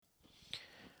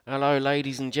Hello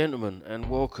ladies and gentlemen, and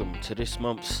welcome to this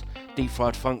month's Deep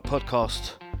Fried Funk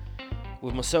podcast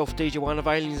with myself, DJ One of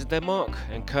Aliens in Denmark,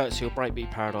 and courtesy of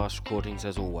Breakbeat Paradise Recordings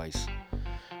as always.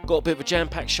 Got a bit of a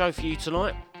jam-packed show for you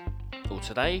tonight, or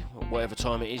today, or whatever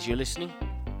time it is you're listening.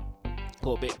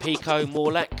 Got a bit of Pico,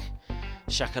 Morlack,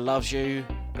 Shaka Loves You,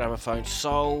 Gramophone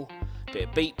Soul, bit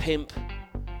of Beat Pimp,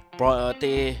 Bright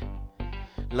Idea,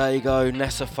 Lego,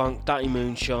 NASA Funk, Dirty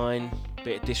Moonshine,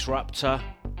 bit of Disruptor,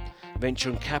 Venture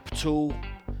and Capital,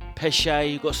 Pesce.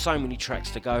 You've got so many tracks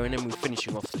to go, and then we're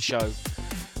finishing off the show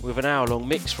with an hour-long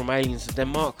mix from Aliens in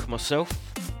Denmark, myself.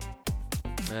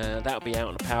 That'll be out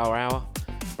on the Power Hour,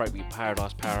 Breakbeat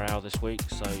Paradise Power Hour this week,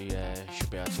 so you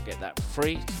should be able to get that for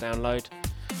free to download.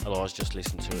 Otherwise, just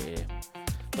listen to it here.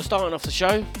 But starting off the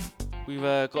show, we've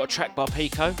got a track by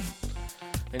Pico,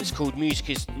 and it's called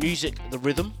Music the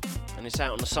Rhythm, and it's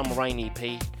out on the Summer Rain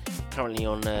EP, currently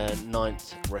on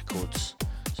 9th Records.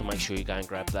 So make sure you go and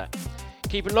grab that.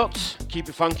 Keep it locked, keep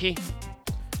it funky,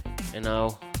 and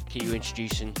I'll keep you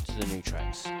introducing to the new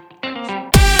tracks.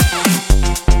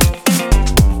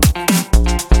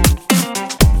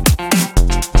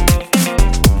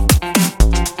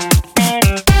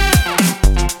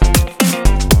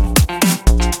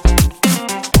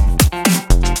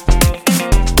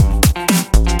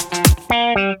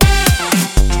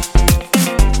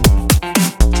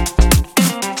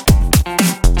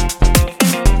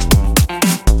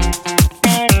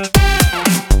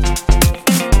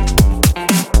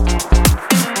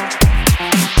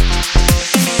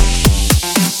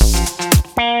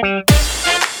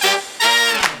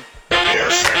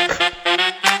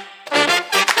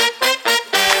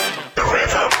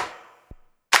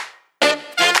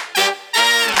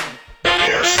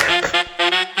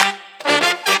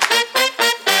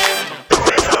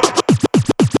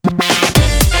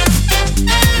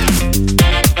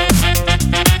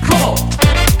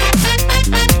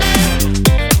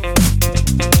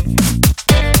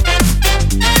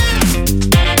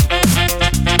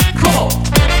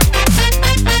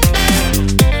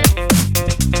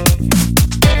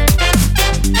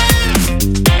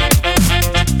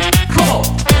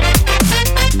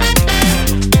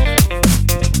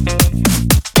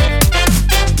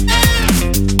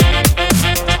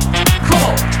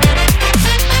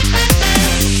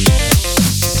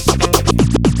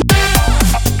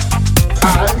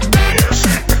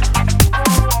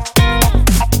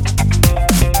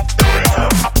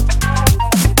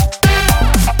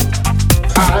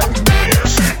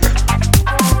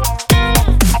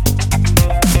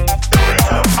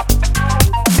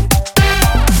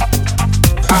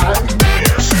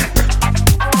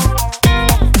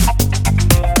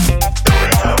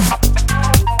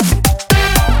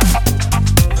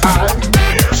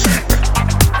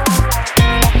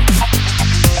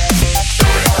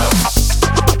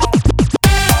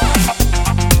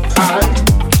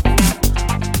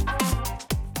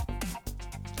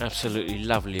 Absolutely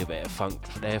lovely bit of funk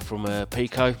there from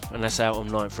Pico, and that's out on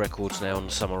 9th Records now on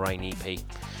the Summer Rain EP.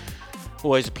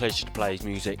 Always a pleasure to play his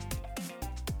music.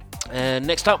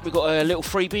 Next up, we've got a little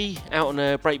freebie out on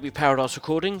Breakbeat Paradise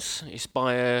Recordings. It's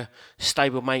by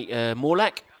stablemate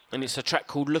Morlack, and it's a track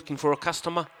called Looking for a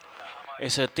Customer.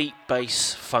 It's a deep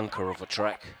bass funker of a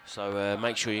track, so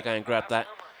make sure you go and grab that.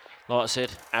 Like I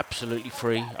said, absolutely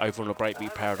free over on the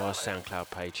Breakbeat Paradise SoundCloud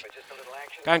page.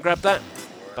 Go and grab that,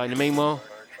 but in the meanwhile,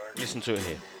 listen to it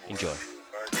here. Enjoy.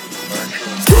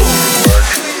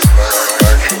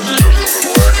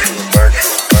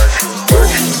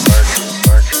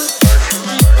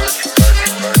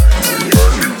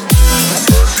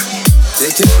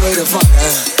 They tell me to fuck,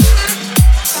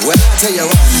 well, I tell you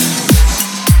what,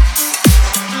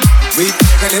 we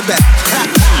taking it back.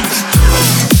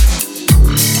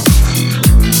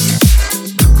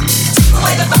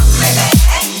 Wait a minute, baby.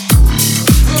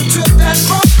 You took that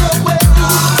fuck away.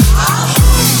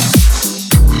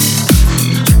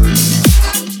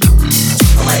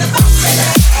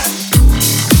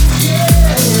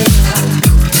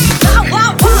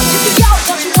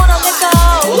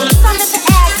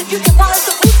 You can wallet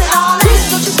the boots and all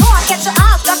that. Don't you go and catch your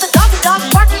eyes. Got the dog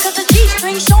barking cause the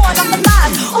G-string showing off the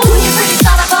thighs. Ooh, you pretty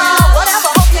son of a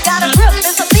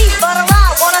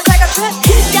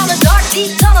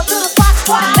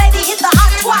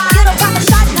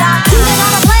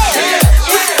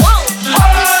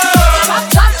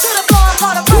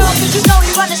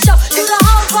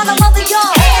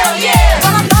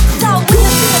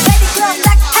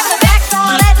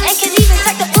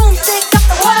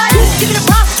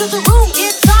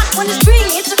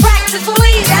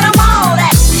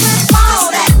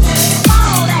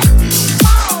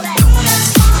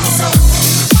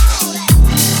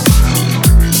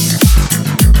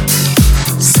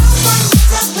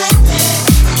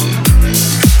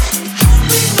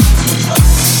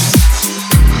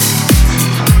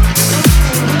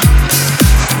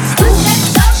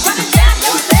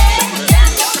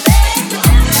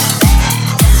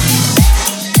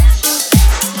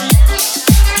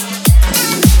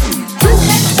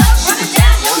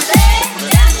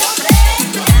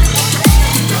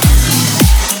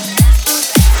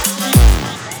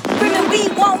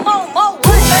want more.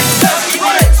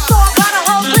 So I got a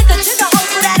whole clique of jigger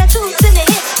hoes with attitudes in the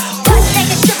hips. Butt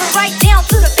naked, stripping right down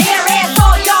to the bare ass.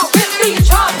 All y'all rip through your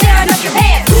trunk, tearing up your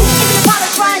pants. If your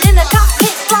pilot's riding in the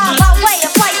cockpit, fly by way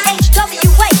of flight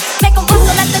HWA. Make 'em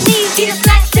whistle at the knees, eat a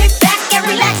snack, sit back and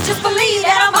relax. Just believe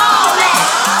that I'm all that.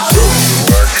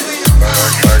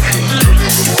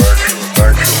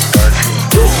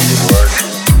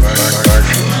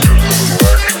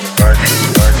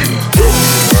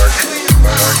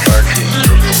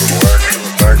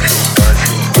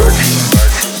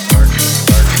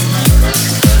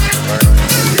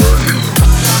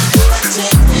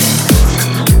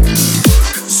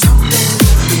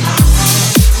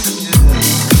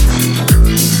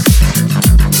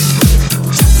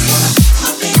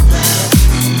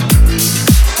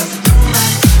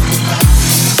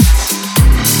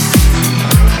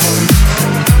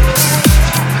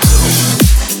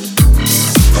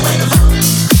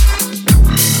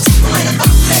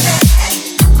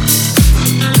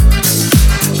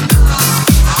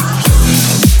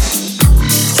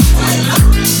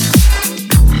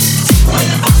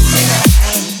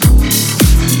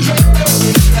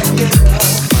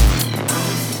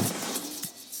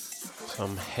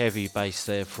 Heavy bass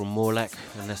there from Morlack,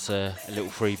 and that's a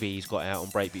little freebie he's got out on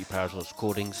Breakbeat Paradise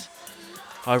Recordings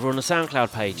over on the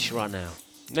SoundCloud page right now.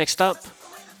 Next up,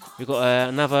 we've got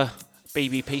another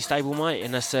BBP stablemate,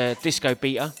 and that's Disco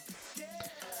Beater.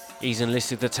 He's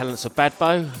enlisted the talents of Bad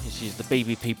Bo, which is the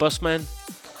BBP boss man,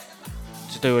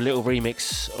 to do a little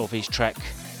remix of his track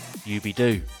You Be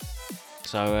Do.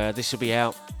 So this will be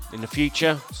out in the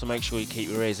future, so make sure you keep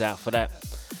your ears out for that.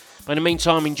 But in the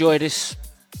meantime, enjoy this.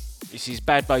 This is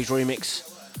Bad Bo's remix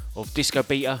of Disco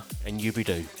Beater and You Be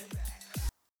Do.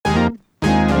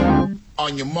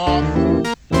 On your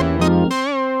mark,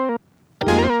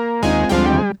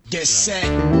 get set.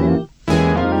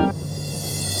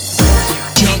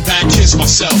 Jump back, kiss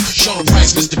myself. Sean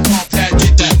Price, Mr. Pump Pad,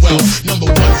 get that well.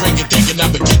 Number one ranking, thinking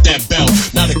I'ma get that belt.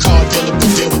 Not a car dealer, but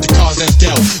deal with the cars that's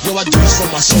dealt. Yo, I do this for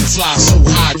my soul fly, so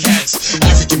high cats.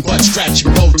 African butt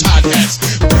scratching, bow tie hats.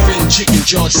 Buffalo chicken,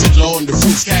 George Fiddler on the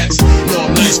roof cats. No,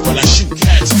 I'm nice, but I shoot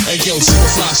cats. Hey yo,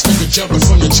 Superfly snugger jumping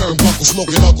from the turnbuckle,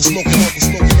 smoking uncle, smoking uncle,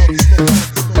 smoking uncle, smoking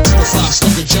uncle. Superfly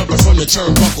snugger jumping from the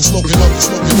turnbuckle, smoking uncle,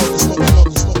 smoking uncle, smoking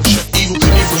uncle, smoking uncle. Evil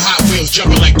Knievel Hot Wheels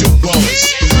jumping like Duke boys.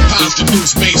 Pops the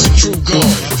Deuce Mason, true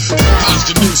God. Pops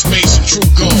the Deuce Mason, true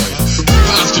God.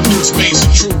 Pops the Deuce Mason,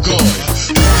 true God.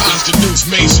 Pops the Deuce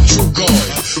Mason, true God.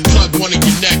 Plug one in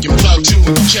your neck and plug two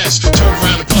in your chest. Turn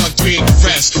around and plug three in your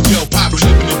vest. Yo, pop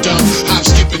clipping the dump, hop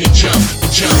skipping and jump,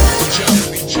 jump, jump,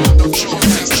 jump.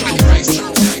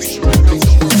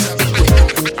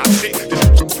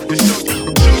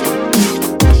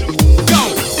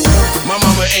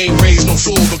 Ain't raised no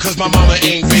fool because my mama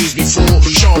ain't raised me fool.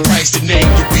 Sean Price the name,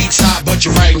 your beats hot but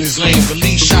your writing is lame.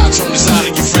 Release shots on the side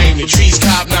of your frame. The trees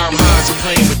cop, now I'm high as a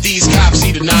plane. But these cops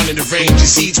see the 9 in the range. Your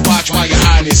seats watch while you're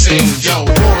hiding insane. Yo,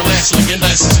 more or less, like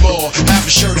less is more. Half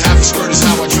a shirt, half a skirt is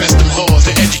how I dress them whores.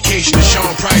 The education of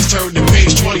Sean Price turned to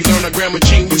page 20. Learn how Grandma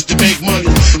Jean used to make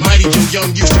money. Mighty Joe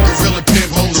Young used to gorilla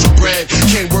pimp hoes for bread.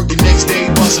 Can't work the next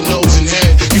day, busting nose and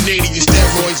head. Canadian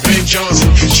steroids, Ben Johnson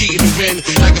cheating to win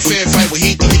like a fair fight with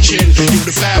heat to your chin. You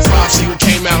the Fab 5 single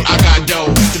came out, I got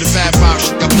dough. To the Fab 5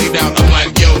 shit I played out, I'm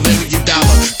like, yo, let me your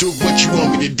dollar. Do what you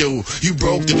want me to do. You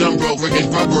broke, then I'm broke,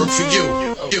 and I work for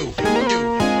you.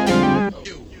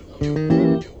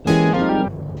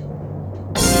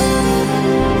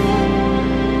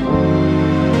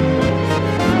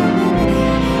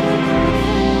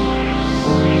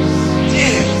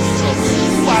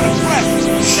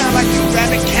 Sound like you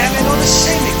rabbit cannon on a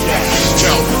singing track.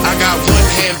 Yo, I got one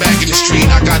hand back in the street,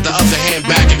 I got the other hand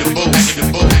back in the booth.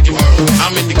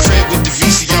 I'm in the crib with the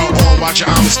VCR on, watching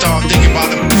Amistad, thinking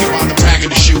about the pack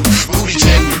of the shoe. Booty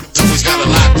Tang, always got a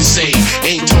lot to say.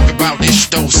 Ain't talking about this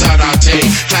though, side out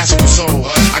classical soul.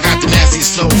 I got the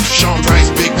nastiest flow. Sean Price,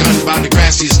 big gun by the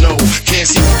grassiest snow. Can't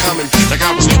see me coming, like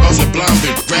I was new off the blonde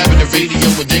bit. Grabbing the radio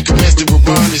when they commenced to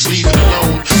rewind is leaving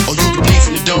alone. Or you can leave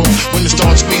in the dome when the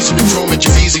start squeezing the chrome at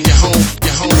your fees in your home.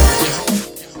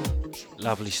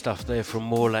 Lovely stuff there from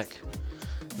Morlack,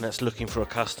 and that's Looking for a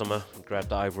Customer. Grab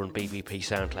that over on BBP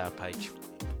SoundCloud page.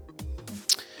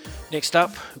 Next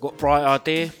up, we've got Bright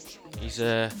Idea. He's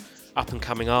a up and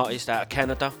coming artist out of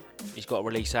Canada. He's got a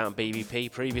release out on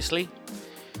BBP previously.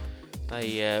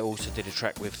 They also did a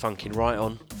track with Funkin' Right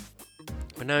On.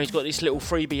 But now he's got this little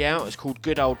freebie out. It's called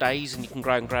Good Old Days, and you can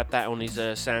go and grab that on his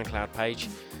SoundCloud page.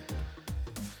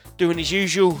 Doing his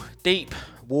usual deep,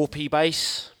 warpy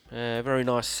bass. Very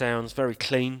nice sounds, very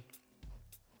clean.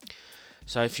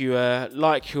 So if you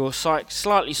like your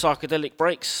slightly psychedelic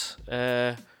breaks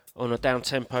on a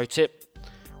down-tempo tip,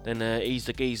 then he's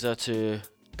the geezer to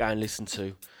go and listen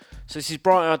to. So this is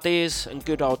Bright Ideas and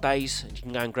Good Old Days, and you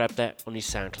can go and grab that on his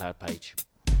SoundCloud page.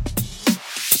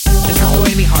 This is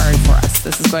going to be hard for us.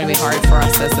 This is going to be hard for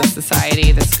us as a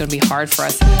society. This is going to be hard for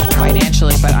us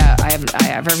financially, but I have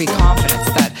every confidence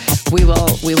that we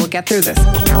will get through this.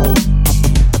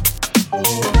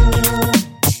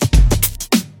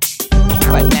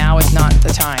 But now is not the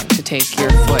time to take your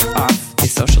foot off the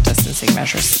social distancing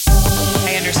measures.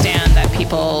 I understand that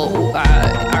people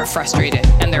are frustrated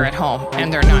and they're at home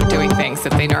and they're not doing things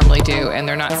that they normally do and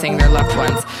they're not seeing their loved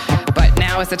ones. But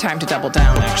now is the time to double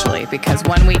down, actually, because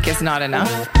 1 week is not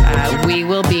enough. We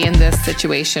will be in this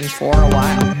situation for a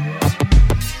while.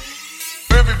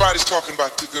 Everybody's talking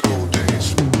about the good old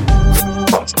days.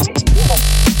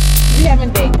 We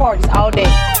having day parties all day.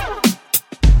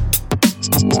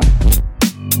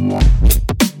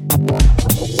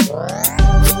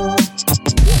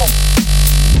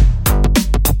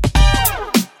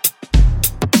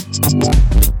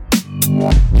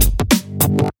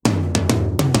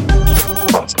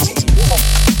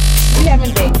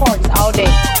 11-day parties all day.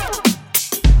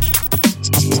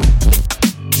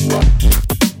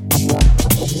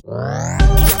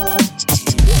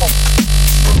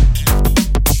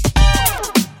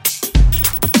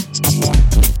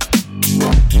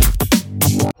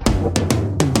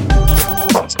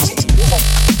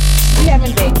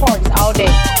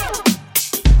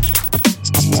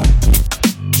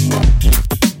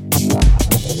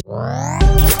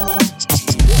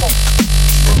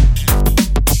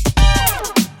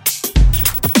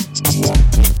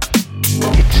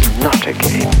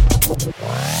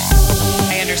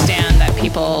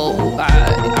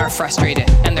 Frustrated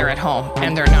and they're at home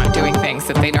and they're not doing things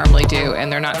that they normally do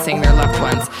and they're not seeing their loved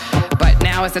ones. But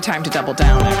now is the time to double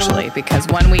down, actually, because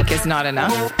 1 week is not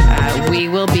enough. We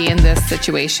will be in this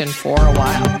situation for a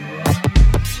while.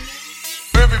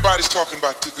 Everybody's talking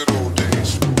about the good old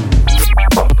days.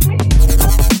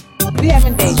 We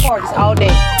having day parties all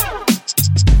day.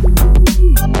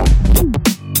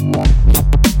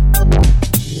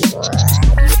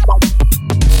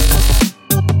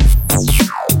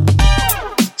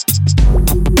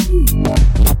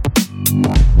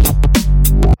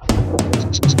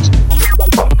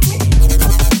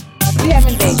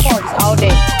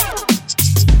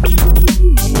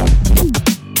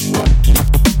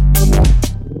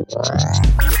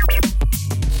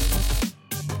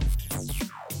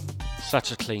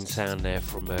 Such a clean sound there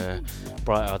from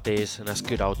Bright Ideas, and that's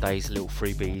Good Old Days, a little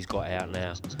freebie he's got out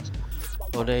now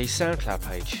on his SoundCloud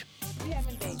page.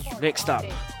 Next up,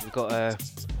 we've got a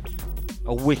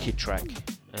wicked track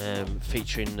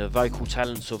featuring the vocal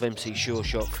talents of MC Sure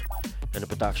Shock and the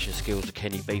production skills of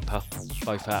Kenny Beeper,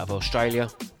 both out of Australia.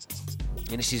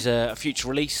 And this is a future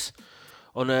release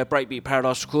on Breakbeat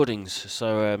Paradise Recordings,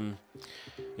 so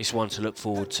it's one to look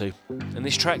forward to. And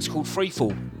this track's called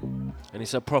Freefall, and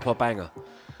it's a proper banger.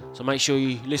 So make sure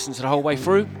you listen to the whole way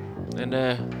through and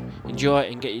enjoy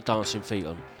it and get your dancing feet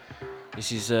on.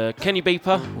 This is Kenny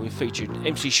Beeper. We've featured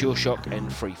MC Sure Shock and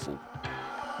Freefall.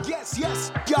 Yes,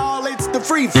 y'all, it's the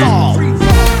free fall. Free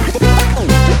fall.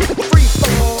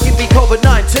 Give me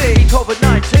COVID-19,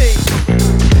 COVID-19.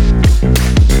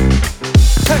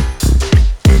 Hey.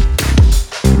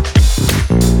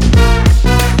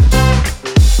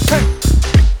 Hey. Hey.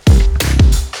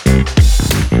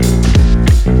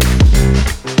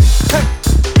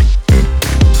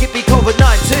 Give me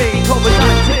COVID-19,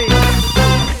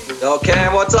 COVID-19. Yo,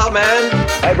 Cam, what's up, man?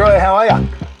 Hey, bro, how are ya?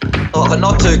 Oh,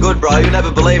 not too good, bro. You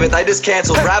never believe it. They just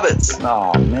cancelled Rabbits.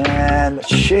 Oh, man.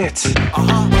 Shit.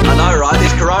 I know, right?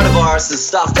 This coronavirus has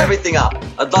stuffed everything up.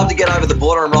 I'd love to get over the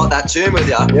border and write that tune with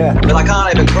you. Yeah. But I can't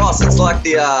even cross. It's like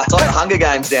the Hunger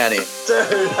Games down here.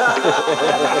 Dude.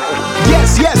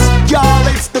 Yes, y'all,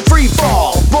 it's the free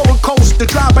fall. Roller coaster,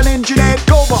 dropping engine at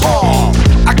overhaul.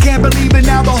 I can't believe it,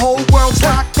 now the whole world's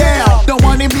locked down. No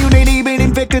one immunity been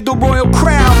infected, the royal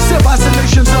crown.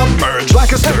 Self-isolation submerged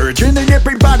like a sturgeon. And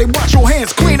everybody wash your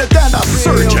hands cleaner than a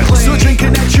surgeon. Searching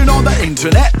connection on the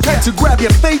internet. Had to grab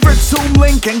your favorite Zoom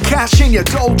link and cash in your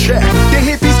dough check. The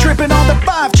hippies tripping on the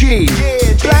 5G.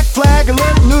 Black flag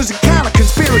alert, losing count of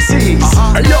conspiracies.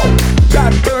 Hey yo,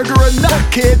 that burger or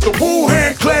not, kid. The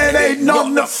Wuhan clan ain't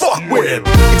nothing to fuck with.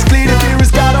 It's clear the fear has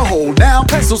got a hold now.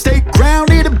 So stay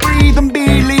grounded and breathe and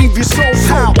believe your soul.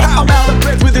 How? I'm out of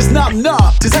breath with this not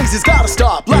enough. Disease has gotta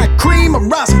stop. Like cream, I'm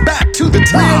rising back to the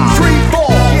top. Free fall,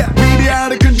 we be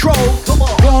out of control.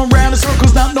 Going round in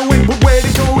circles, not knowing what way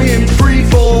to go in. Free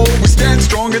fall, we stand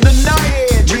stronger than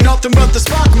night. We're nothing but the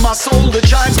spark of my soul that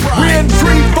shines bright. We're in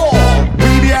free fall.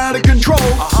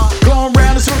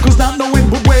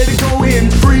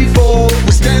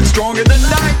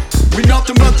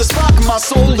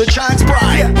 soul that shines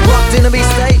bright. Locked in a me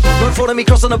state, no in front of me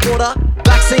crossing the border.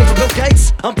 Vaccine for Bill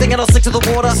Gates, I'm thinking I'll stick to the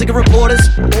water. Sick of reporters,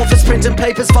 authors printing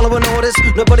papers, following orders.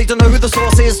 Nobody to know who the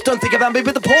source is, don't think about me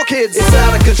with the poor kids. It's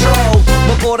out of control,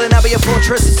 my border now be a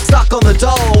fortress, stuck on the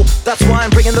dole. That's why I'm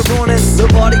bringing the rawness.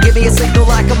 Nobody give me a signal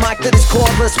like a mic that is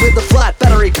cordless. With the flat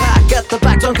battery pack at the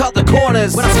back, don't cut the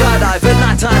corners. When I skydive at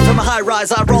night time from a high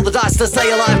rise, I roll the dice to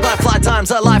stay alive. By flight times,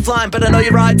 a lifeline, but I know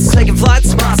your rights. Taking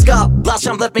flights, mask up, last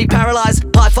jump left me paralyzed.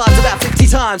 High fives about 50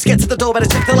 times, get to the door, better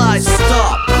check the lights.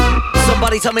 Stop,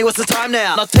 somebody tell me what's the time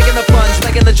now. Not taking the plunge,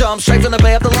 making the jump straight from the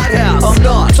bay of the lighthouse. I'm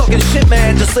not talking shit,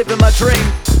 man, just living my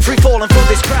dream. Free falling from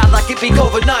this crowd like it be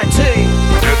COVID-19.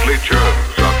 Deadly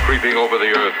germs are creeping over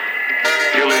the earth,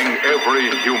 killing every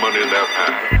human in their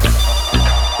path.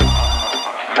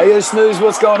 Hey, yo, Snooze,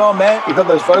 what's going on, man? You got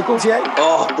those vocals yet?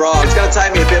 Oh, bro, it's gonna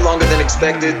take me a bit longer than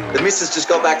expected. The missus just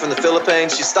got back from the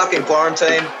Philippines. She's stuck in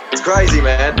quarantine. It's crazy,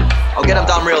 man. I'll get them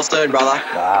done real soon, brother.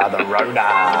 Ah, the Rona.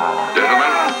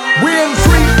 Gentlemen, We're in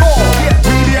free fall,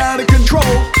 really out of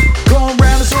control. Going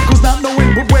round in circles, not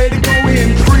knowing what way to go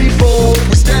in free fall.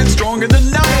 We stand strong in the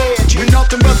night. You're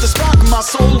nothing but the spark of my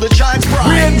soul that shines bright.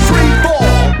 We're in free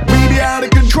fall, really out of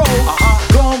control.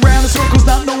 Going round in circles,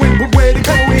 not knowing what way to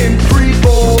go in free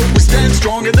fall. We stand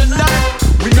strong in the night.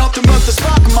 We're nothing but the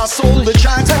spark of my soul that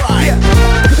shines bright.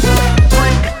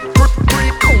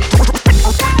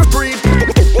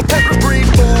 Free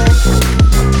fall.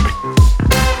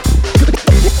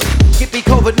 Give me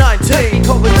COVID-19,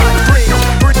 COVID-19.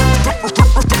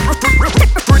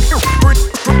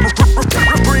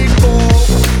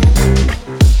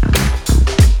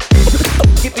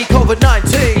 Give me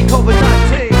COVID-19,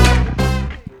 COVID-19.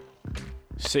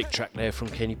 Sick track there from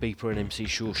Kenny Beeper and MC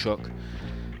Sure Shock.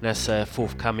 That's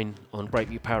forthcoming on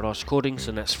Breakbeat Paradise Recordings,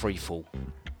 and that's Free Fall.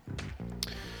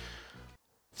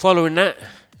 Following that,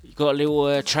 you got a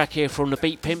little track here from the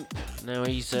Beat Pimp. Now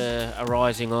he's a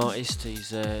rising artist.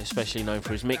 He's especially known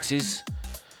for his mixes.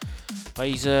 But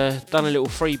he's done a little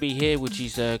freebie here, which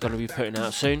he's going to be putting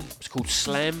out soon. It's called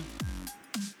Slam.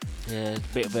 A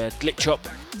bit of a glitch chop,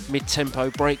 mid-tempo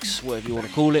breaks, whatever you want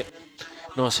to call it.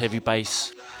 Nice heavy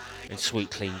bass and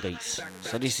sweet clean beats.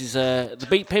 So this is the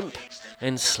Beat Pimp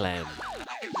and Slam.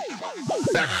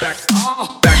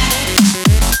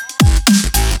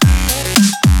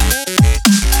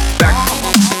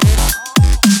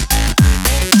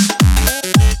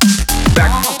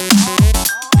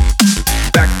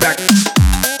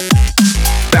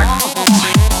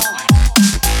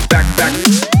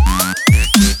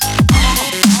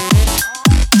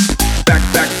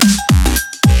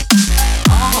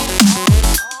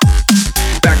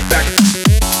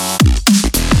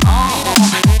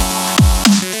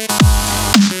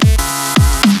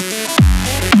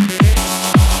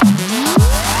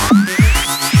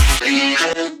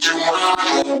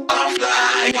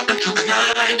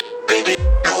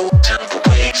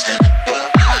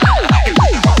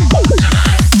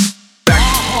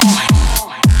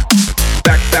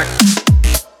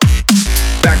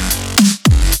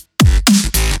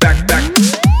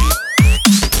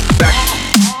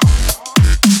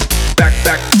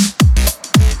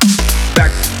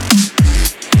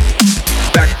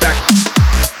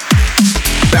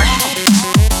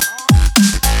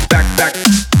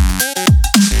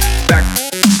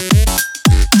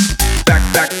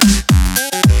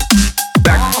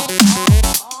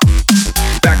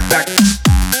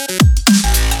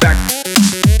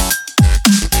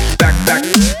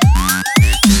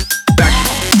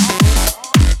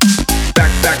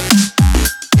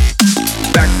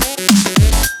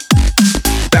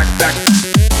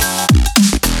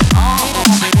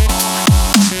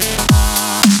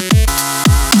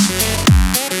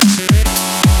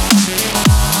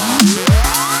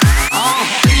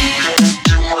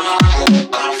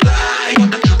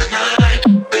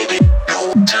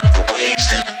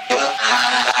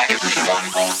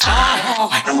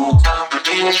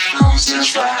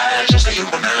 back.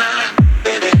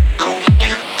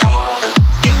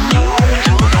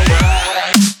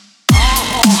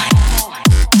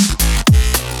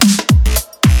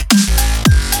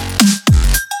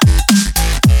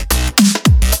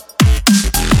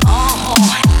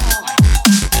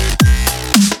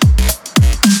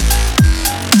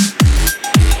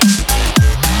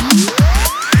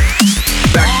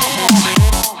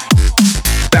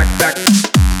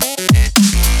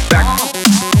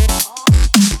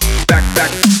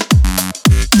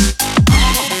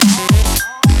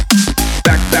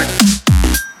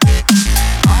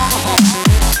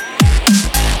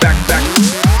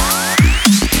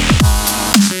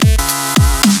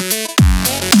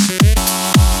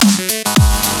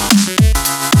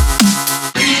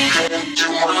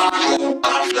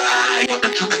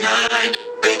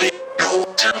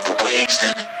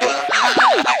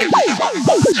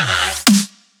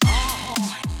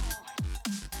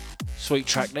 Sweet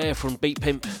track there from Beat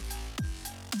Pimp,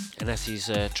 and that's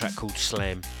his track called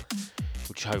Slam,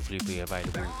 which hopefully will be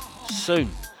available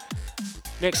soon.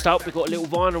 Next up, we've got a little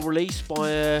vinyl release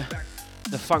by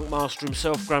the funk master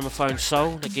himself, Gramophone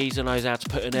Soul. The geezer knows how to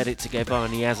put an edit together,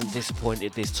 and he hasn't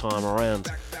disappointed this time around.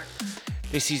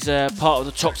 This is part of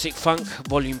the Toxic Funk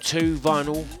Volume 2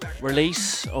 vinyl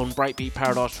release on Breakbeat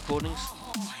Paradise Recordings.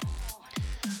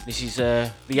 This is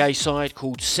the A-side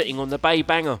called Sitting on the Bay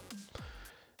Banger.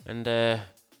 And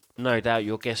no doubt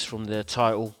you'll guess from the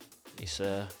title, it's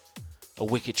a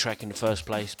wicked track in the first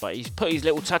place, but he's put his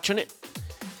little touch on it.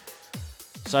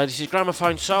 So this is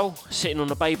Gramophone Soul, Sitting on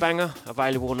the Bay Banger,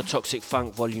 available on the Toxic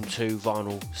Funk Volume 2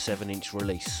 vinyl 7-inch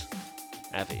release.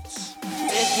 Have it.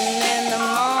 Sitting in the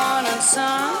morning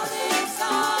sun,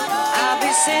 I'll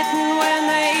be sitting when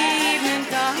the evening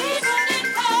comes,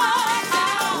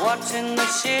 watching the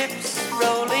ships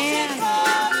roll in,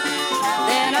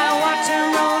 then I watch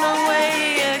them roll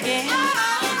away again.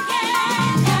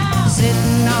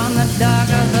 Sitting on the dock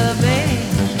of the bay,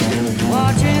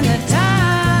 watching the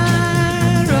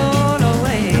tide roll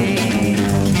away.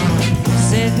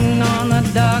 Sitting on the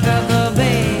dock of the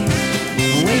bay,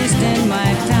 wasting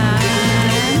my time.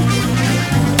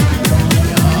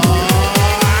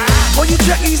 All you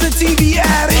trekkies and TV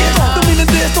addicts, don't mean to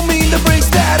this, don't mean to bring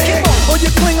static. All you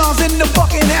Klingons in the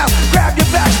fucking house, grab your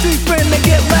backstreet friend and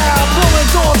get loud. Blowing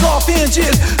doors off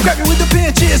hinges, grab you with the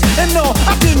pinches. And no,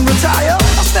 I didn't retire,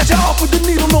 I'll snatch you off with the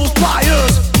needle nose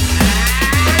pliers.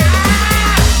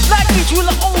 Like bitch will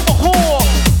overhaul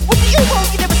with the U-O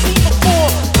you never seen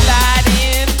before.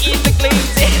 Gliding in the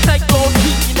glaze, like gold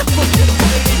in the fucking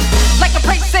place. Like a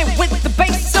price with the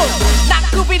bass, so not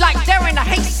goofy like Darren or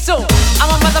Hazel. I'm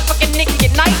a motherfucking Nick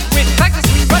at night with practice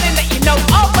me running that you know.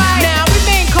 Alright, now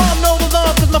remain calm, no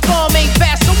alarm, cause my farm ain't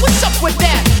fast. So what's up with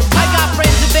that? I got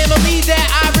friends and family that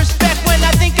I respect. When I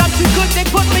think I'm too good, they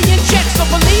put me in check. So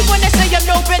believe when they say I'm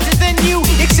no better than you,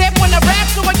 except when I rap,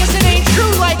 so I guess it ain't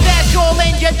true like that. Joel,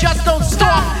 and you just don't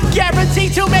stop.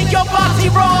 Guaranteed to make your body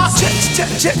raw.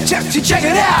 Check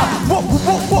it out.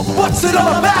 What's it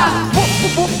all about?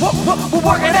 We'll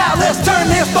work it out. Let's turn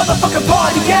this motherfucking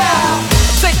party out.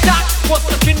 Say, Doc, what's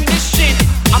the condition?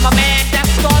 I'm a man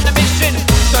that's on a mission.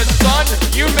 So, son,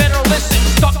 you better listen.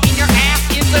 Stuck in your ass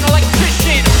is an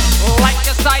electrician, like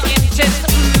a scientist.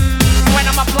 When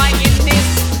I'm applying this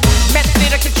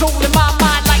method of controlling my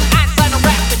mind, like Einstein or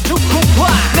rapping to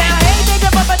comply. Now, hey, nigga,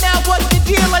 but now what's the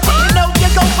deal? I didn't know you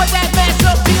go for that mass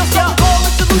appeal. So call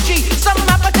it Salucci, some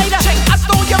my potato. Check, I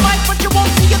stole your mic, but you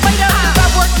won't see it later. I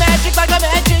work magic like a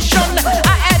magician.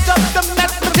 I add up the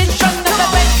mathematician, the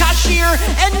bank cashier,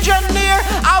 engineer.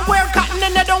 I wear cotton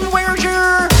and I don't wear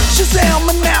your Shazam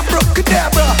and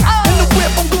abracadabra. In the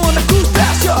whip, I'm gonna cruise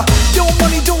past ya. Your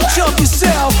money, don't chump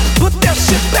yourself. Put that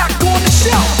shit back on the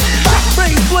shelf. Black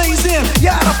rays blazing,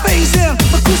 yeah, I phase in.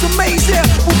 My crew's amazing.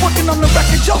 We're working on the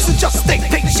record, y'all, so just stay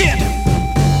patient.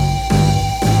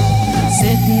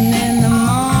 Sitting in the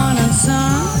morning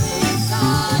sun,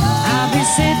 I'll be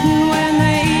sitting when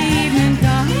the evening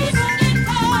comes,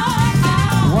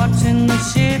 watching the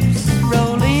ships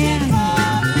roll in,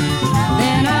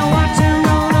 then I watch them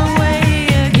roll away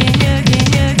again.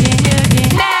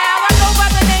 Now I go by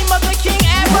the name of the King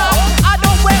Arrow. I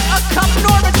don't wear a cup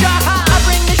nor a jar. I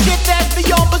bring the shit that's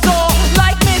beyond bizarre,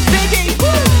 like Miss Piggy.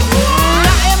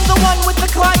 I am the one with the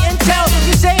clientele.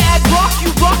 You say I rock, you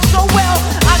rock so well.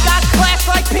 I got class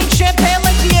like pink champagne.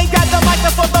 Like he ain't got the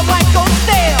microphone, the mic goes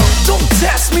stale. Don't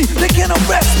test me, they can't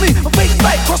arrest me. A fake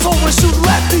fight, cross over and shoot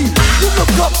lefty. You look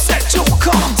upset, you'll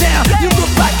calm down. You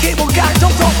look like cable guy,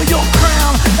 don't call for your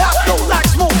crown. I flow like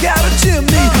smoke out a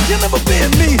chimney. You never been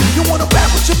me. You wanna rap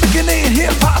with your beginning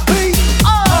hip hop beat?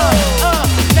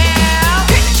 Now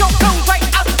get your clothes right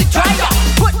out the dryer.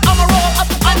 Put armor all up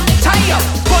on the tire.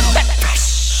 Put that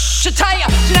pressure tire.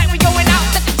 Tonight we going out,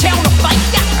 set the town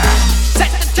afire.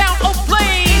 Set the town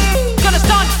ablaze. Gonna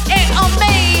stun and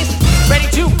amaze. Ready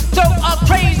to throw a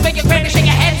craze. Make it grand and shake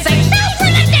your head and say no for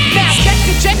the day. Now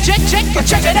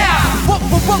check it out.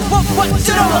 What's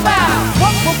it all about?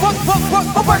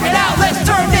 We'll work it out. Let's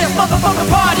turn this motherfucking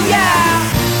party out.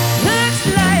 Looks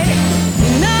like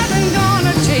nothing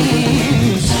gonna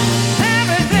change.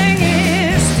 Everything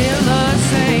is still the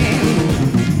same.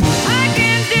 I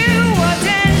can do what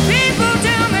 10 people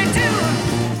tell me to.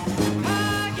 I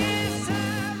guess I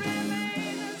remain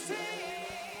the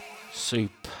same.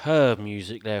 Superb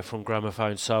music there from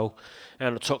Gramophone Soul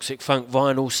and the Toxic Funk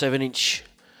vinyl 7-inch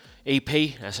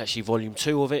EP. That's actually volume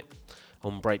 2 of it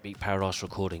on Breakbeat Paradise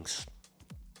Recordings.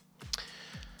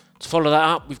 To follow that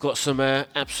up, we've got some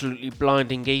absolutely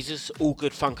blinding geezers, All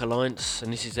Good Funk Alliance,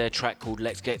 and this is their track called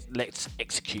Let's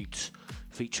Execute.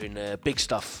 featuring Big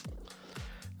Stuff.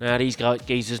 Now these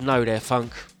geezers know their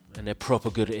funk and they're proper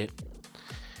good at it.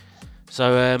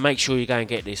 So make sure you go and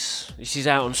get this. This is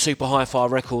out on Super Hi-Fi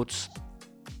Records.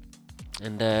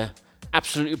 And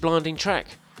absolutely blinding track.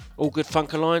 All Good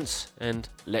Funk Alliance and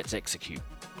Let's Execute.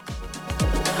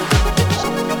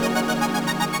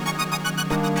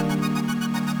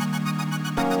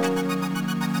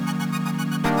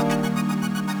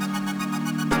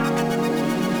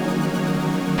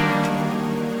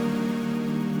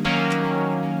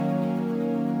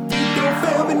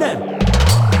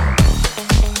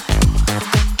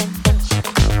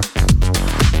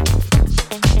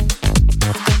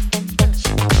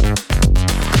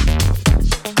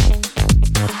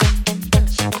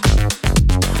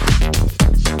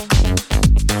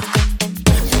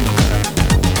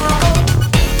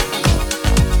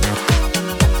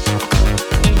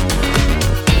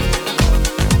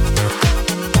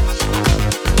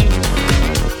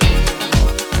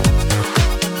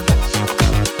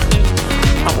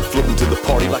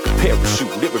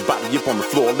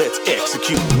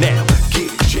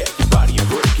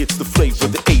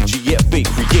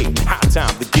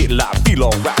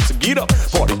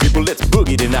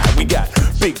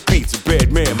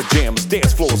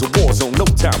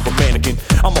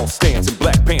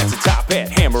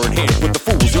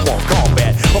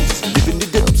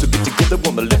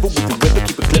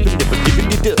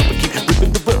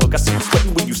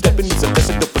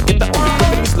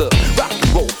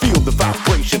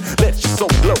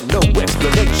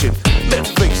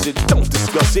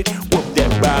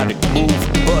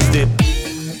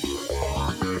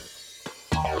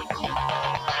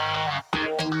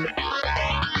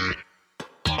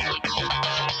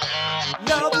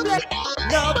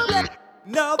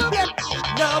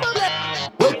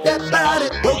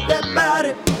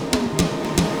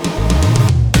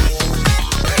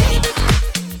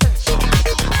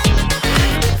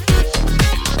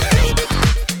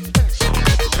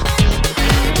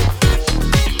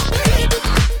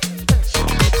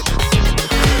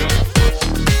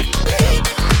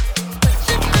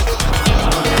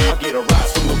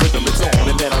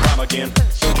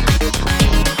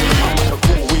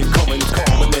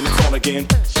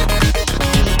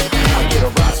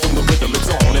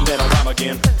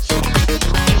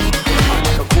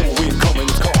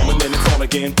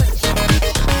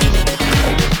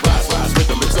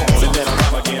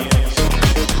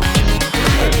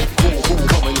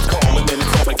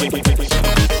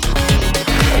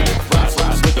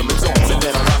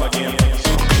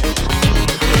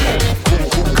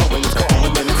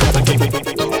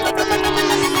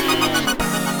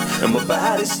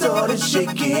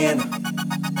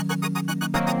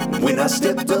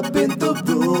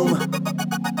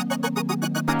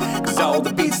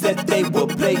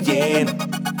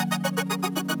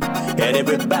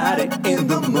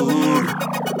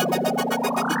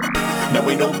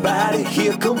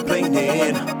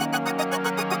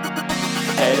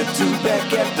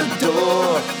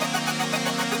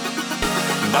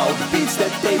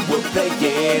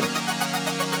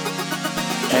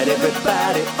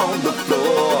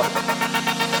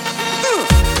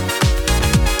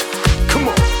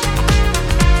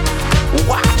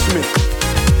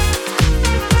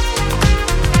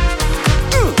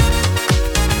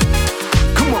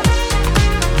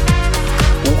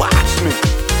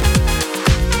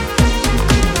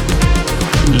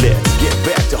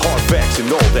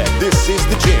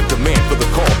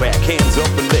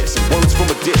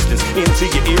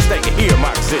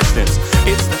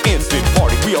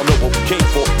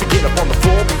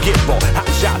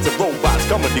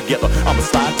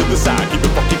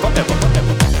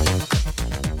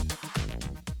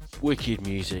 Wicked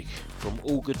music from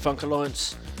All Good Funk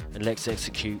Alliance and Let's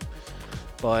Execute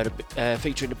by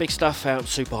featuring the Big Stuff out on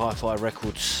Super Hi-Fi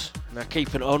Records. Now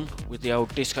keeping on with the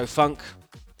old disco funk,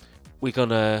 we're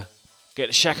gonna get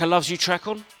the Shaka Loves You track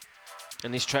on,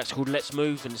 and this track's called Let's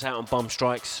Move and it's out on Bum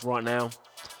Strikes right now.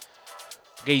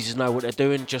 Geezers know what they're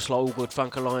doing, just like All Good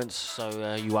Funk Alliance,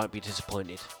 so you won't be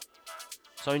disappointed.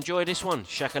 So enjoy this one,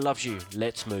 Shaka Loves You,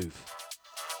 Let's Move.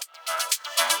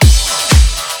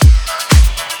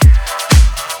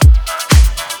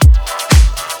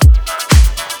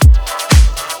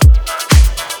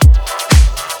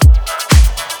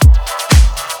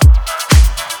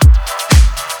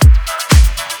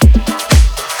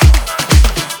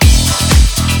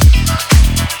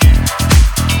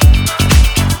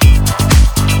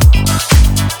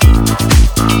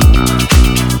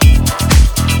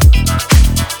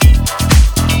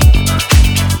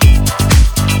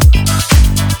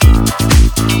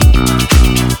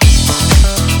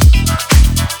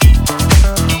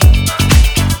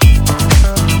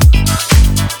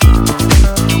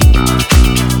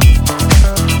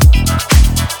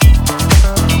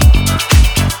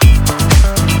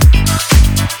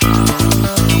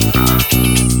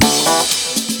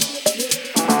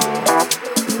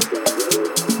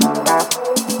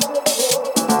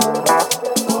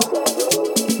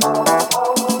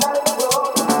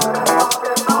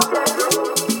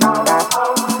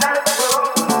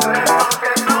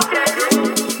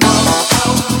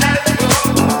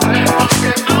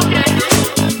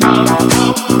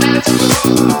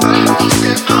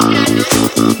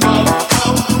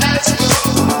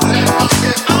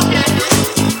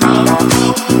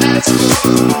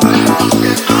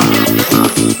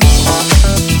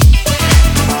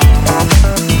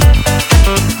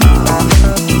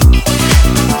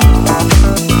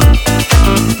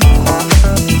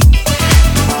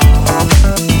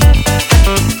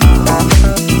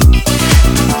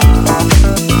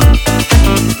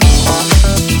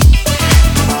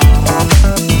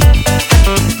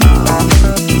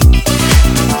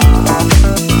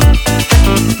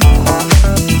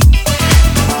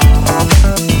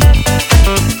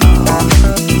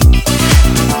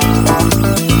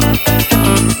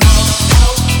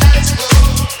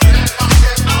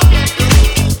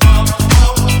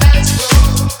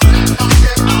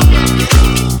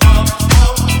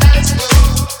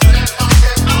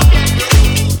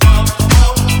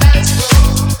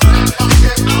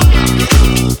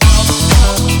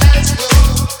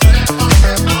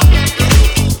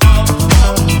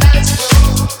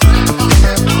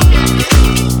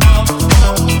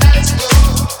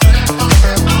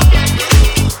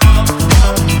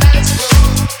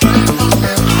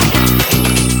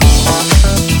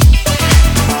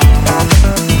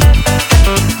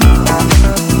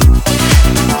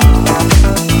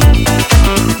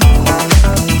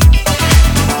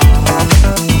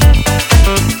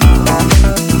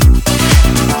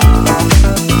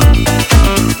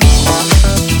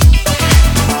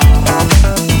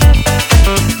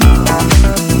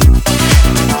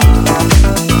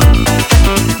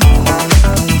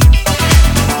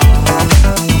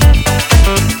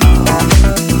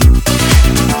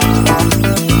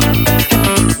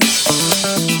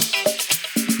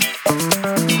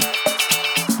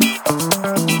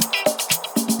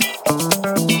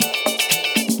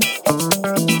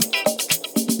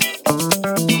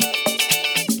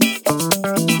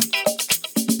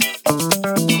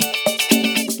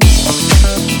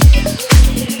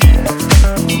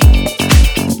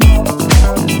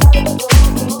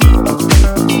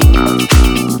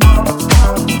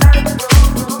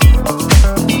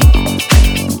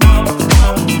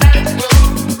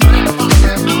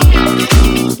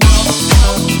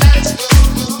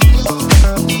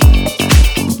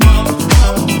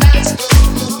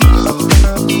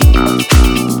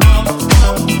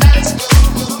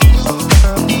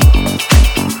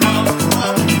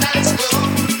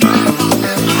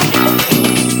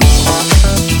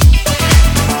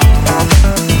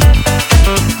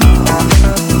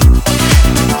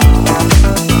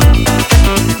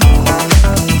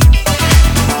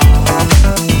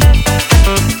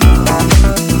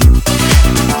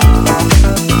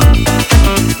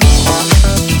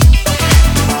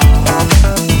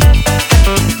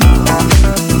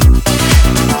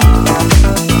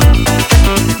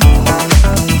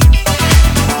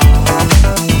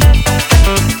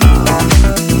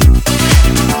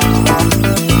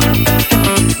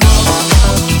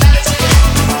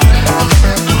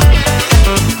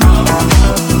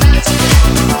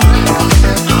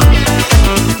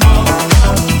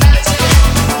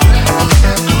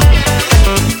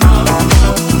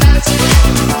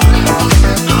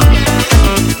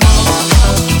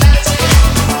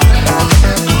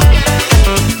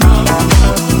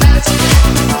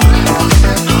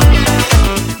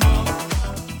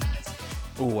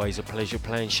 always a pleasure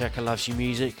playing Shaka Loves You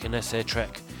music, and that's their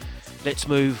track Let's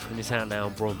Move, and it's out now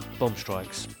on Bomb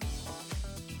Strikes.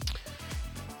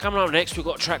 Coming up next, we've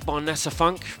got a track by NASA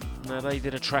Funk. Now, they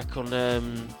did a track on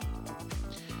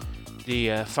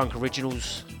the Funk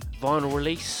Originals vinyl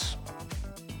release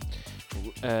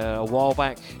a while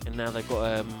back, and now they've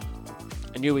got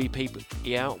a new EP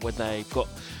out where they've got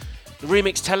the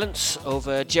remix talents of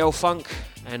Gel Funk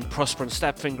and Prosper and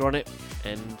Stabfinger on it,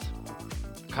 and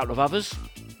a couple of others.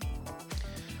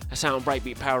 That's out on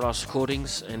Breakbeat Paradise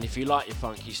Recordings, and if you like your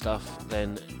funky stuff,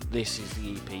 then this is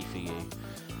the EP for you.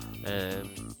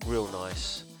 Real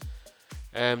nice.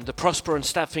 The Prosper and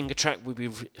Stabfinger track will be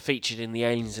featured in the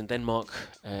Aliens in Denmark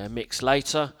mix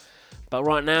later, but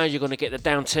right now you're going to get the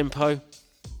down tempo,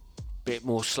 bit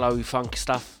more slow funk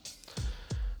stuff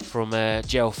from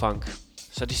Gel Funk.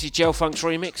 So this is Gel Funk's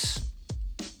remix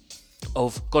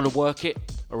of Gonna Work It,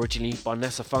 originally by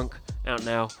NASA Funk, out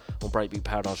now on Breakbeat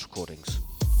Paradise Recordings.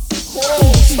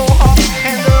 Whoa, so hot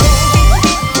and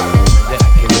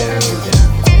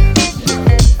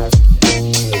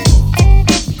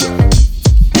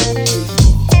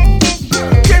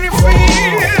can you feel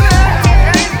down?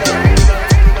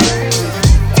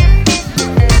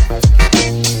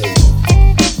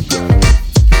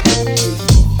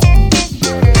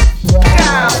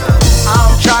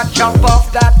 I'll try to jump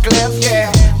off that cliff,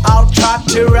 yeah. I'll try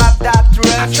to rap that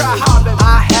riff. I try hard, but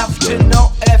I have to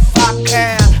know if I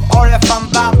can, or if I'm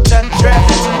about to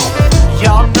drift.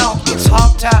 Y'all know it's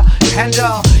hard to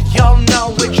handle. Y'all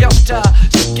know we're just a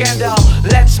scandal.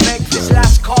 Let's make this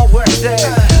last call worth it.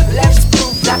 Let's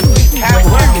prove that we can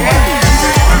work it.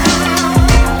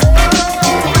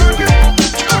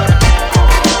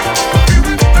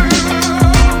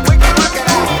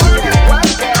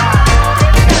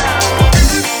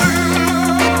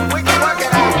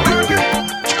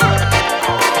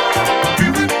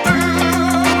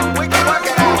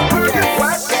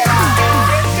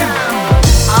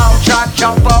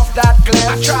 Jump off that cliff.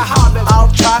 I try hard, but I'll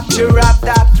try to rap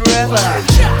that thriller.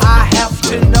 I have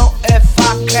to know if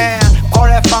I can, or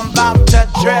if I'm about to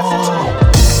drift.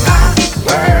 My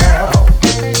world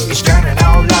is turning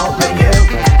all over you.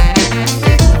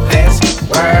 This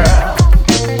world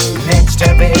needs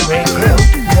to be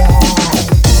regrouped.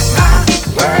 My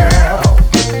world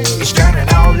is turning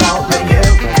all over you.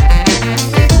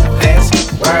 This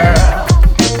world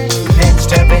needs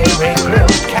to be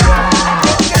regrouped.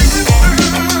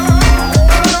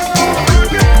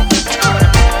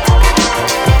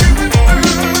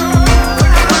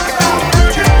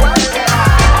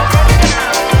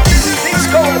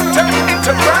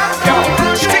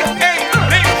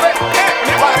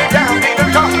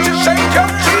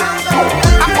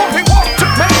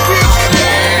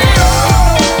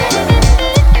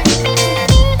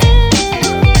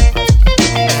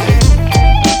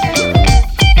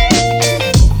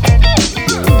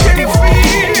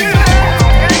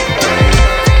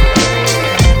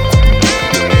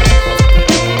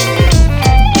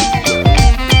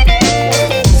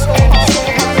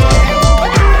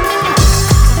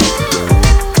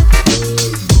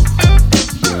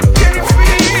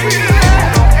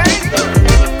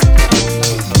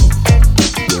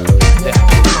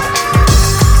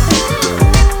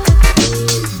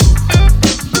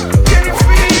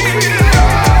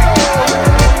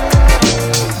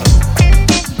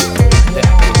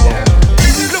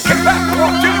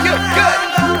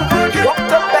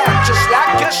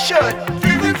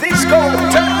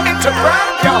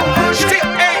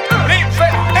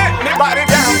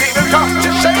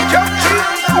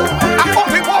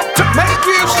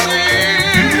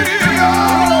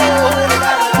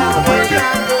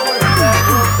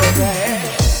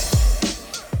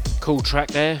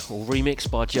 Track there, or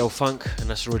remixed by Gel Funk, and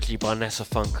that's originally by NASA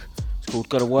Funk. It's called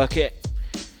Gotta Work It,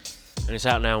 and it's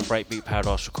out now on Breakbeat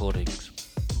Paradise Recordings.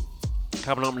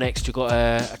 Coming up next, you've got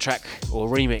a track or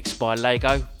a remix by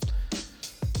Lego.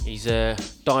 He's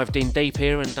dived in deep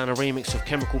here and done a remix of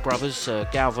Chemical Brothers,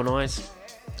 Galvanize.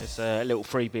 It's a little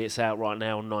freebie, it's out right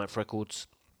now on Ninth Records.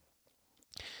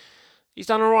 He's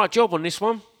done a right job on this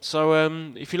one, so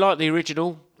if you like the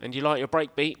original and you like your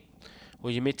breakbeat or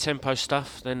your mid-tempo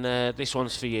stuff, then this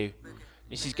one's for you.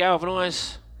 This is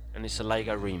Galvanize, and it's a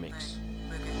Lego remix.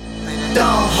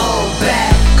 Don't hold back,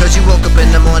 cause you woke up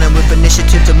in the morning with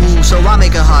initiative to move, so I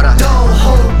make it harder. Don't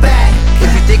hold back,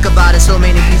 if you think about it, so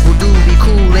many people do be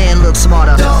cool and look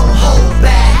smarter. Don't hold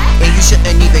back, and you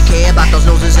shouldn't even care about those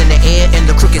noses in the air and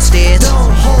the crooked stairs.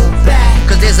 Don't hold back,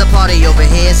 cause there's a party over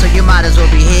here, so you might as well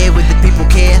be here with the people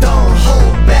care. Don't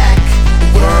hold back,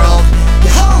 world,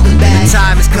 the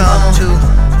time has come to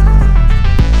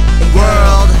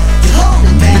world,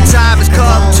 the time has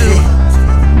come to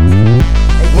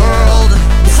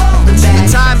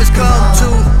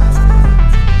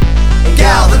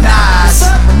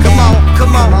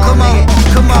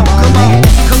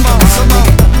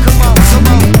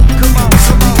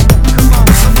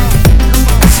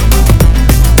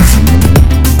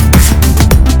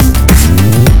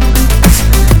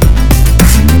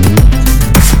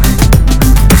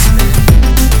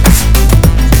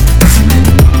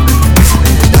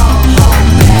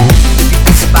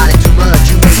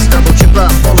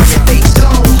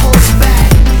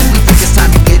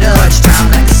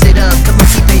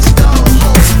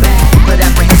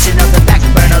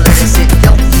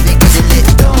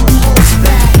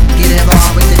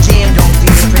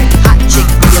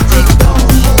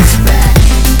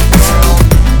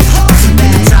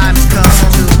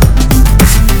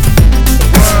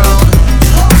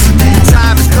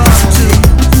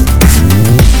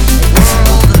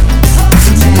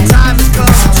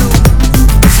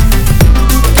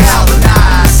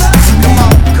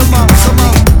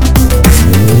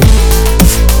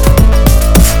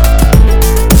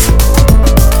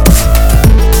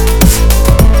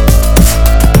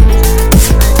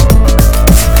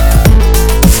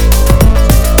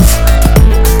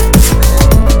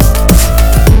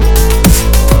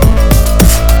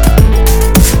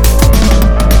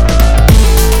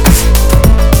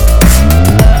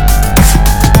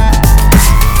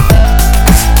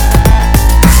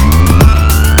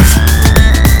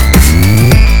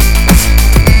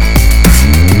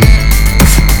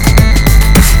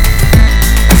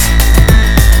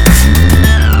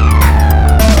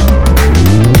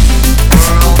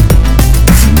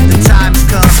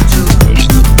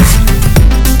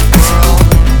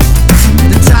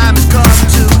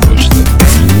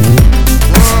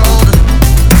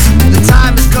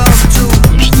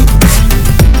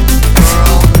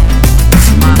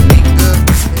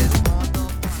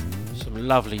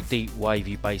lovely deep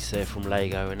wavy bass there from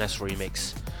Lego, and that's a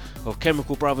remix of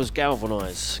Chemical Brothers'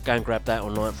 Galvanise. Go and grab that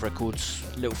on Ninth Records,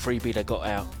 little freebie they got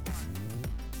out.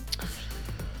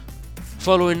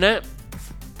 Following that,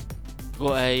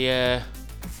 got a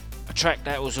track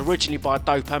that was originally by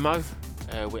Dope Ammo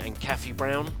and Kathy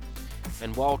Brown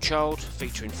and Wild Child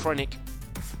featuring Phrenic,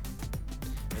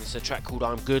 and it's a track called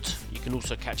I'm Good. You can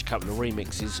also catch a couple of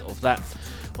remixes of that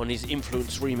on his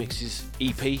Influence Remixes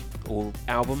EP or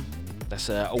album. That's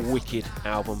a wicked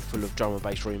album full of drum and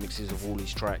bass remixes of all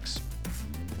his tracks.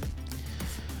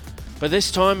 But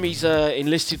this time he's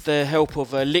enlisted the help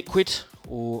of Liquid,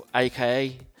 or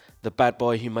aka the bad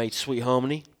boy who made Sweet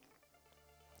Harmony.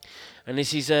 And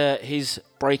this is his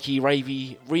breaky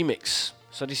ravey remix.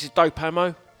 So this is Dope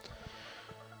Ammo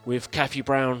with Kathy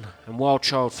Brown and Wild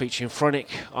Child featuring Phrenic,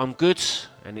 I'm Good,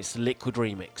 and it's the Liquid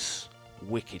remix.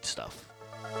 Wicked stuff.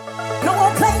 No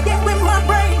more playing with my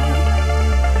brain,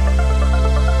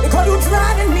 because you're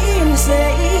driving me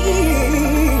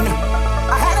insane.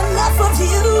 I had enough of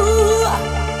you.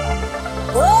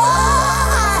 Oh,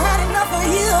 I had enough of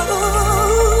you.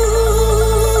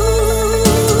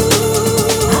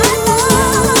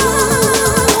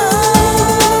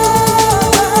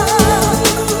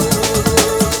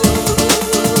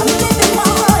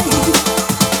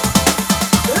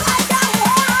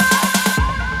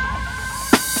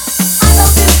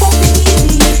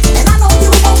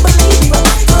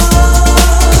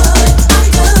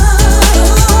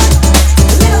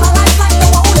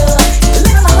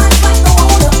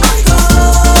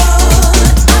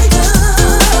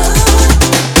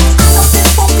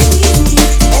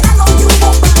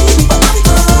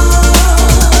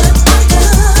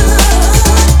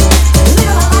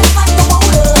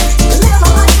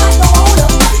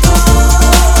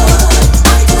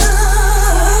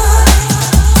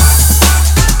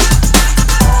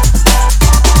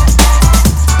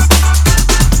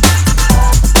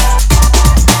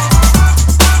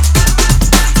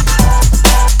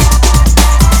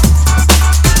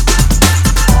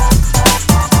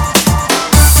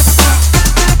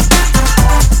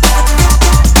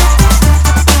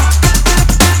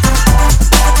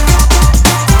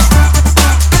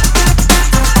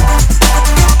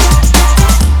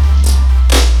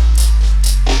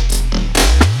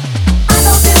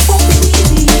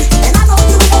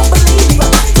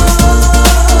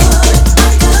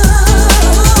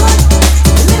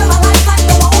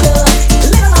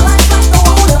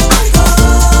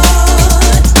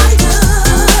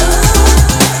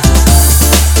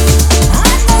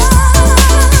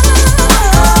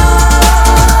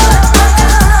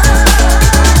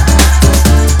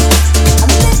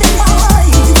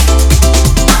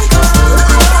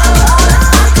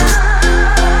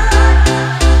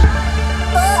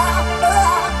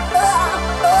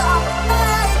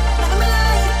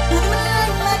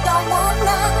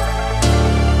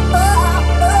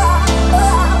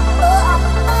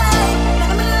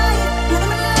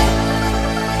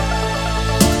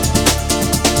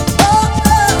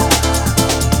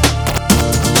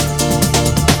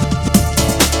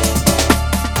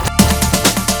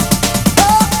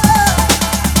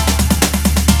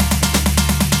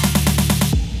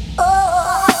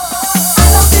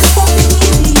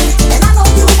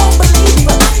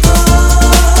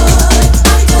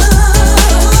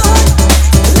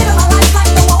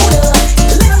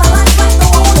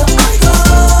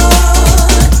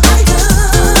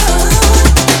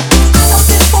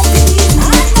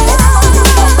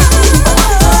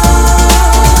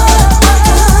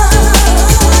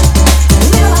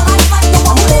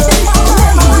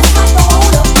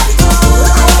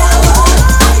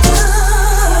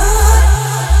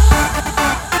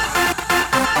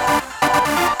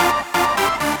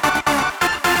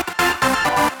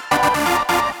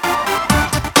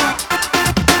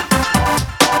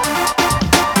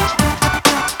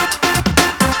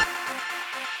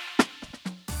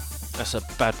 That's a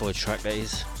bad boy track, that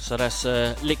is. So that's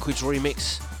Liquid's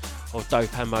remix of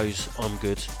Dope Ammo's I'm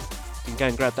Good. You can go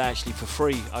and grab that actually for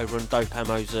free over on Dope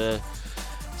Ammo's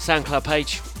SoundCloud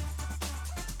page.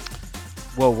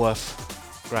 Well worth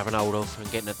grabbing hold of and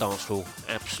getting the dance floor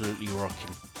absolutely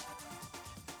rocking.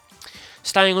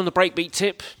 Staying on the breakbeat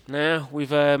tip now,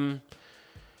 we've got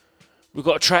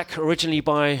a track originally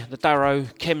by the Darrow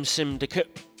Chem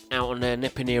Syndicate out on their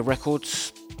Nepineer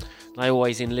Records. They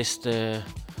always enlist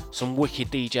some wicked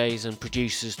DJs and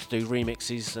producers to do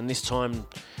remixes, and this time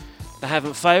they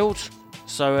haven't failed.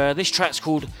 So this track's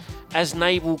called As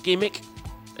Naval Gimmick,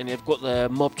 and they've got the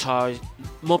Mob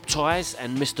Ties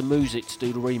and Mr. Music to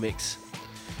do the remix.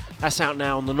 That's out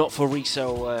now on the Not For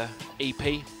Resale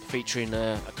EP, featuring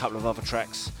a couple of other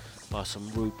tracks by some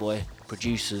rude boy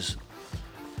producers.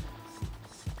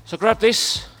 So grab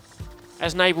this,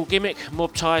 As Naval Gimmick,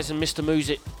 Mob Ties and Mr.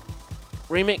 Music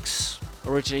remix,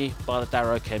 originally by the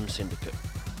Darrow Chem Syndicate.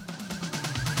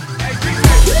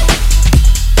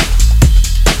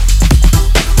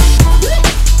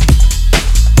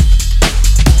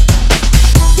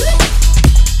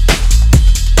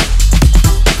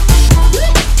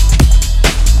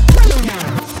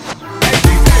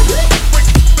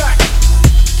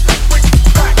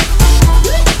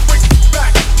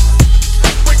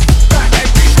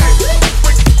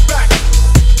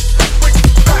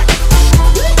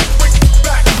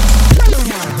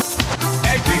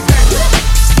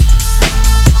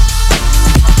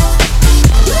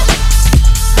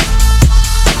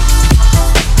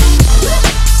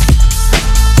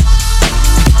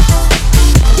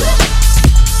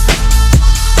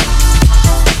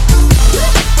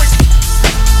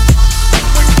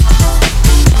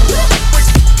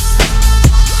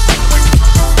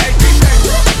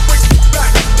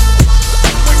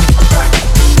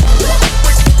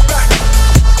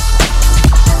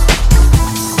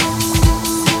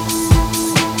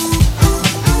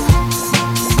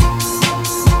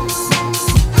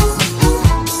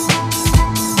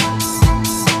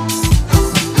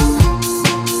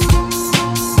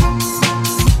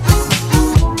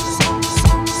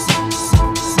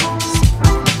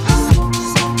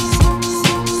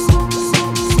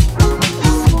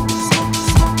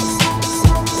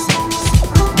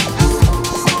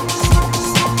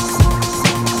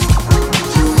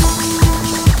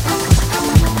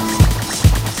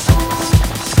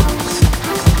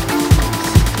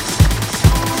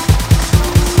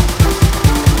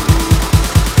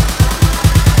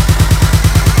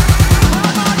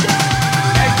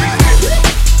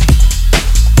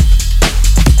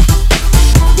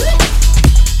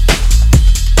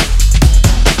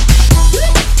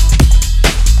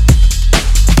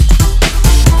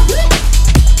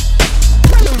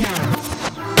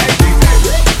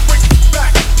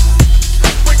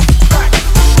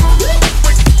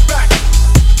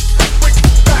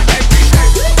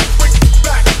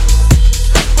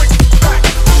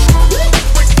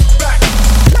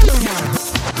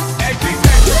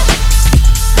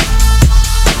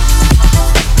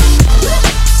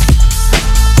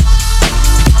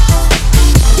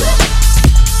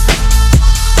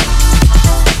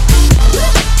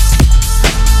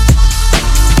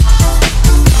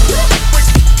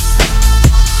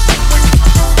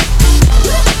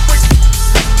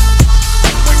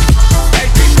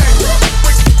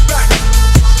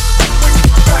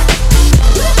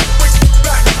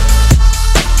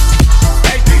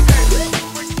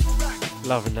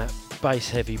 Loving that bass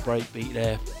heavy breakbeat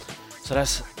there. So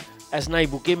that's As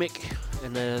Naval Gimmick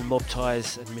and then Mob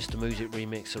Ties and Mr. Music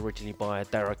remix, originally by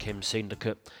Darrow Chem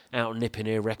Syndicate, out on Nipping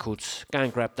Ear Records. Go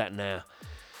and grab that now.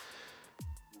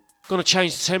 Gonna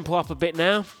change the tempo up a bit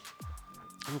now.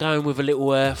 I'm going with a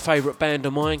little favourite band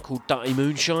of mine called Dirty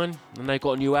Moonshine, and they've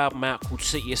got a new album out called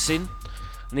City of Sin,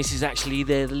 and this is actually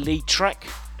their lead track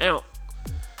out.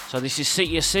 So this is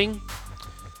City of Sin,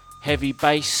 heavy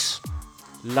bass,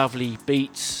 lovely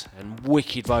beats and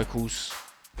wicked vocals.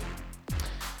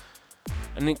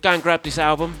 And then go and grab this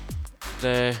album.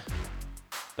 They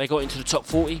got into the top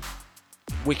 40.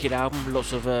 Wicked album,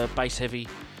 lots of bass heavy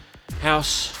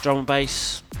house, drum and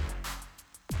bass,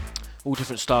 all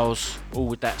different styles, all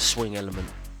with that swing element.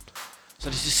 So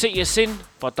this is City of Sin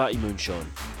by Dirty Moonshine.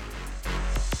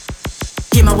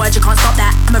 Hear my words, you can't stop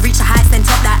that. I'ma reach the heights, then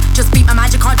top that. Just beat my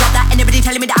mind, you can't drop that. Anybody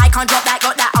telling me that I can't drop that?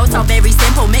 Got that also very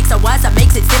simple. Mix of words that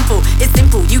makes it simple. It's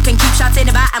simple. You can keep shouting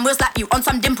about and we'll slap you on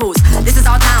some dimples. This is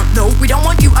our town. No, we don't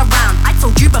want you around. I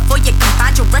told you before you can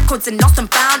find your records and lost and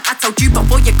found. I told you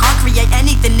before you can't create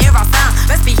anything near our sound.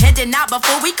 Best be heading out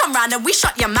before we come round and we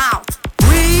shut your mouth.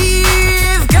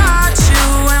 We've got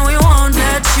you and we won't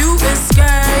let you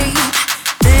escape.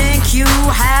 Think you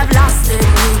have lost it,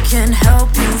 we can help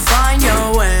you find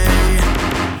your way.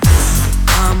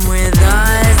 Come with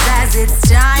us as it's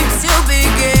time to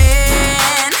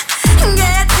begin.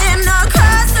 Getting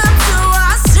accustomed to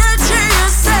our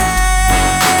situation.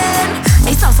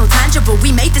 It's all so tangible,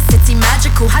 we made the city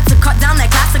magical. Had to cut down that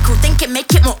classical, think it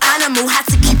make it more animal. Had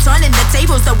to keep turning the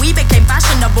tables so we became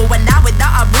fashionable. And now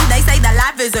without our rule, they say that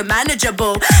life is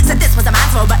unmanageable. Said this was a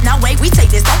mantra, but no way, we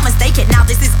take this, don't mistake it. Now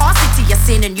this is our city of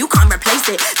sin and you can't replace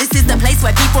it. This is the place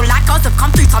where people like us have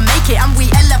come through to make it. And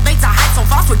we elevate our heights so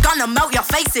fast, we're gonna melt your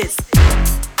faces.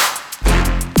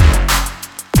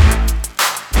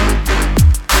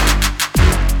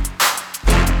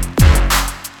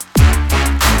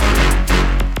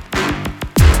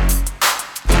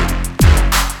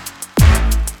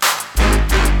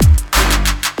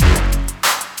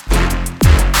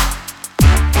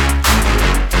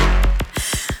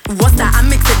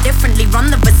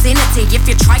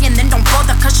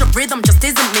 rhythm just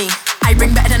isn't me. I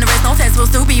bring better than the rest, no test, will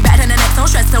still be better than the next, no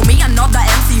stress. Tell me I'm not the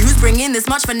MC who's bringing this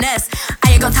much finesse.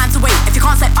 I ain't got time to wait, if you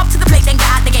can't step up to the plate then get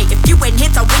out the gate. If you ain't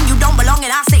here to win, you don't belong in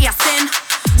our city of sin.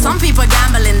 Some people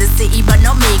gamble in the city, but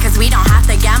not me, cause we don't have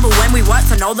to gamble when we work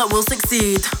to know that we'll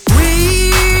succeed.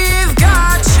 We've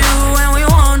got you and we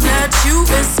won't let you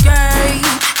escape.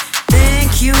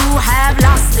 Think you have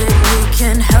lost it, we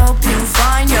can help you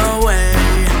find your way.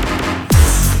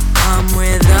 Come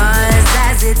with us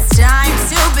as it's time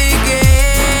to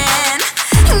begin.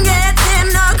 Getting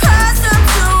accustomed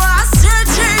to our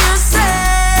situation.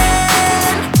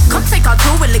 Come take our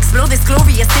tour, we'll explore this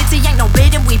glorious city. Ain't no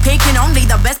bidding, we picking only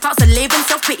the best parts of living.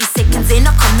 Self-pity sickens in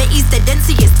our committees, the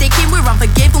density is sticking. We're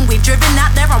unforgiven, we've driven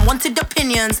out their unwanted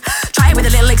opinions. Try it with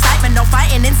a little excitement, no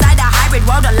fighting inside our hybrid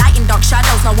world of light and dark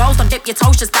shadows. No walls, don't dip your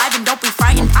toes, just dive in, don't be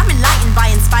frightened. I'm enlightened by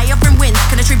inspiring winds.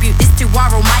 Can attribute this to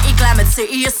our almighty glamour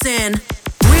city of sin.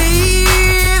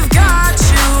 We've got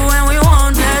you and we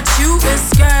won't let you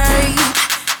escape.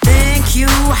 Think you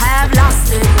have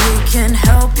lost it, we can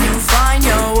help you find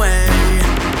your way.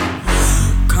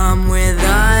 Come with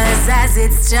us as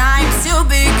it's time to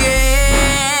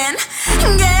begin.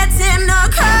 Getting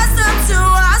accustomed to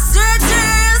our situation.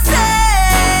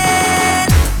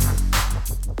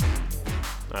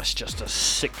 That's just a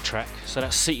sick track. So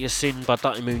that's City of Sin by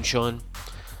Dirty Moonshine.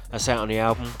 That's out on the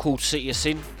album called City of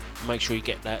Sin. Make sure you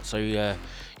get that so you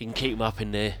can keep them up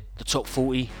in the top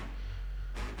 40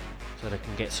 so they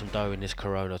can get some dough in this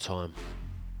corona time.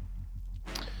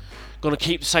 Gonna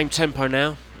keep the same tempo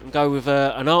now and go with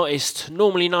an artist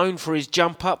normally known for his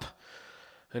jump up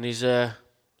and his what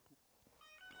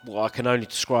I can only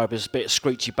describe as a bit of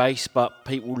screechy bass, but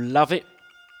people love it.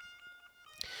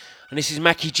 And this is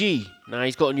Mackie G. Now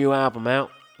he's got a new album out,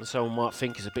 and someone might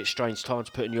think it's a bit strange time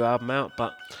to put a new album out,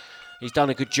 but he's done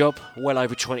a good job. Well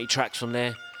over 20 tracks on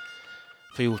there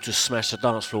for you to smash the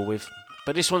dance floor with.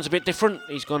 But this one's a bit different.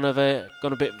 He's gone a bit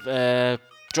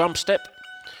drum step.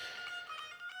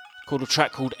 Called a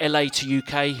track called LA to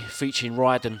UK featuring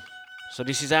Ryden. So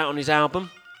this is out on his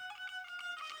album,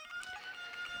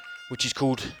 which is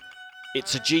called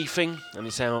It's a G Thing, and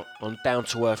it's out on Down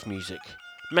to Earth Music.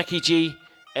 Mackie G,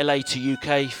 LA to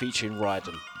UK featuring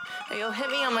Ryden. Hey, yo, hit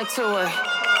me on my tour.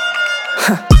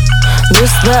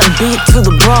 This that beat to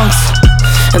the Bronx,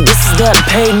 and this is that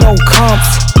pay no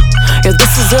comps. Yeah,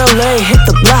 this is LA, hit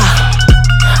the block.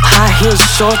 High heels,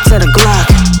 shorts, and a Glock.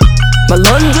 My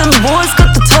London boys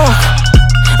got the talk,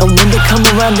 and when they come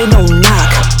around, they don't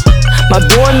knock. My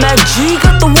boy Mac G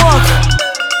got the walk.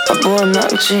 My boy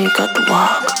Mac G got the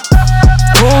walk.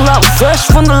 Pull out fresh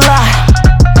from the lot.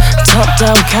 Top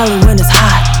down Cali when it's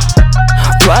hot.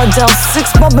 Ride down 6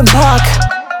 bumpin' park.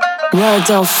 Ride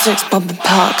down 6 bumpin'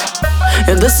 park.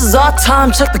 Yeah, this is our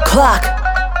time, check the clock.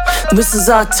 This is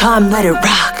our time, let it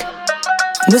rock.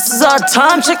 This is our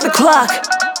time, check the clock.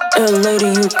 LA to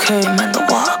UK, man, the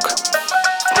walk.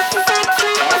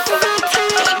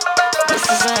 This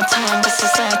is our time, this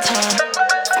is our time.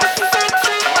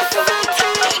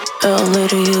 LA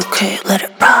to UK, let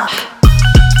it rock.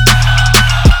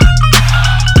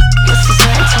 This is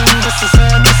our time, this is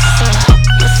our, this is our.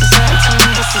 This is our time,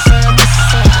 this is our, this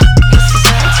is our. This is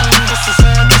our time, this is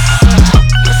our, this is our.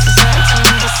 This is our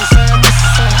time, this is our, this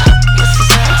is our. This is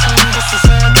our time, this is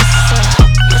our, this is our.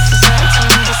 This is our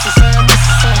time, this is our, this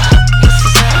is our. This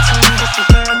is our time, this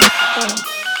is our, this is our.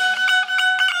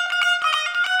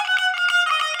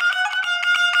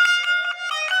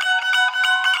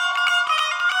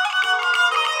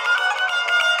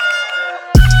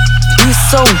 He's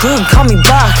so good, call me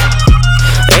back.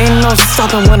 Ain't no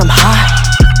stopping when I'm hot.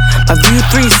 My view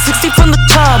 360 from the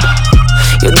top.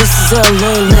 Yeah, this is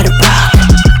LA, let it rock.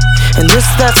 And this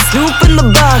that Snoop in the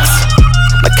box.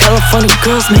 My California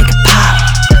girls make it pop.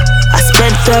 I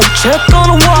spent that check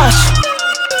on a wash.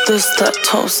 This that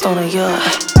toast on a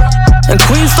yacht. And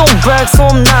queens don't brag, so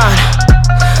I'm not.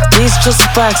 These just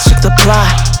facts, check the plot.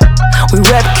 We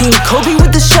rap King Kobe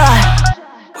with the shot.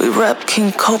 We rap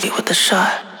King Kobe with the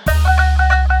shot.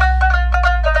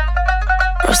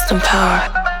 Rest in power.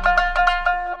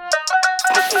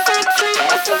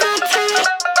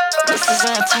 This is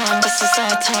our time, this is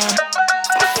our time.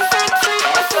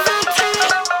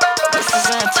 This is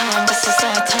our time, this is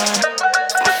our time.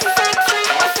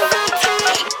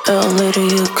 LA to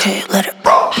UK, let it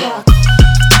rock.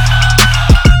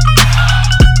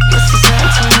 This is our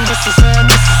time, this is our,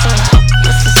 this is our.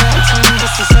 This is our time,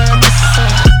 this is our, this is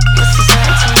our. This is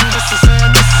our time, this is our,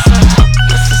 this is our.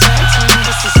 This is our time,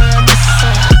 this is our, this is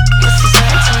our. This is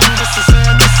our time, this is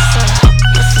our, this is our.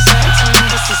 This is our time,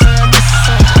 this is our, this is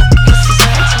our. This is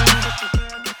our time, this is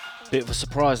our. Bit of a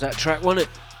surprise that track, wasn't it?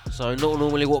 So not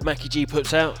normally what Mackie G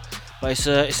puts out. But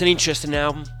it's an interesting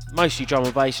album, mostly drum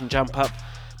and bass and jump up,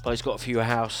 but it's got a few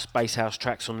bass house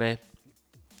tracks on there.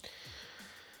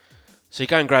 So you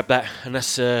go and grab that, and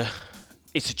that's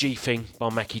It's a G Thing by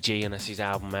Mackie G, and that's his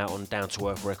album out on Down to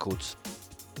Earth Records.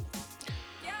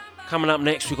 Coming up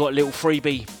next, we've got a little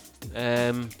freebie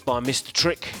by Mr.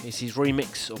 Trick. It's his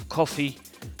remix of Coffee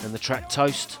and the track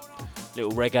Toast.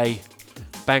 Little reggae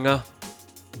banger.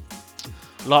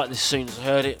 Liked this as soon as I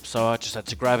heard it, so I just had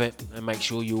to grab it and make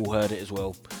sure you all heard it as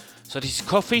well. So this is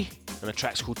Coffee, and the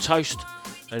track's called Toast,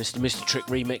 and it's the Mr. Trick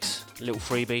remix, a little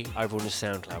freebie over on the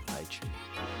SoundCloud page.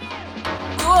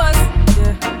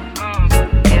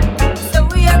 So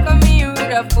we are coming with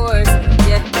a force,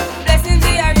 yeah. Blessings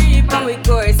we are reaping, we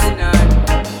coursing on.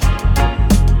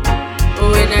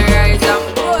 When I rise up,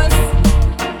 force.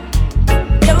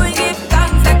 Yeah, we give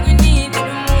thanks like we need it the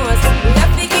most. We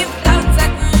have to give thanks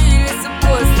like we really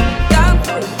supposed to.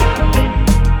 Thankful.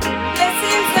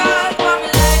 Blessings all for my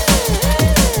life.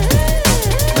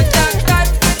 But thank God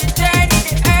for the journey,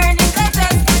 the earnings, I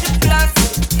just do the plus.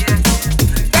 Yeah.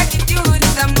 Gratitude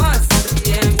is a must.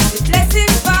 Yeah.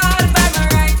 Blessings fall by my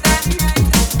right hand.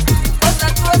 But I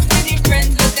toast to the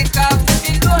friends who take off the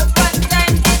bill road one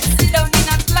time. Sit down in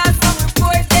a class and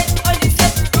report it. Only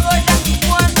set the road and the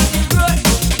one on the road.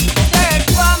 Third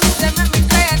form is them make me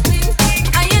try a thing.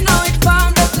 And you know it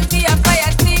bound up to be a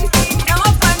fire thing. Now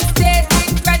up on stage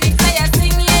with chronic fire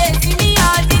sing. Yeah, see me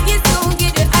all dig it soon,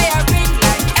 give the higher ring.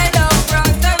 Like hello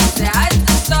brother, you say I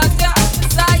just thought you.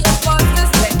 Saw your poster,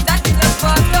 sweat that is a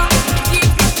photo.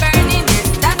 Keep it burning, yes,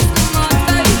 that's the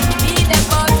motto. Need a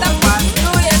butter, pass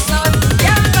through your soul.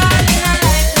 Yeah, I'm falling a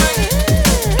lifeline.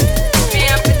 Me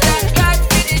have to thank God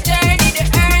for the journey, the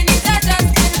earnings, I just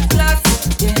do the plus.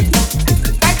 Yeah,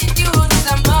 gratitude is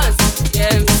a must.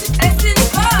 Yeah, blessings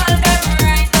fall by my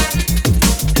right hand.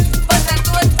 But I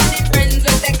toast to the friends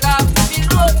who take off the bill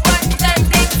road one time.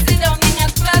 They sit down in a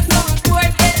class and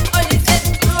report it. Only set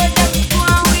the road and we go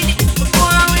on with it, we go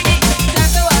on with it.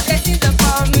 That's how blessings are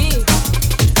for me.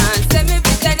 And send me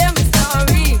to tell them a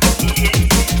story.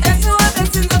 That's how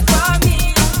blessings are for me.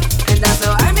 And that's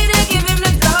how I made to give him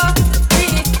the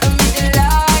glory. I'm in the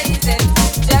light.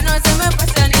 Jah knows I'm a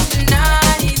passion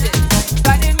united.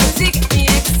 Got the music get me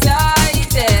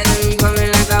excited. I'm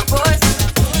coming like a boss.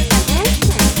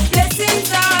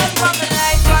 Blessings all for my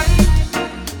life, man.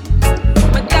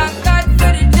 But thank God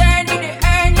for the journey, the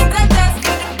earnings, I just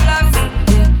do the plus.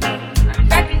 Yeah.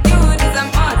 Gratitude is a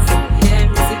must. Yeah,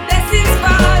 me see blessings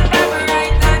fall by my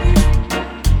right hand.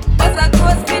 But I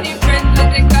toast to the friends who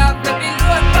take off the bill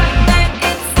road one time.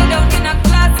 It's sit down in a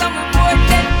class and report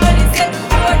it. But it's set the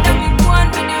road and we go on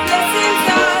with the blessings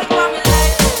all for my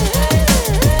life.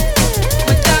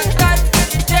 But thank God for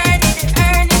the journey, the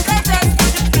earnings, I just do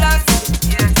the plus.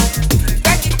 Yeah.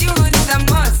 Gratitude is a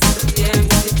must. Yeah, me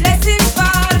see blessings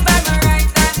fall by my right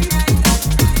hand.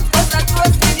 But I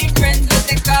toast to the friends who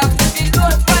take off the bill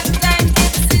road one time.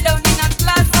 It's sit down in a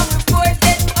class and report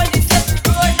it. Only set the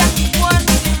road and we go on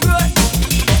with the road.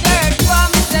 Third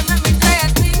form is them make me try a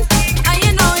thing. And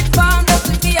you know it bound up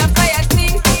to be a fire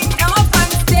thing. Now up on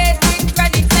stage with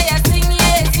chronic fire sing.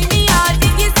 Yeah, see me all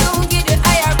dig it soon, give the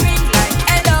higher ring. Like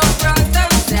hello brother,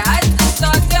 you say I just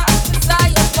thought you. Saw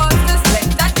your poster, sweat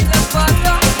that is a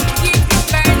photo. Keep it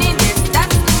burning, yes,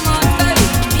 that's the motto.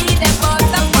 Need a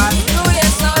butter, pass through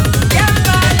your soul. Yeah, I'm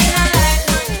falling a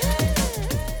lifeline.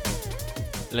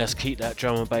 Let's keep that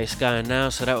drum and bass going now.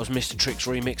 So that was Mr. Trick's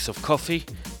remix of Coffee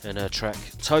and her track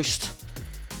Toast.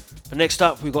 But next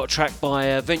up, we've got a track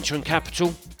by Venture and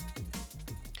Capital.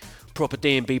 Proper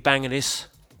D&B banging this.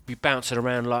 Be bouncing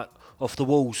around like off the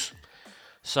walls.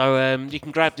 So you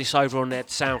can grab this over on their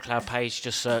SoundCloud page.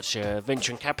 Just search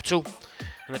Venture and Capital.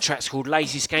 And the track's called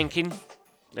Lazy Skanking.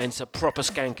 And it's a proper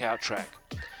skank out track.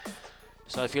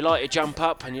 So if you like your jump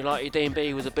up and you like your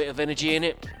D&B with a bit of energy in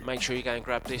it, make sure you go and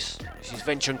grab this. This is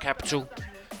Venture and Capital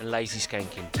and Lazy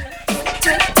Skanking.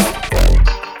 Yeah.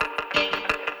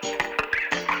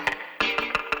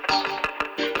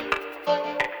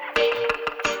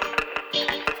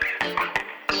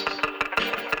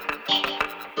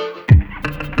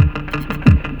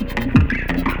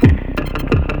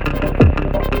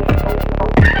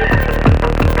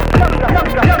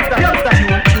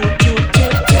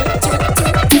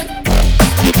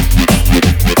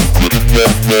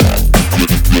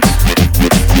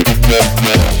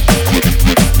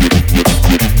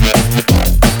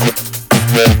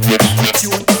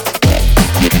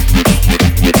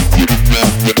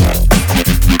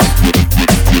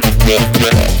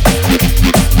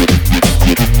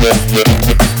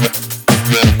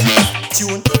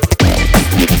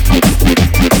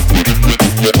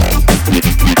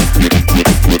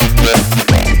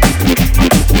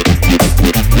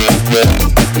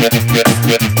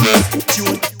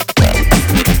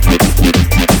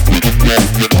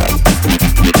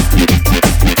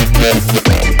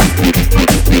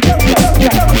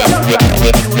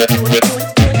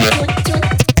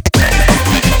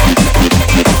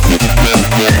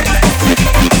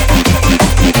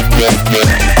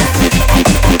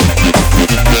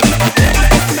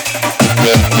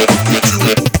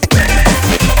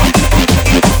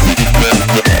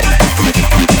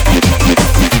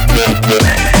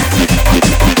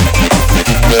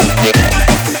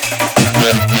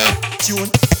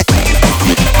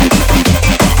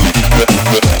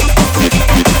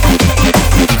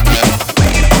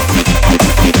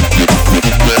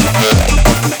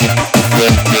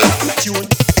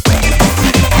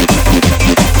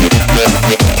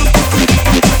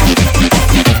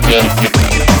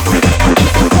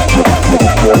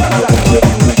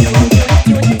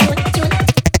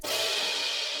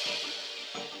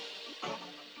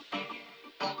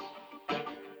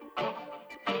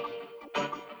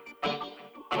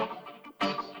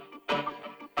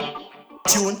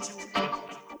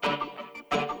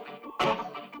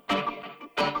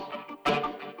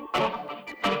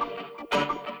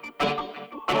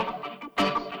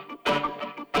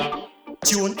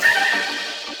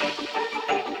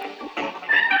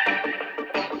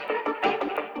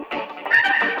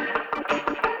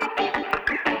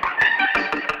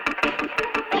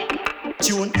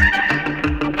 Tune.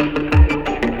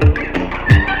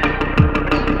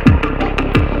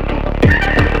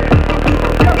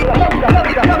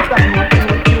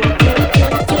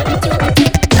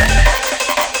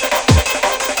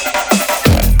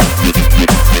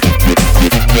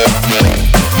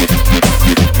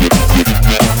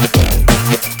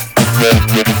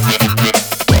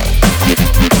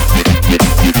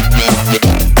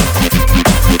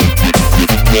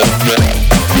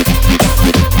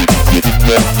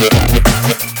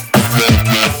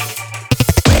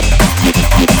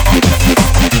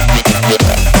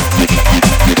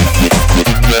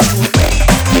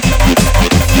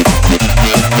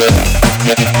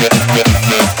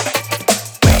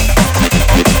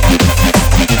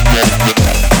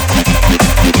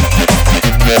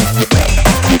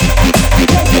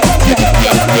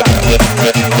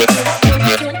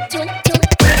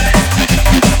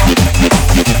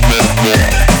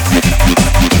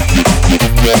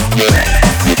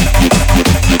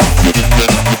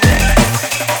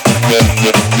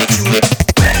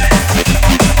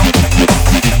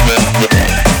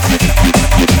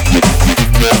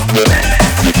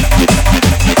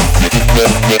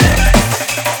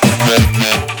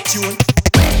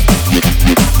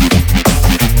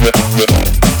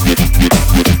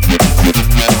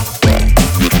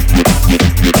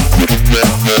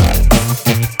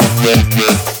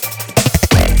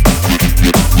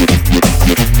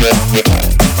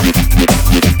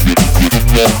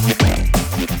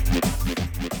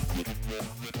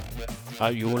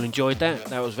 Hope you all enjoyed that.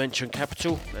 That was Venture and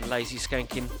Capital and Lazy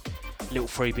Skanking. Little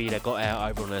freebie they got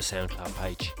out over on their SoundCloud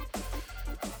page.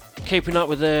 Keeping up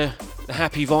with the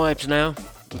happy vibes now.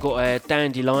 We've got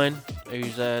Dandelion,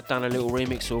 who's done a little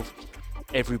remix of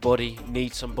Everybody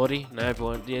Needs Somebody. Now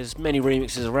there's many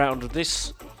remixes around of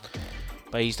this,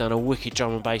 but he's done a wicked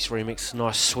drum and bass remix,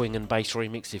 nice swing and bass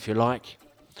remix if you like.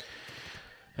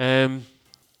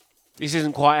 This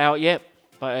isn't quite out yet,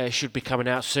 but it should be coming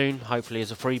out soon, hopefully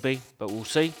as a freebie, but we'll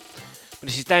see. But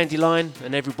this is Dandelion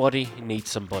and Everybody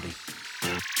Needs Somebody.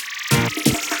 We're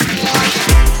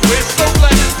so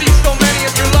glad to see so many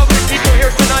of your lovely people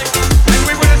here tonight, and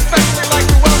we would especially like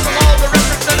to welcome all the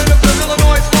representatives of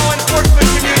Illinois' law enforcement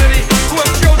community who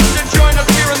have chosen to join us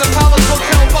here in the Palace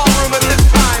Hotel ballroom at this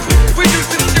time. We do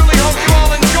sincerely hope you all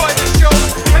enjoy the show,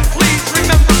 and please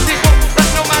remember, people, that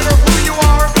no matter who you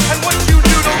are and what you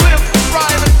do to live,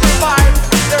 thrive, and survive,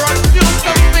 there are still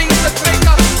some things that make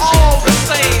us all the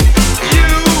same. You,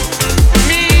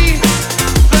 me,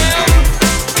 them,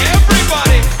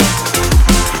 everybody.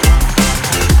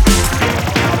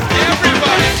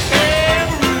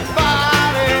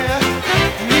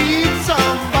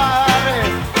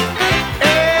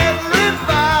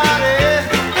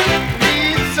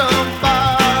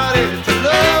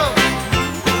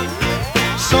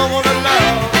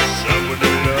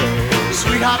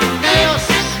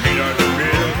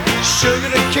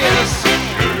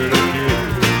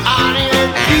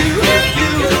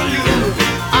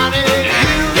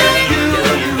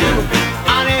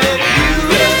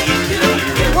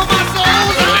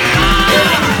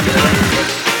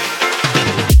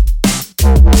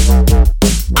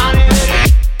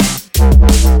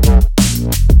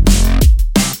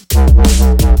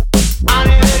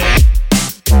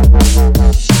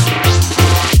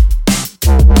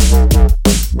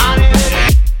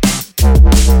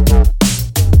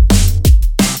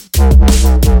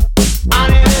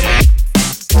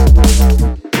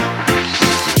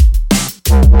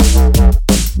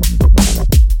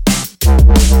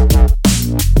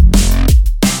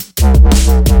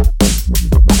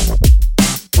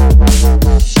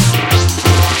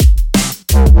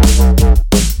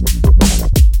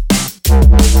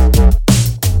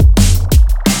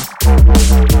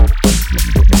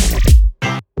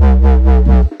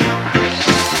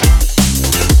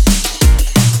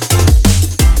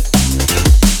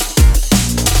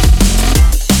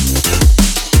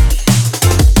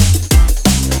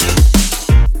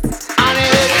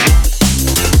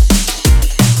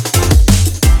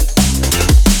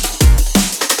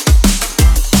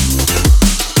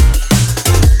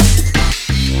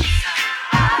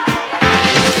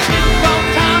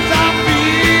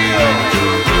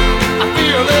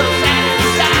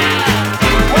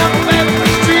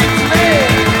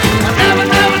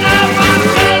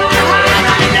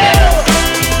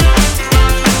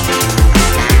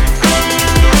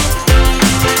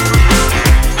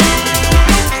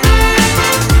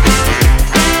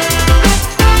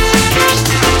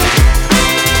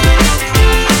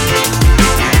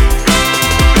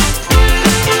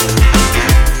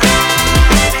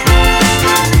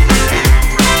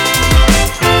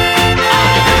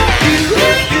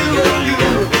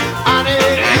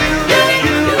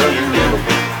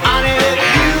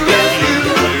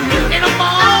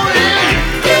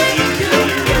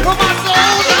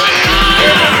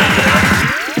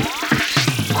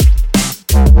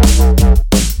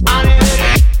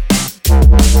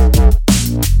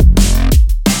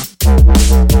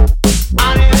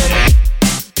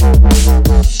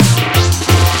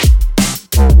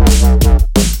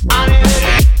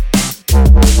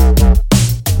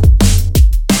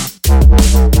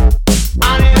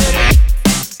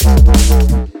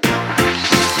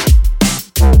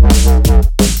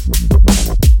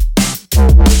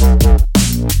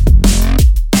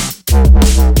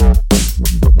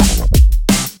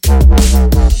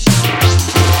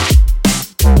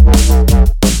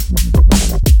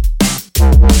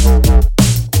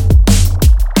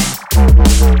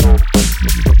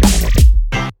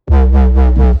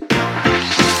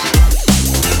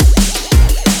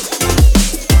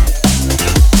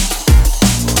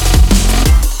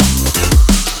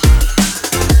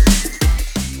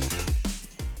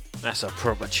 That's a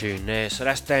proper tune there. So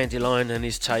that's Dandelion and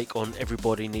his take on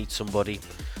Everybody Needs Somebody.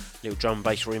 Little drum and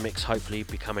bass remix, hopefully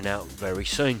be coming out very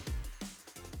soon.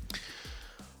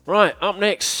 Right, up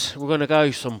next we're going to go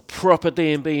some proper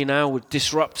D&B now with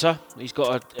Disruptor. He's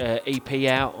got an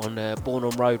EP out on Born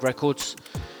on Road Records.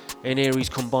 In here he's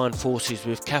combined forces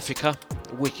with Kafika,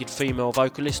 a wicked female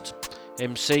vocalist,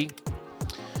 MC.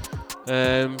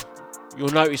 You'll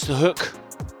notice the hook.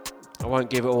 I won't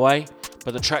give it away,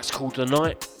 but the track's called The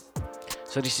Night.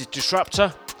 So this is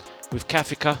Disruptor with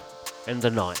Kafika and The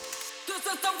Night.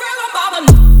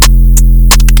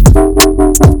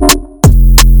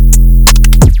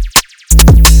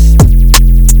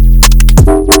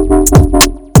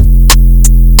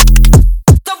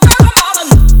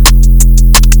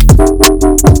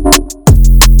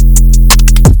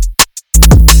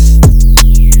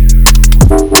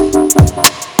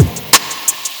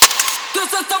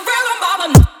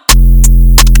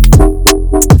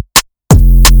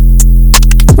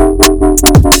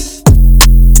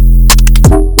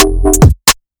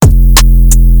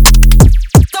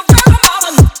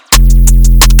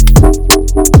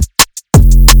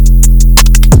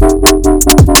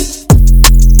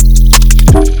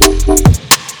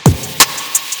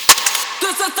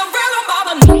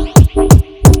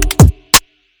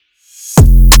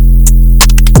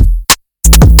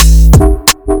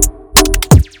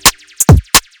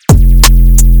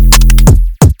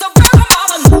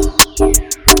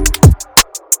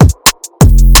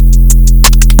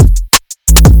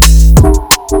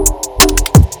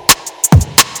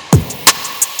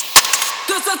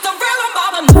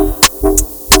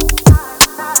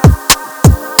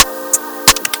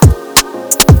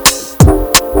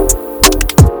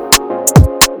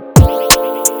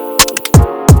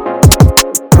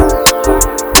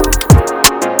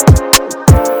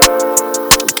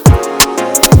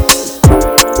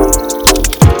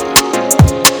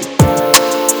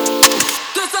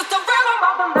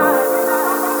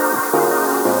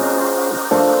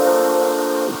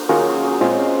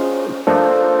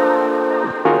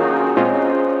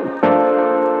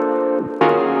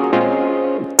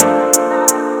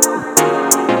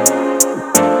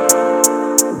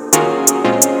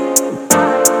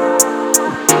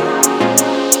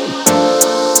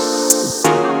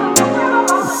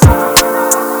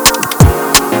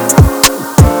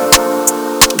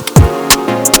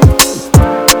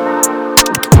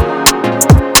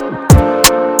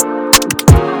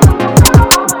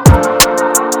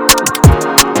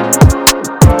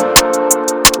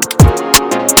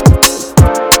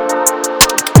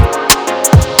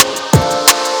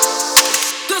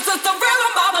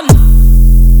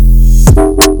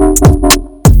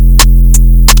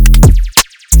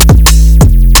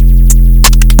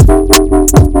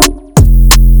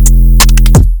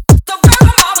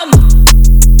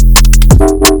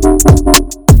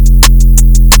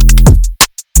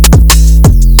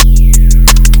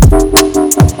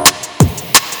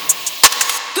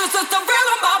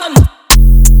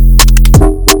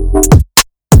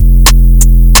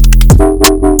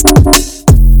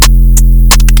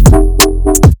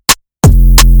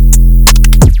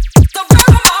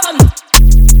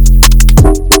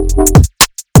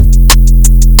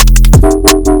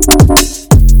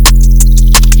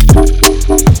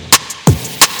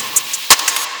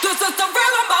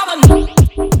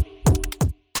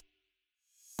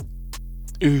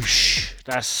 Oosh,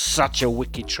 that's such a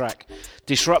wicked track.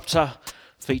 Disruptor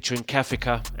featuring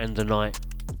Kafika and The Night.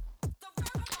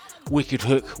 Wicked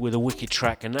hook with a wicked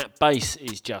track, and that bass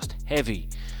is just heavy.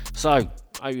 So,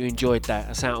 I hope you enjoyed that.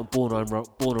 That's out on Born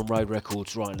on Road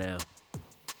Records right now.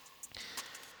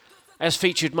 As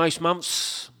featured most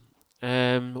months,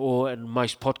 or in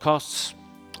most podcasts,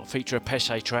 I feature a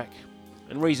Pesce track.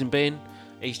 And reason being,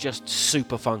 he's just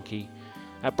super funky.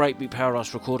 At Breakbeat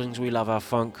Paradise Recordings, we love our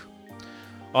funk.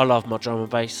 I love my drum and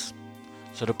bass,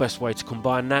 so the best way to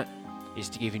combine that is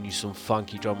to giving you some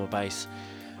funky drum and bass.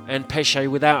 And Pesce,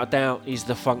 without a doubt, is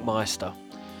the funk meister.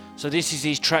 So this is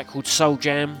his track called Soul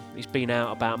Jam. It's been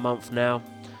out about a month now,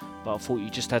 but I thought you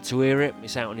just had to hear it.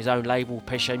 It's out on his own label,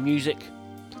 Pesce Music,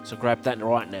 so grab that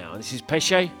right now. This is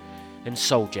Pesce and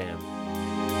Soul Jam.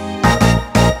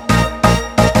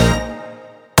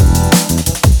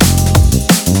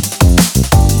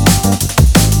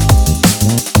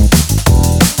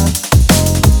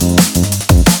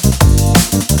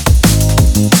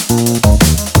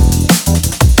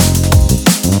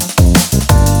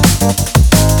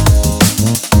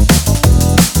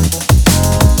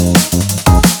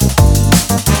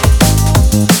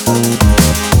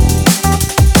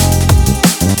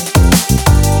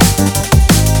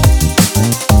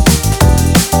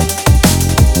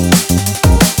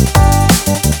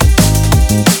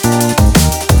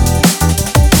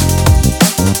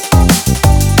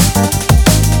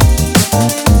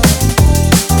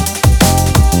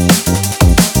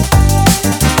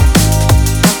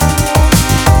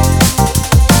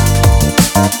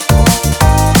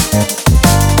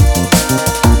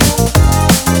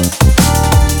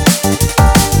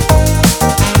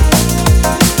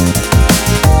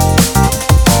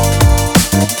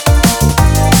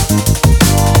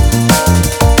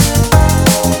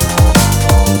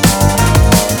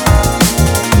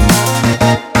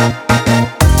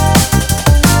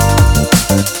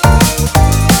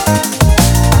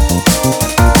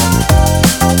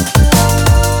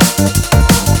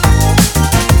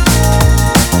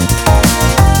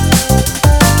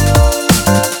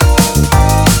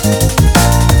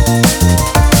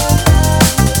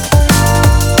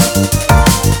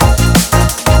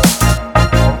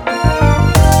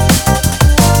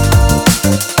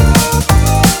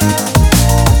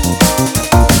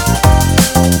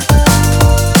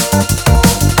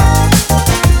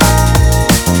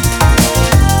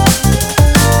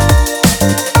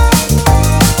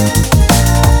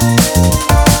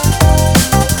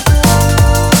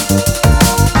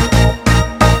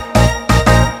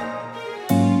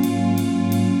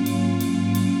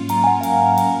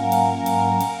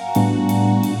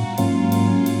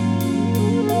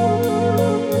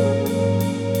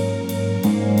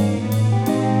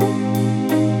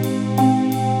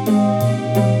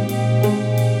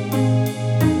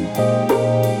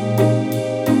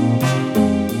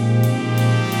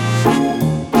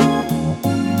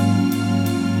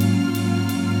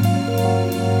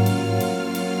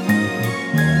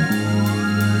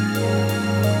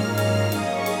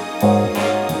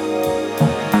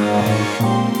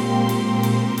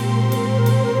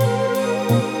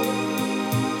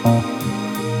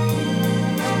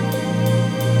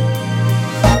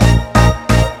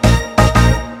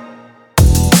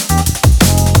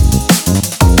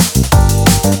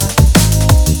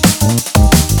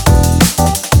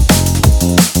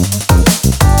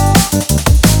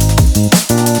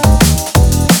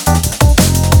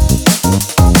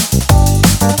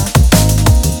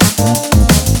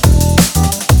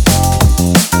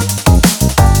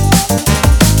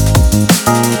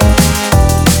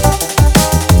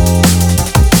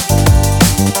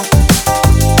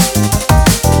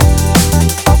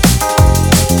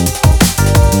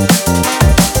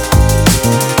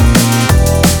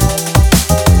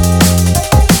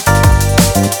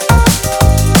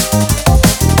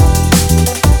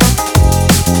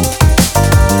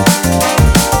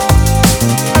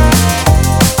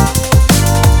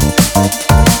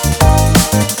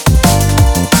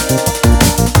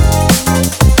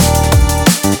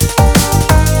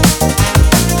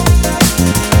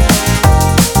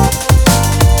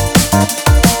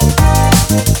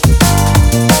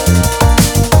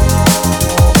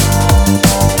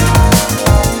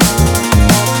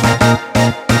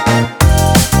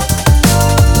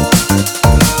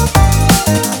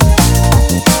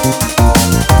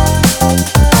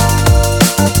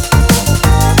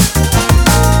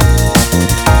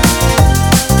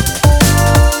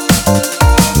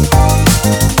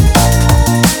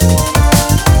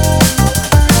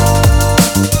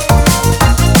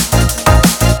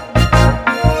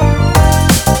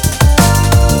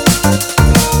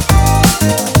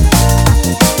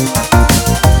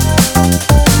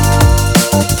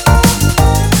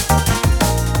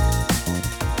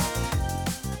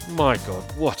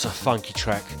 God, what a funky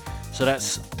track. So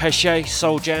that's Pesce,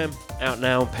 Soul Jam, out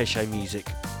now on Pesce Music.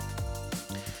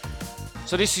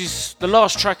 So this is the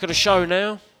last track of the show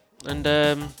now, and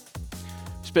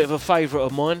it's a bit of a favourite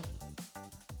of mine.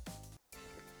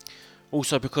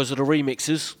 Also because of the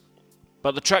remixes.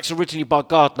 But the track's originally by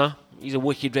Gardner. He's a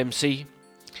wicked MC.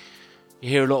 You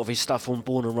hear a lot of his stuff on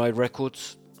Born and Road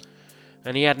Records.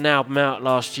 And he had an album out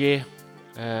last year,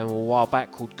 a while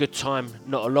back, called Good Time,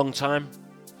 Not a Long Time.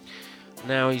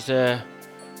 Now he's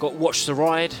got Watch the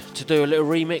Ride to do a little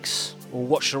remix, or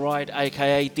Watch the Ride,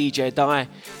 aka DJ Die,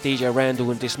 DJ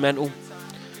Randall and Dismantle.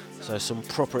 So some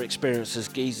proper experiences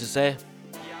geezers there.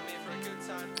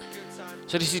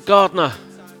 So this is Gardner,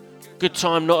 Good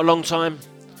Time, Not a Long Time.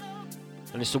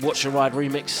 And it's the Watch the Ride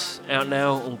remix, out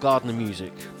now on Gardner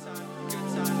Music.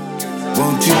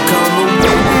 Won't you come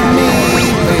away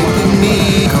with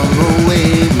me, come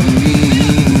away with me.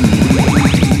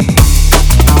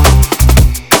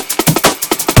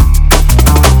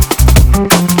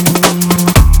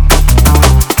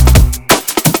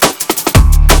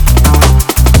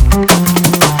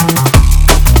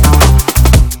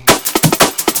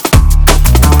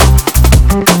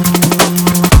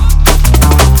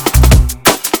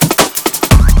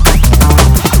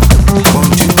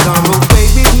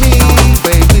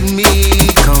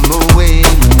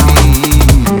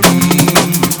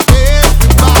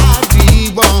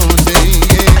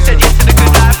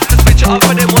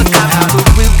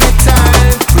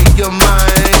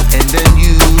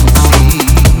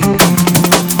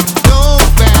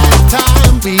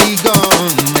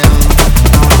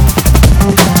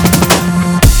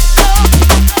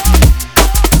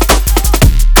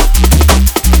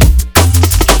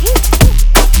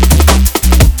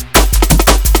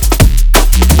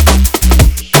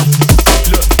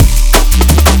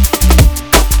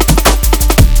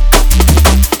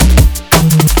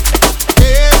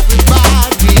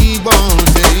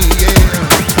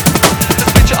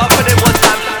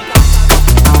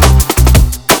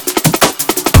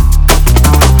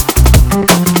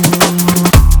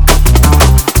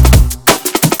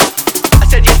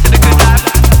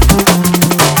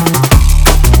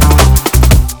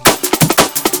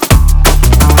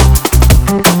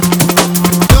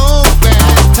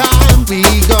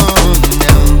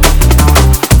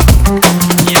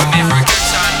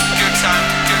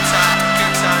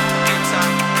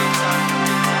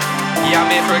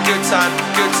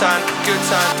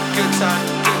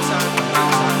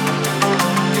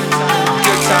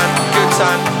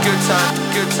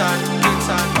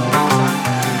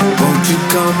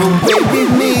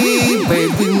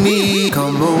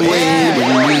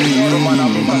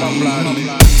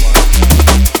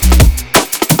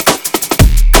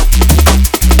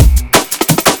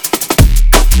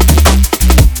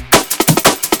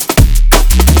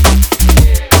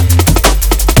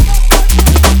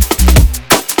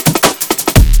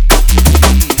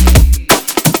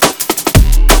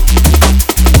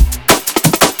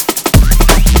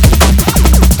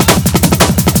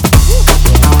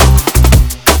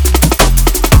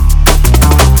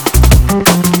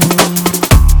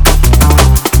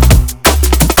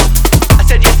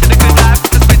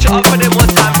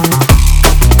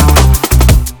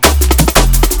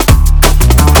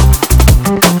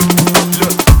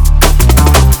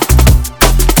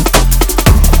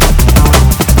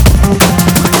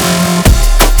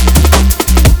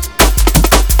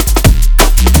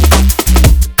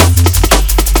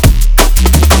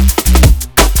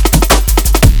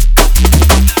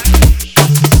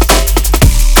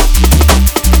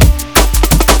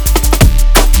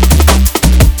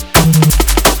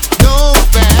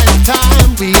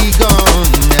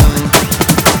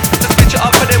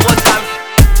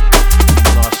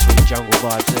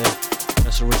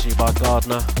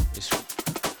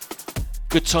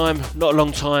 Good Time, Not a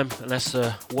Long Time, and that's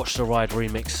the Watch the Ride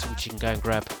remix, which you can go and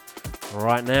grab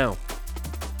right now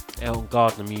out on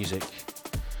Gardner Music.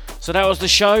 So that was the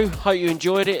show. Hope you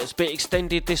enjoyed it. It's a bit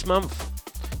extended this month.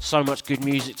 So much good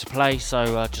music to play,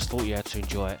 so I just thought you had to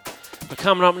enjoy it. But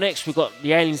coming up next, we've got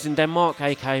the Aliens in Denmark,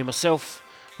 aka myself,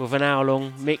 with an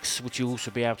hour-long mix, which you'll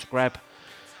also be able to grab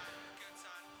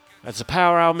as a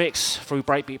Power Hour mix through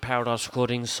Breakbeat Paradise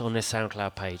Recordings on their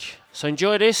SoundCloud page. So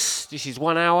enjoy this. This is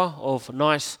 1 hour of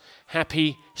nice,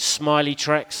 happy, smiley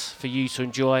tracks for you to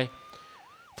enjoy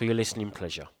for your listening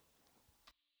pleasure.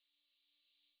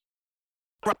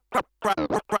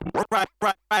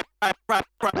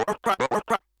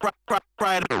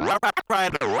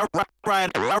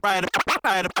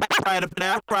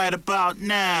 Right about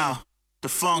now, the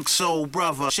Funk Soul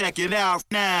Brother. Check it out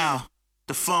now.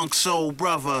 The Funk Soul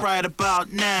Brother. Right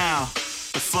about now.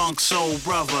 the funk soul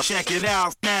brother. Check it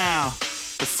out now,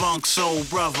 the funk soul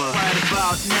brother. Right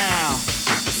about now,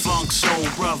 the funk soul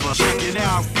brother. Check it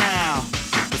out now,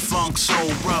 the funk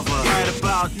soul brother. Right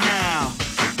about now,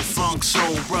 the funk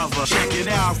soul brother. Check it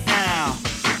out now,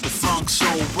 the funk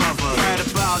soul brother. Right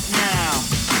about now,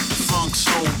 the funk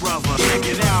soul brother. Check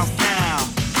it out now,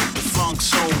 the funk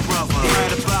soul brother.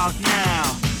 Right about now,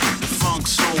 the funk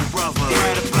soul brother.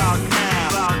 Right about now,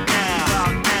 about now,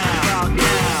 about now, about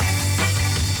now.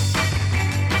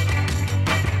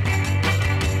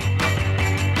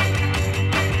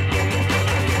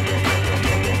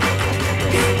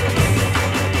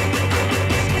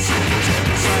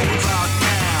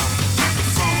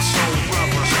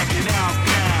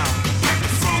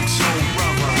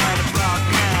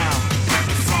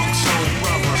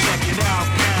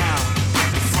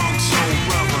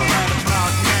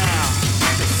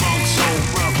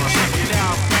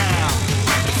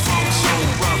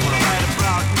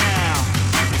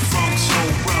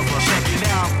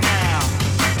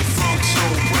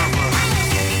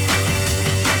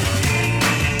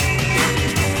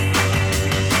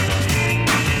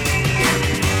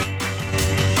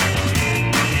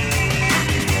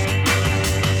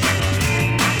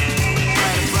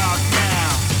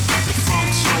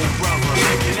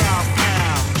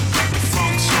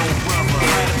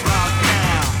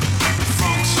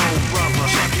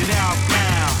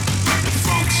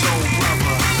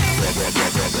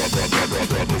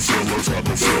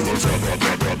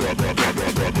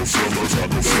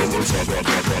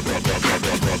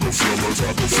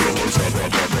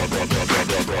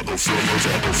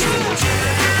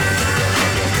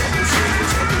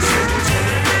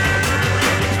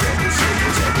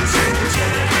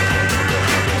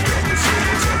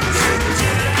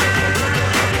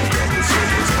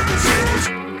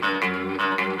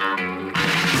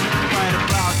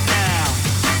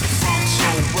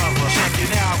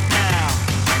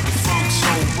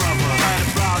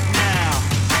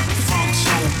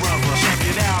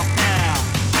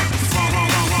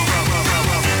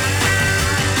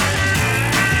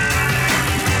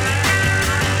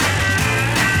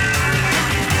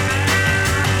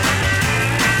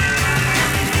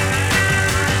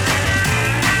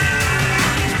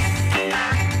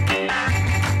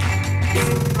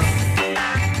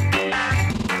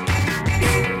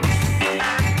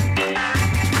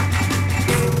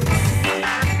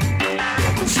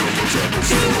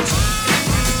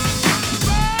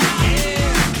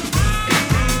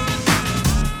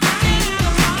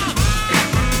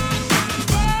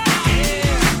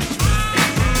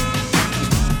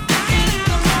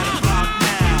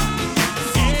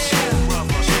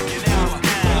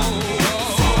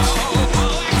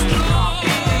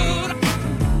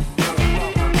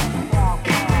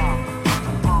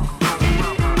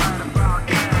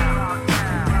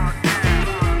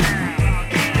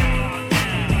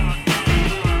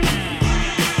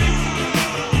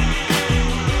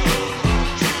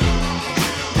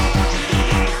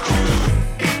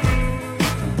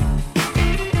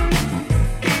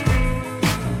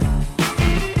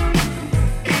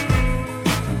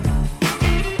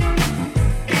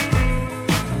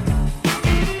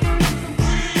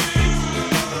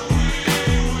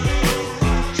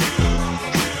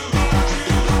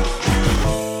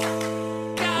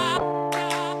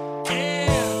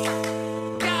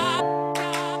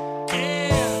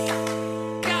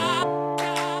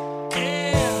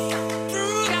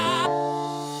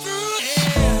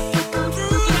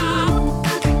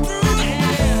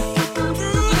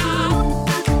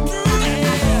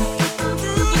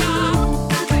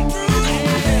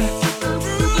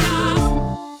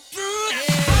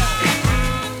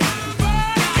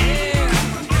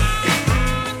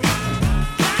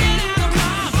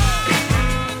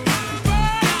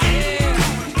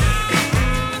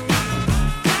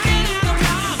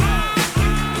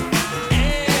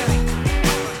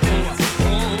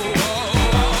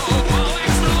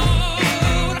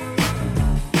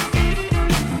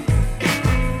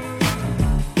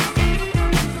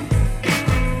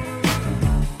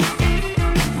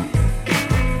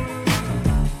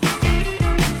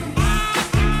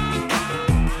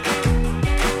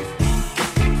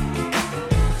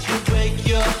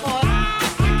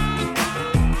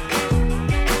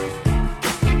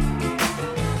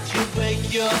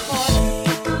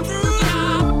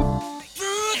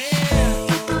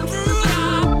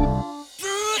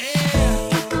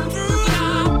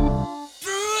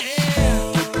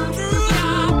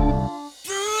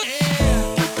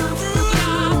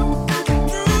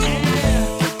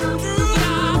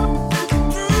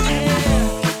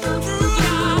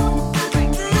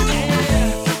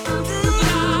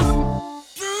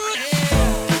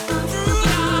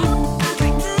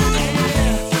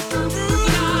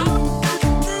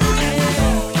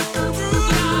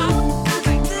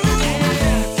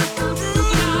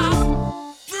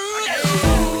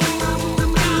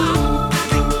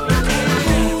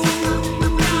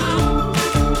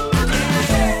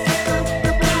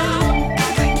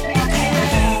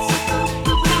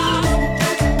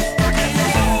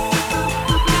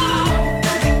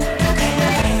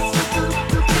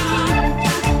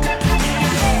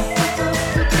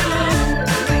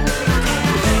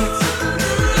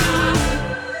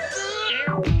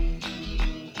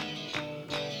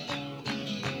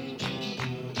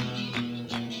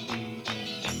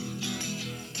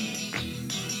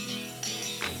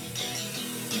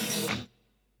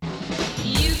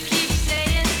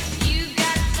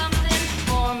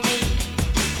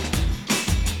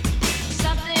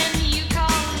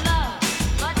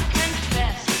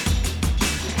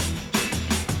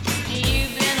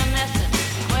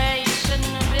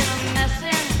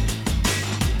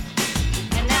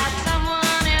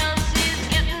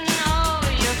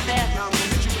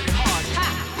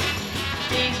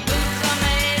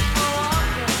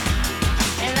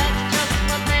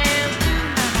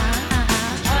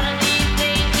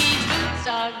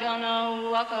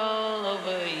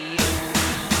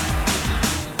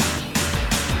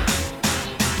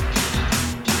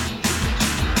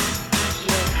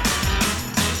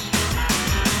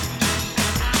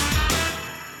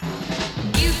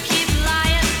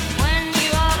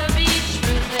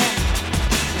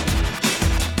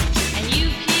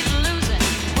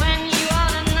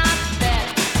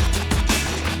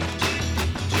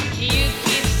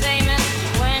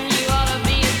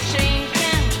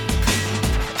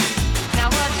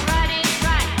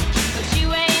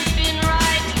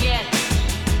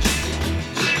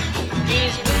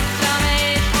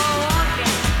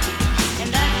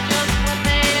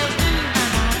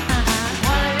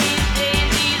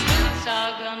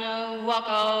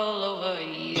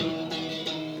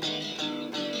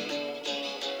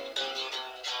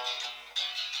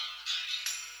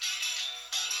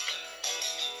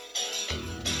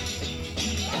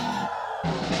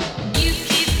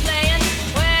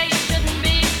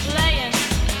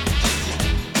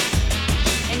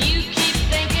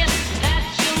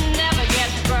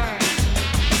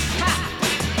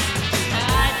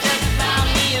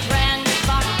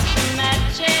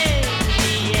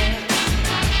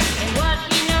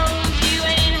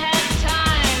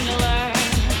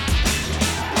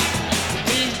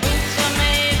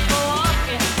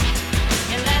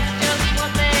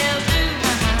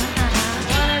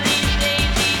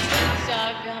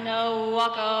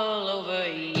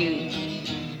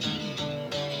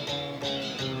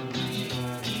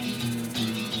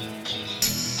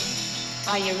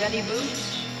 Are you ready,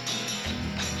 Boots?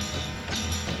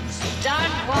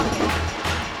 Start walking.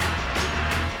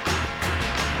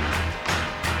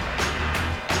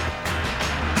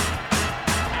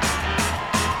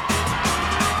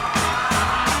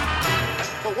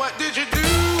 But what did you do?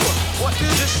 What did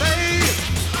you say?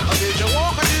 Or did you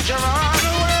walk or did you run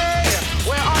away?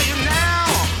 Where are you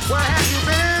now? Where have you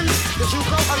been? Did you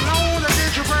go alone or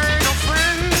did you bring a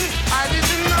friend? I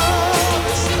didn't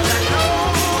notice, I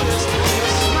noticed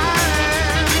you're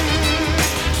smiling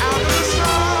out of the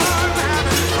sun,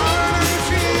 having fun and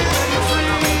feeling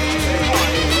free.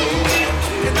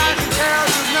 And I can tell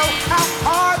you know how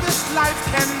hard this life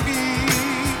can be,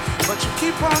 but you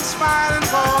keep on smiling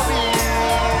for me.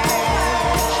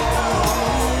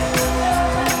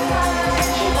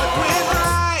 What went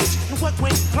right and what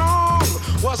went wrong?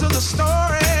 Was it a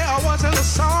story or was it a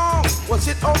song? Was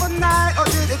it overnight or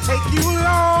did it take you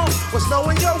long? Was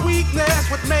knowing your weakness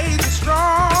what made you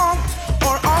strong?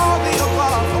 Or all the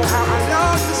above? Oh, how I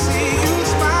love to see you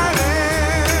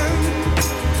smiling.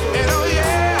 And oh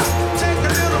yeah, take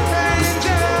a little pain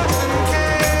just in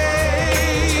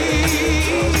case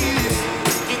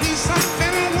you need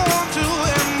something warm to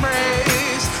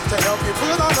embrace to help you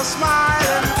put on a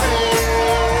smiling face.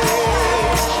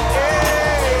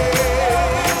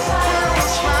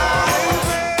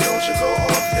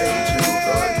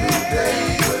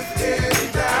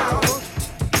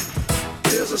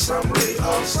 A summary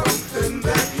of something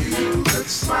that you could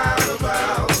smile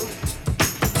about.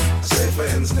 Say for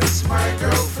instance, my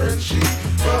girlfriend, she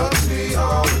bugs me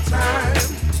all the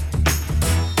time.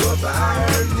 But the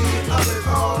irony of it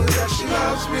all is that she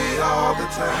loves me all the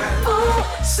time. Oh,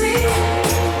 see.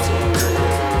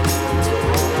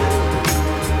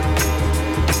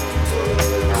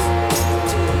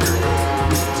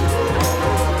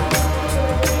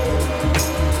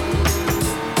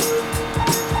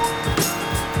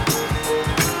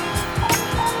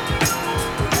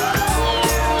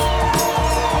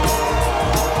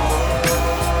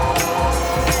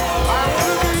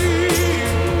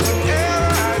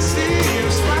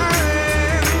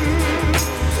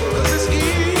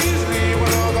 Easily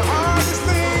one of the hardest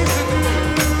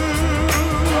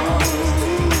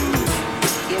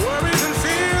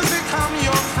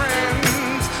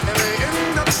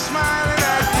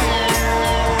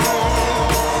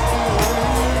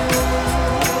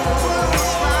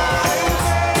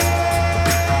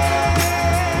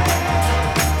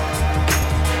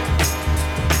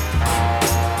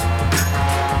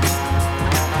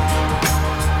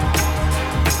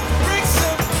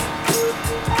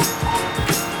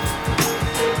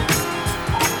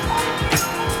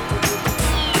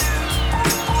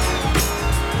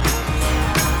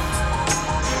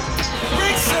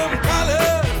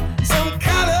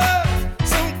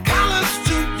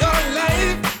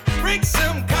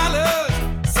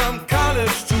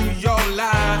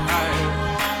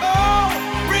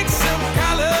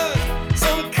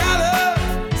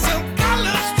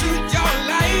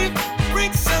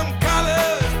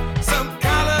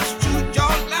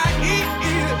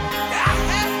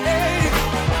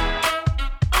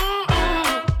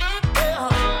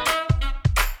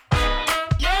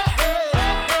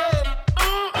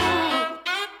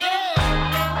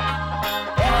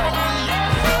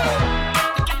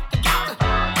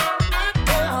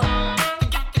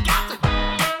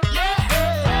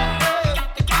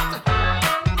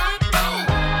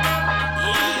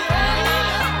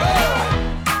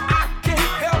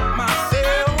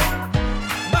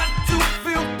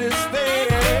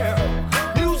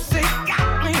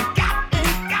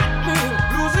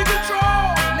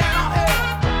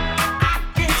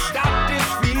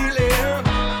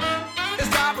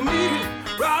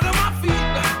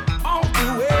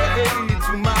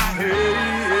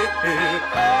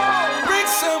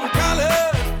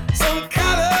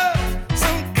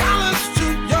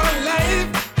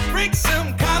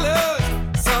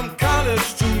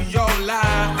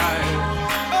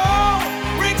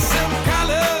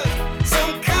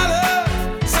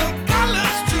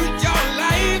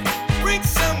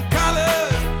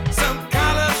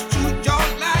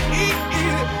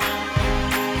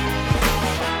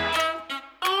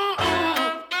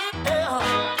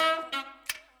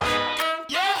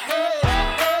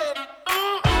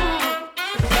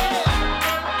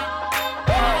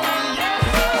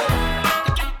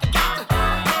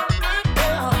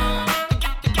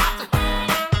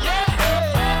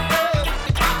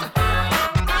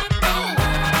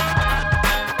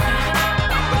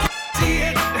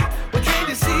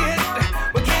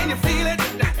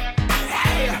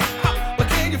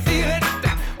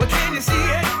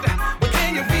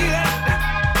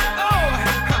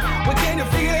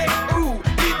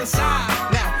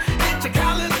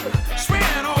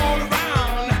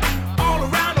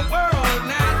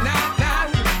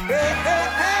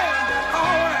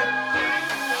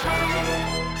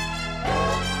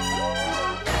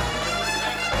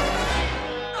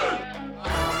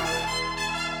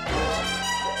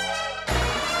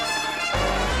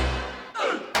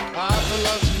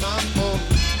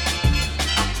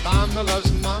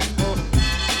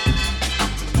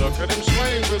at him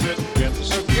swing with it, getting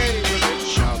so gay with it,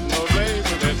 shouting olay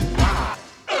with it. Wow.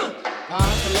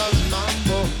 Papa loves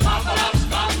mambo. Papa loves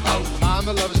mambo.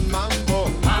 Mama loves mambo.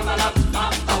 Mama loves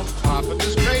mambo. Papa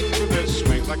is great with it,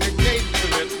 swings like a gate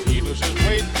with it. He loses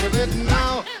weight with it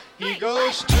now. He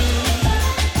goes to,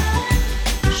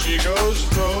 she goes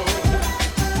fro.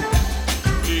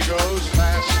 He goes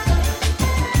fast,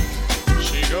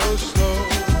 she goes slow.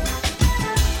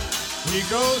 He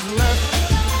goes left,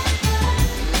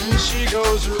 she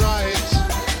goes right.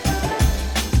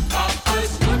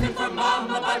 Papa's looking for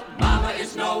Mama, but Mama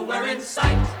is nowhere in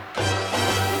sight.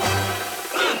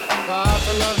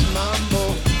 Papa loves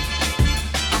mambo,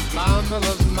 Mama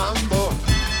loves mambo.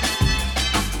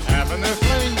 Having their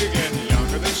fling again,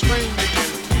 younger than spring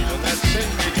again, feeling that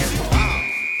sing again. Wow.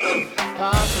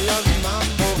 Papa loves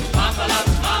mambo, Papa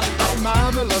loves mambo.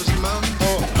 Mama loves mambo.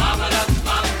 Mama loves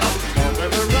mambo. Don't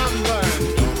let her rumba and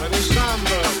don't let her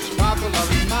samba. Papa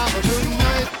loves mambo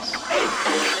tonight.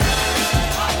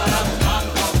 Papa loves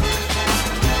mambo.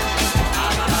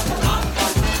 Mama loves mambo.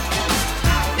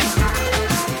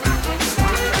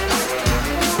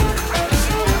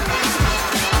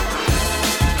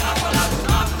 Papa loves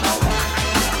mambo.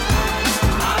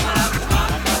 Mama loves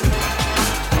mambo.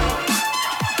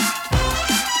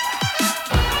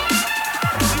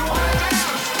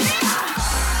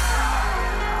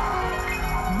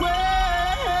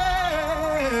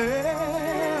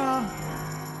 Well,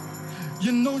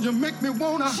 you know you make me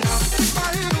wanna stick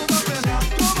my heels up and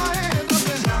throw my hands up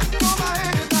and throw my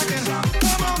hands back and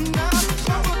come on now.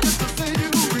 Don't forget to say you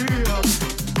real.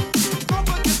 Don't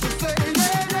forget to say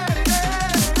yeah, yeah, yeah,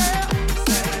 yeah.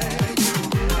 Say you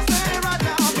will. Say it right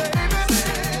now, baby.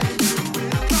 Say you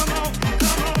will. Come on,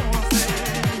 come on. Say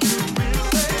you will.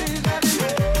 Say that you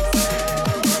will.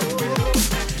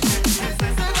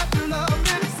 Say that you love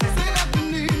me. Say that you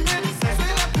need me. Say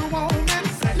that you want me.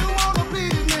 You wanna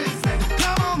please me.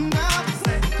 Come on now.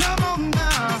 Come on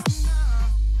now.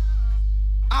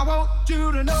 I want you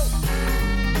to know.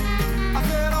 I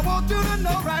said I want you to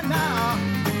know right now.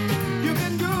 You've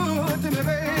been good to me,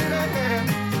 baby.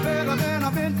 Better than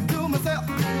I've been to myself.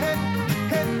 Hey,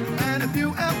 hey. And if you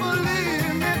ever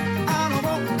leave me, I don't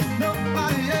want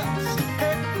nobody else.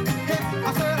 Hey, hey. I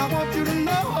said I want you to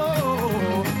know.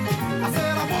 I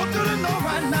said I want you to know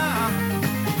right now.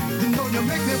 You know you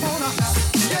make me wanna.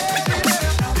 Yeah, yeah, yeah,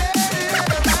 yeah.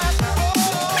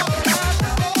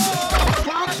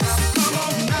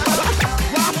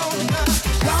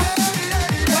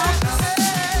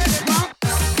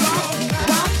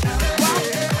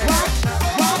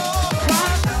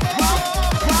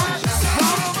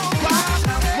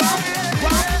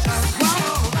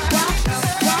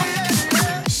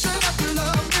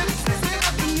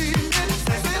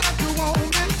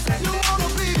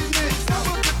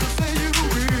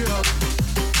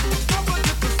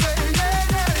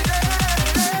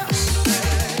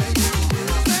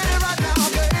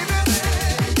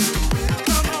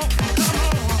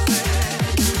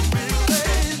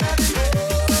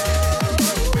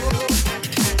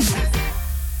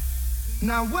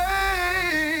 Now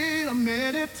wait a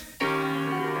minute,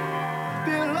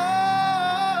 feel alright.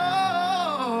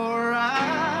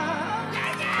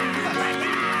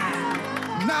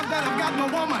 Now that I've got my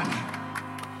woman,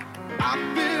 I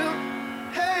feel,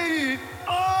 hey,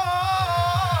 alright.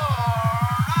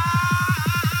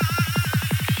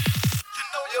 You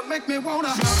know you make me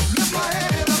wanna lift my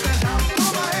head up and throw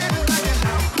my head back and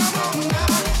come on now,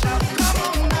 come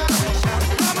on now,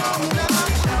 come on now, come on now.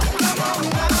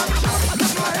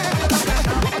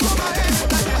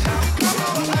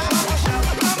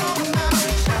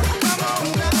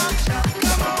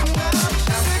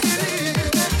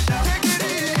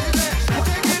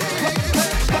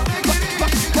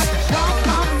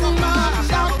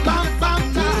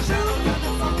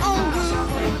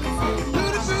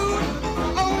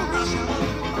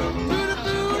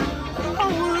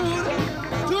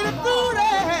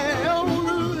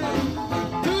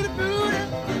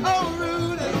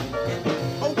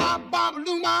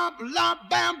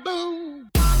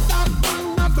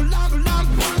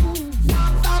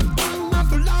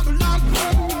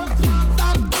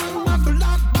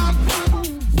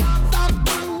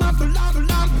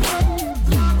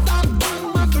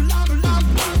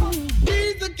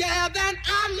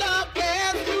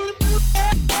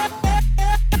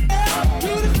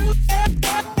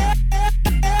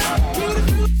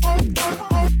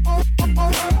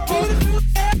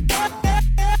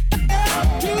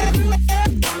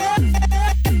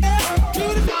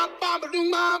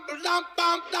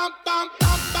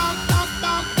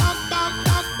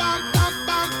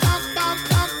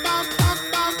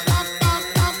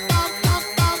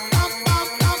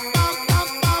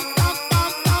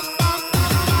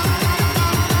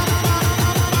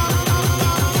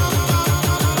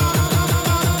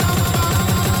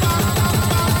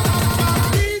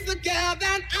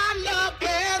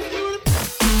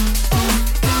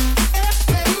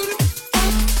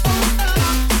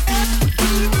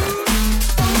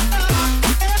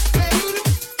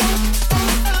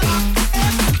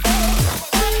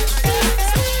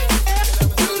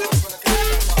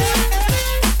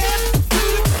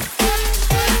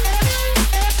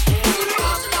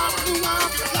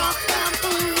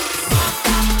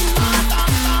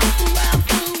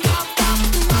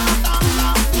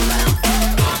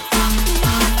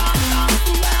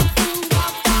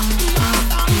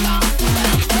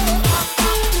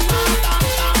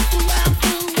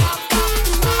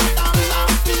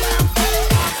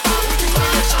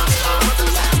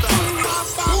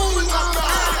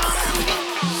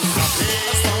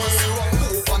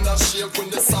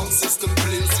 sound system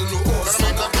plays, you know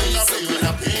Horseman and bass.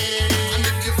 And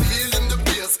if you're feeling the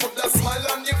bass, put that smile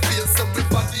on your face.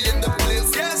 Everybody in the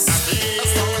place. Yes.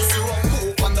 As long as you are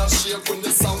move and that shake when the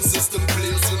sound system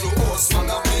plays, you know Horseman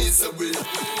and bass.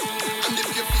 And if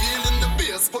you're feeling the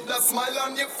bass, put that smile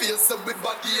on your face.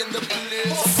 Everybody in the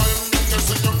place.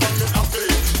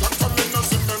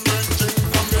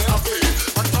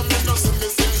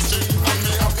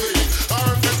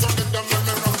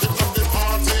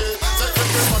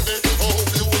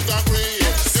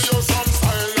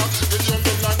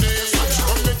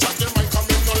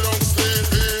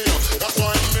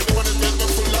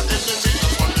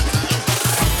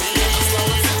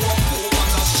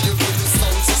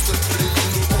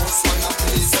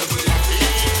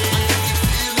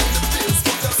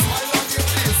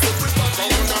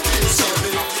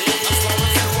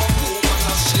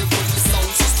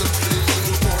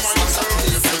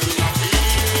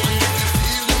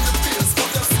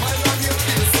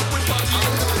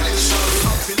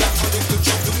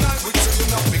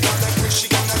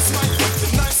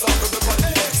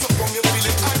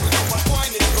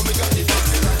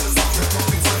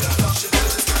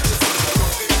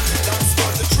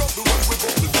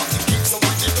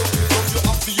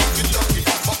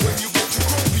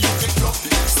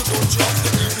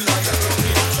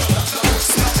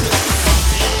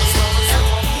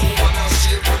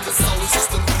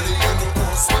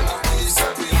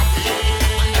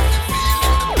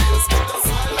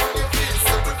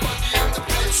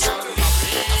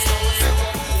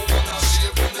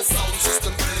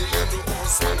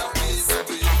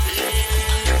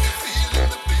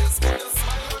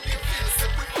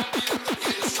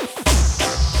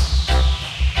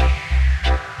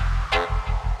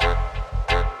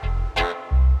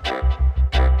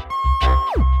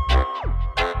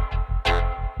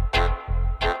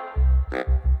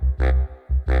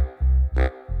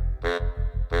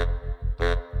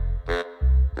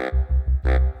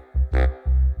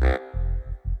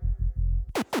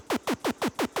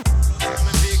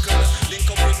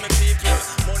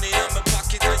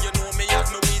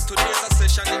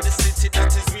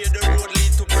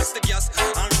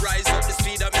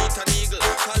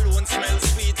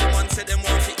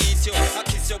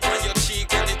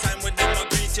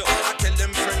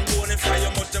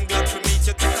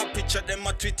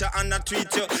 Twitter and I tweet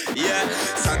you. Yeah,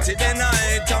 Saturday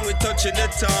night and we touching the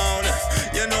town.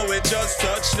 You know we just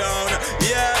touched down.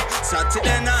 Yeah,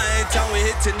 Saturday night and we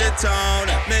hitting the town.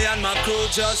 Me and my crew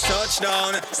just touched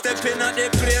down. Stepping at the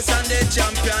place and the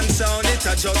champion sound. It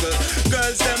a juggle.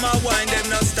 Girls them a wine, them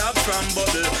not stop from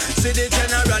bubble. See the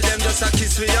general, them just a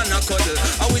kiss we and a cuddle.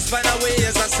 And we spend our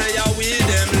ways, I say how we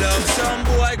them love. Some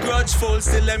boy grudgeful,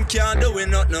 still them can't do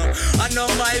it not no. I know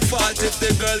my fault if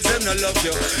the girls them no love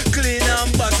you. Clean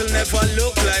and bustle never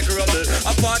look like rubble.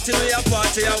 A party we a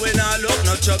party and we not look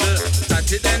no trouble.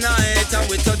 Saturday night and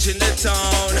we touching the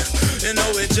town. You know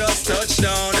we just touched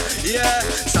down. Yeah,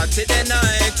 Saturday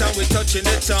night and we touching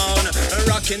the town.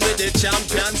 Rocking with the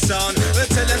champion sound. We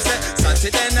tell them say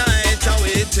Saturday night and we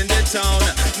hitting the town.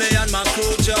 Me and my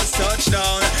crew just touched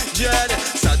down. Dread,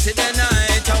 Saturday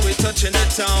night and we touching the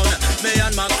town. Me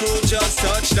and my crew just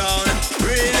touched down.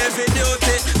 Real heavy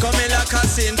duty, coming like a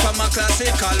scene from a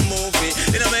classical movie.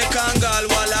 In a Mekangal,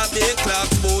 while a big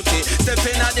clocks booty.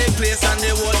 Stepping at the place and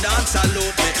the whole dance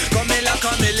salute me. Coming like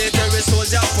a military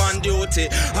soldier on duty.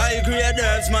 High grade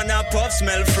herbs, man, a puff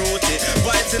smell fruity.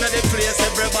 Vibes in the place,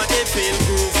 everybody feel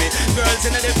groovy. Girls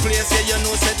in the place, yeah, you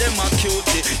know, say them a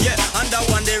cutie. Yeah, and that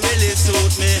one they really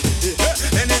suit me.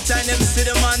 Anytime them see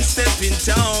the man step in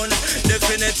town,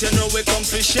 definite you know we come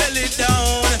to shell it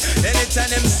down. Anytime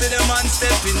them see the man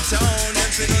step in town, them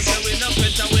say no say we not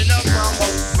better, we not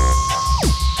wrong.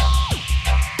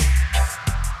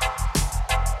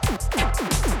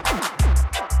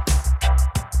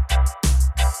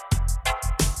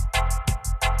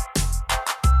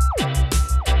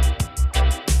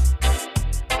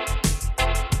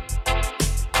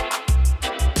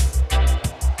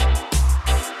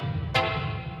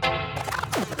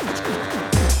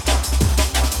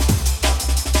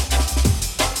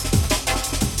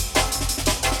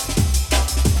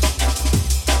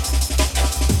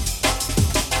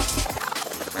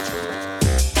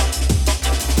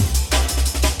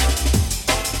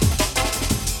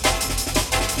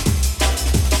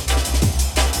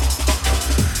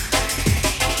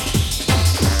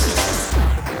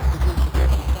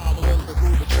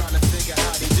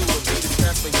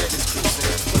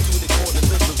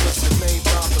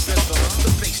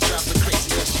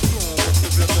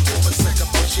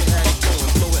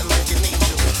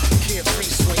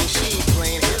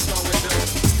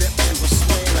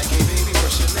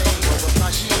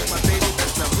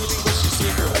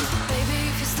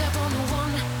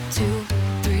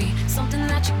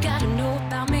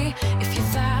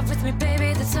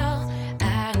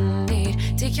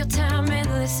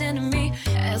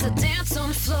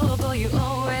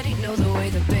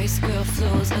 Space girl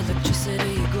flows,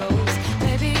 electricity grows.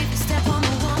 Baby, if you step on the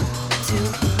 1, 2,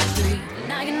 3,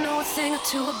 now you know a thing or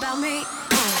two about me.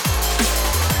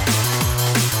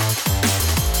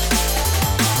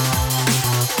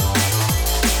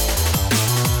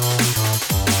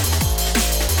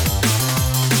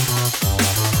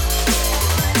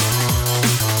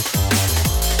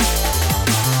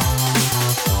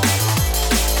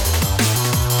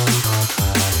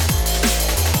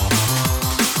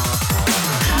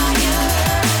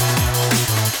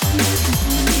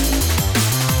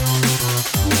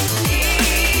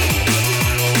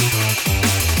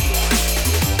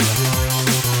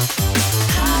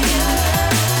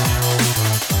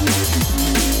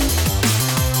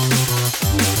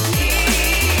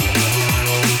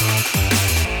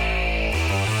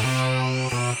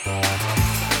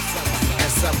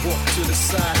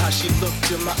 She looked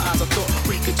in my eyes, I thought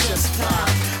we could just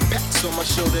vibe. Pats on my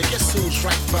shoulder, guess who's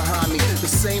right behind me?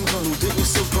 The same one who did me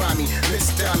so grimy.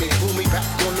 Miss Dami, pull me back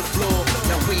on the floor.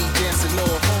 Now we dancing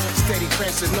off, steady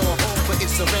prancing off. But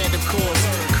it's a random cause.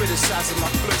 Criticizing my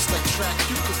flirts like track,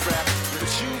 you could rap. But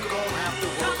you gon' have to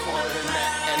work harder than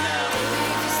that. And now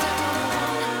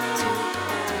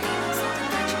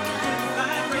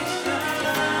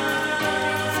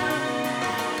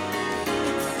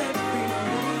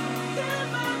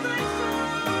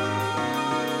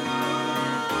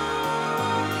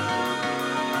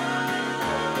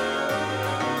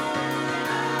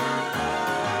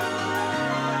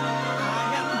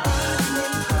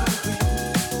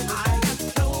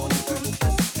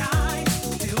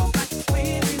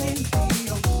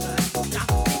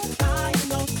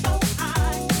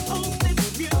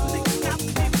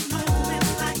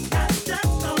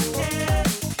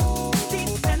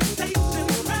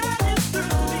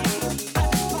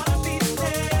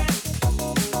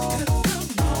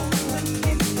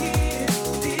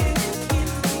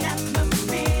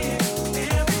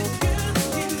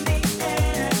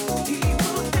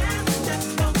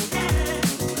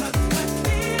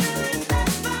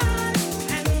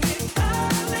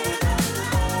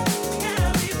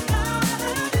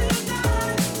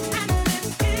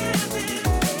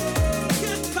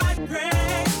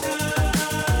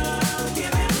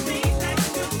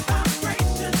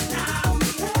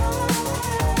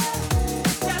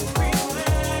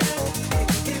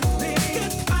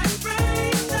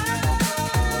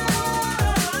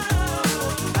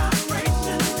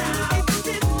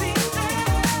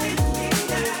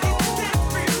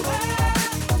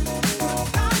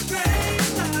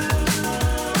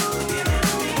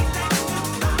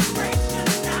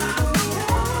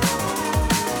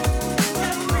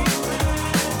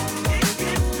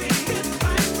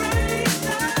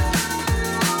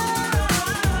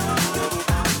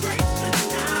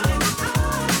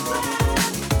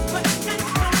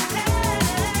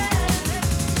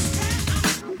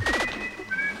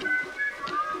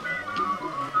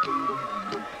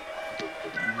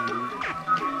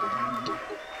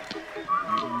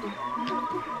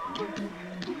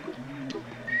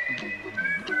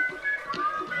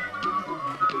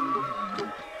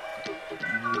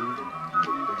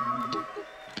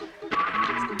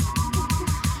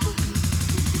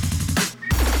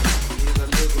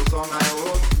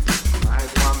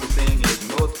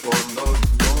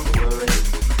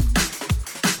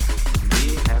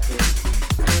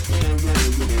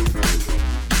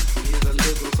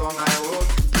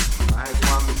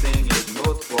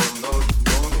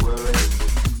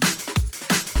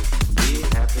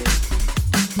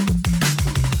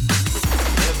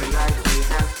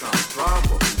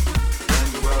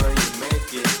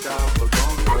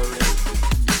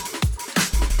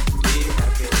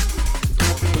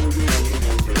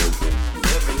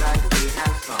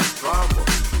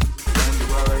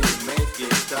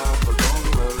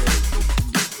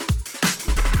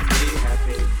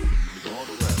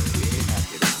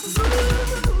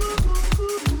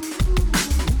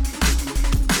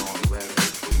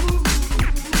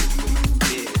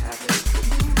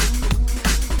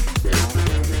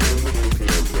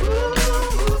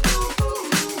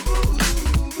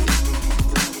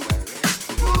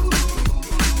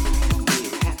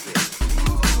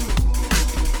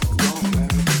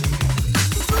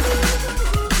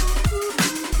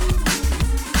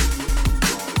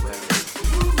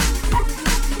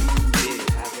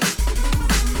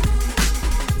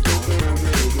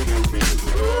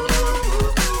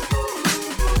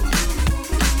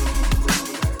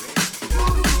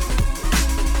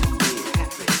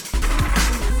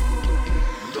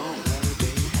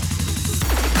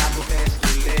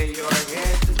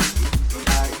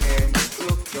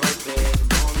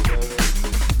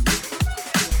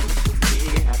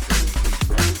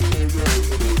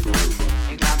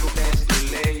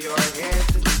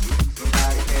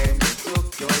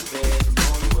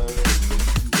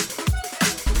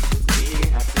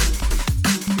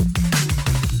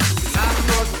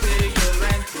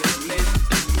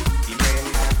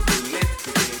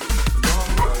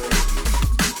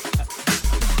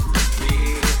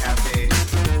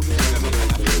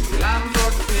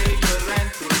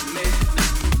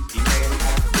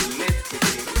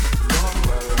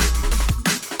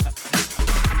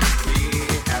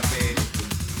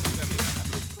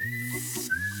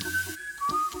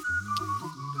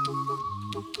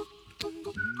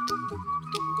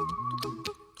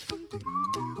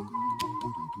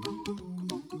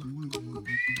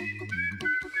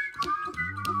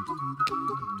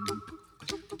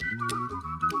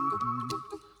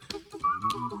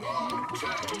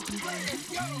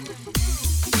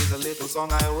Here's a little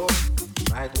song I wrote.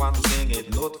 Might want to sing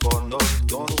it note for note.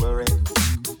 Don't worry.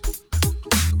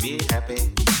 Be happy.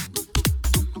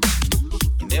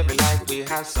 In every life we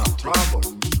have some trouble.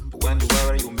 But when you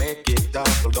worry, you make it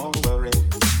double. Don't worry.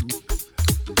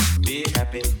 Be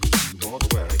happy.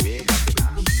 Don't worry. Be happy now.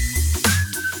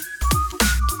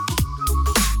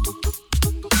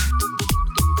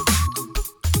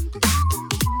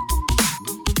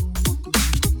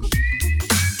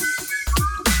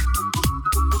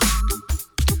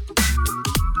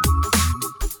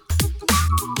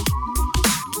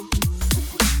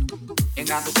 Ain't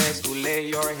got no place to lay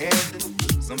your head.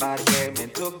 Somebody came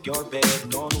and took your bed.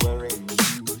 Don't worry.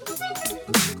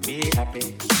 Be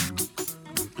happy.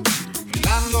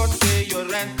 Landlord say your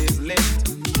rent is late.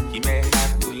 He may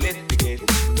have to litigate.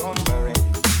 Don't worry.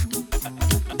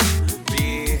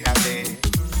 Be happy.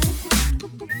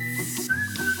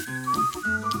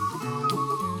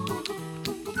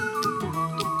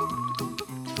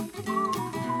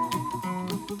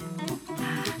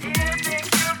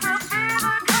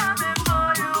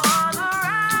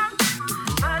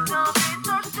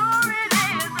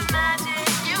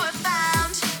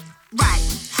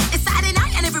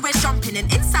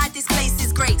 And inside this place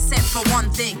is great, except for one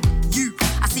thing. You,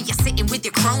 I see you sitting with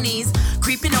your cronies,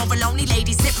 creeping over lonely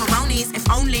ladies, zipperonis. If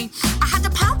only I had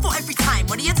 £1 for every time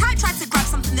one of your type tried to grab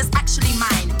something that's actually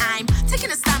mine. I'm taking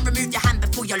a stand, remove your hand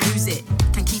before you lose it.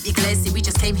 Can keep your glassy, we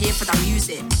just came here for the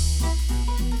music.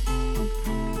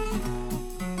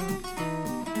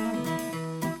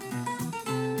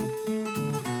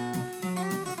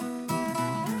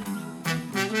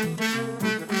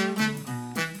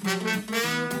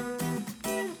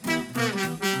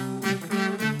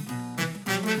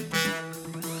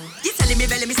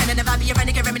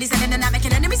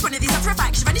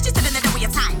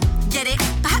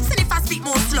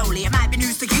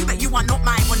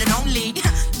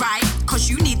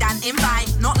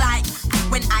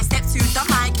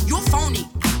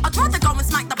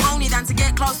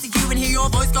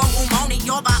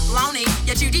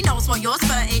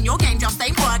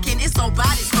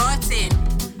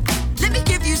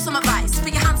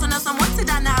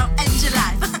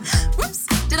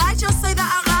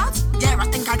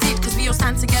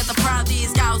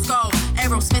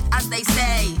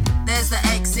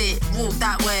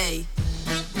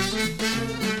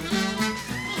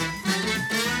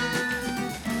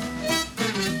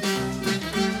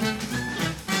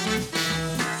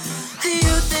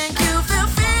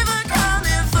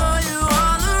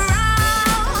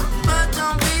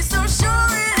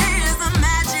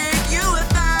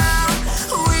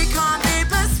 We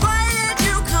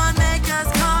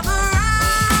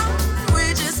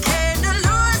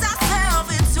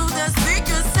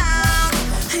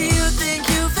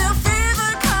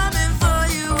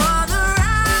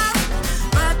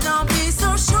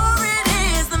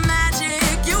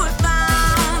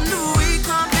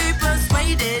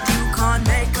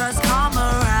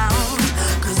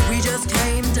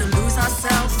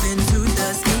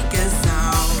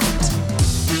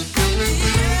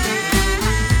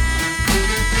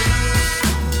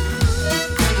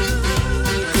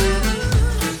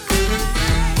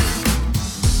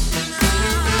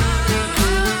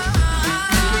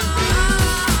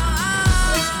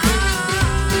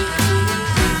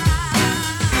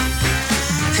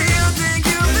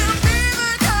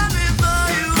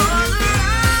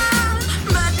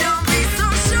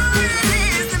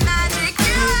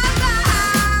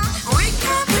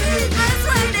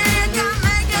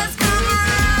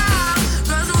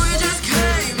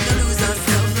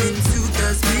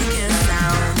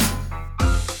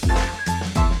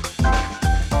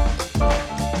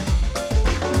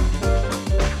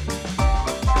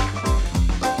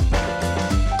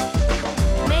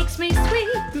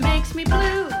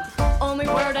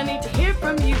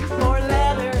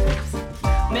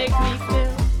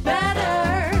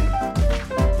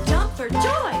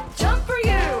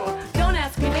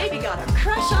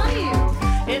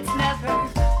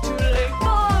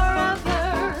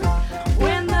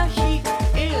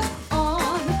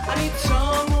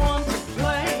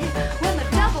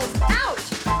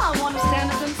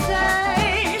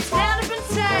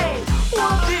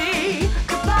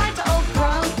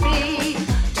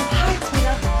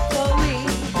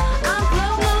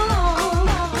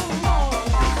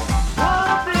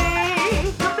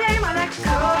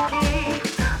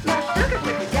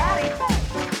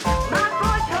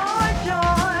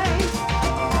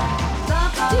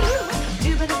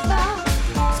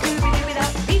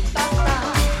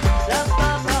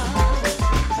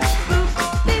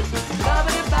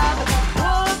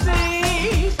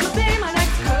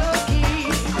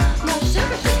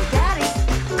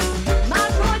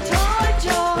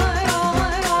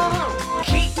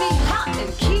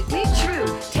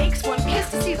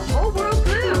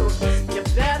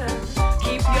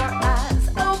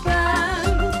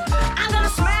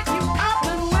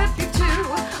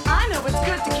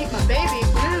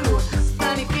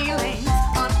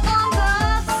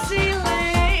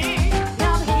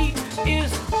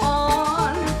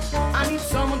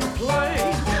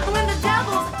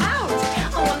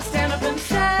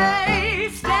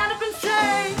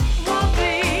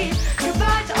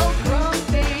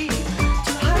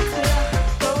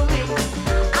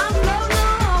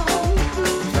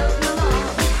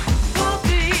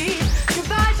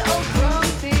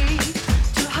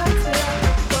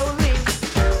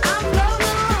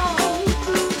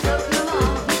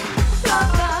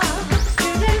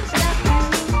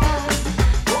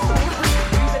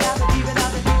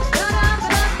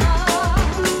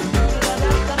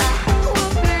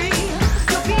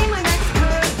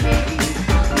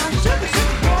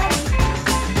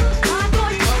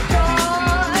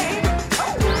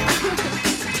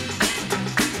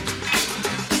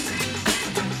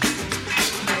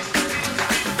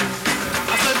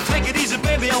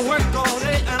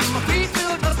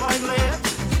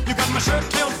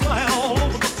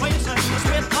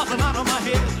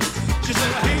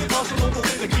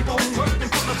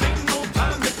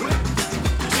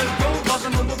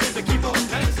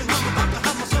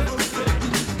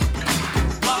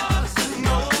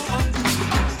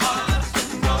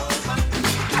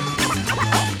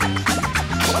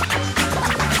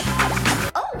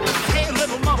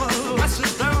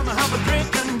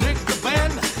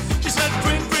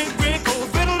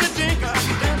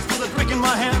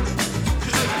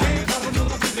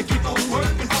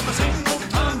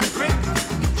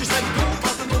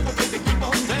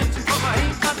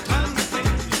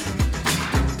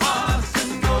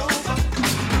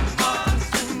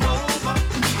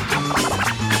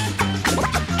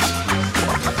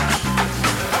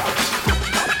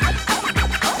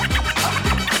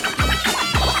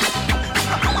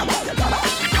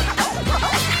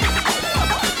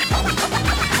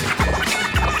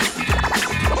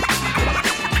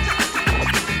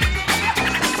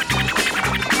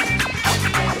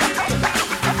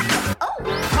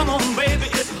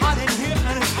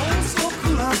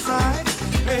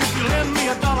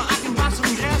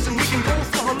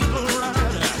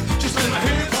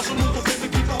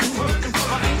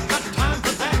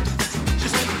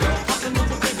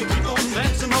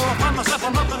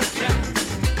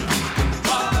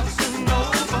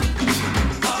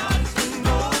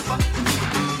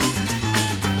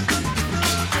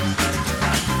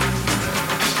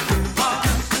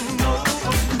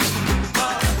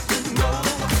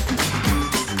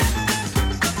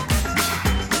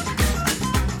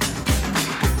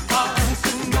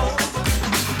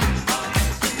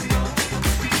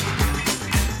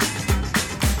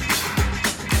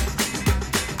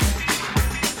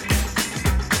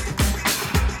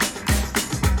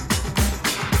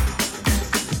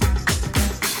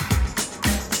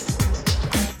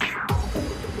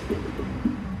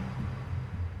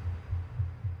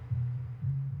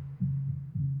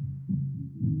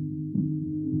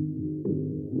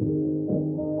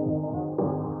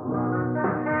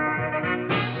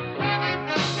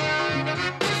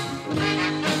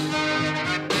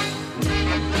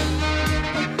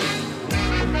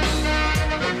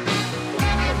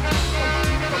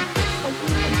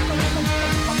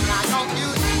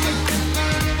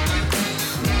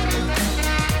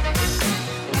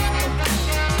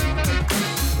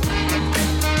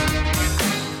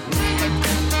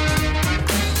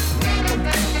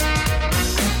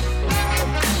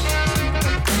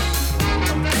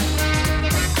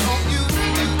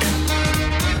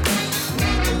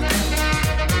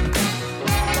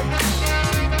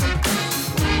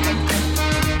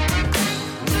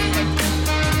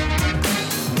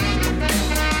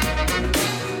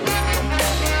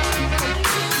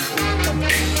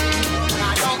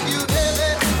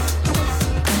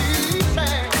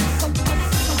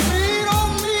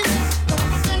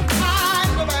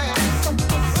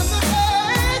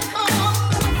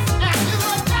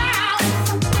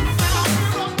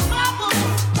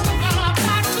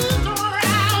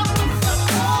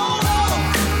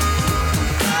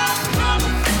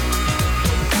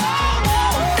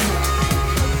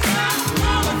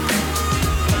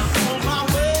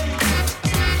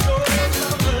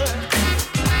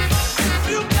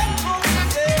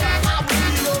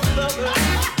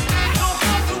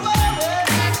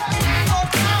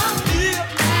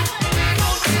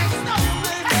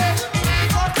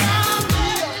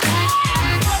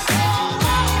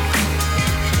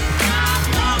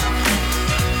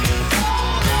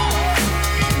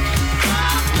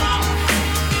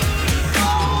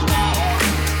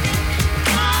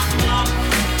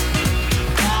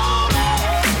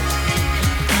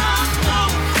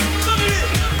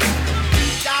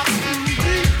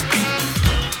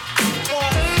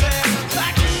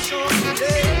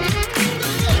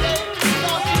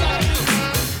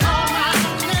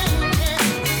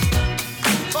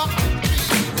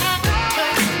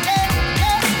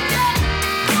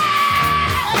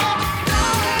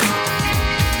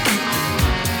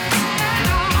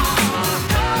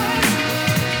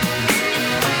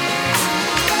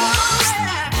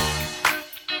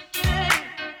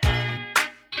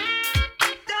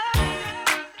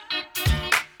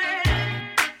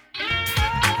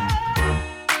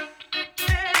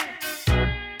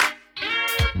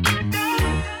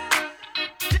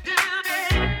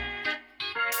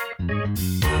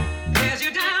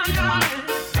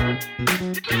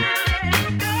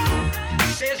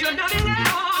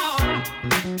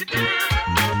Let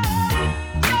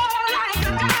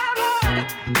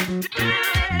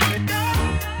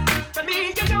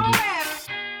me get your hand.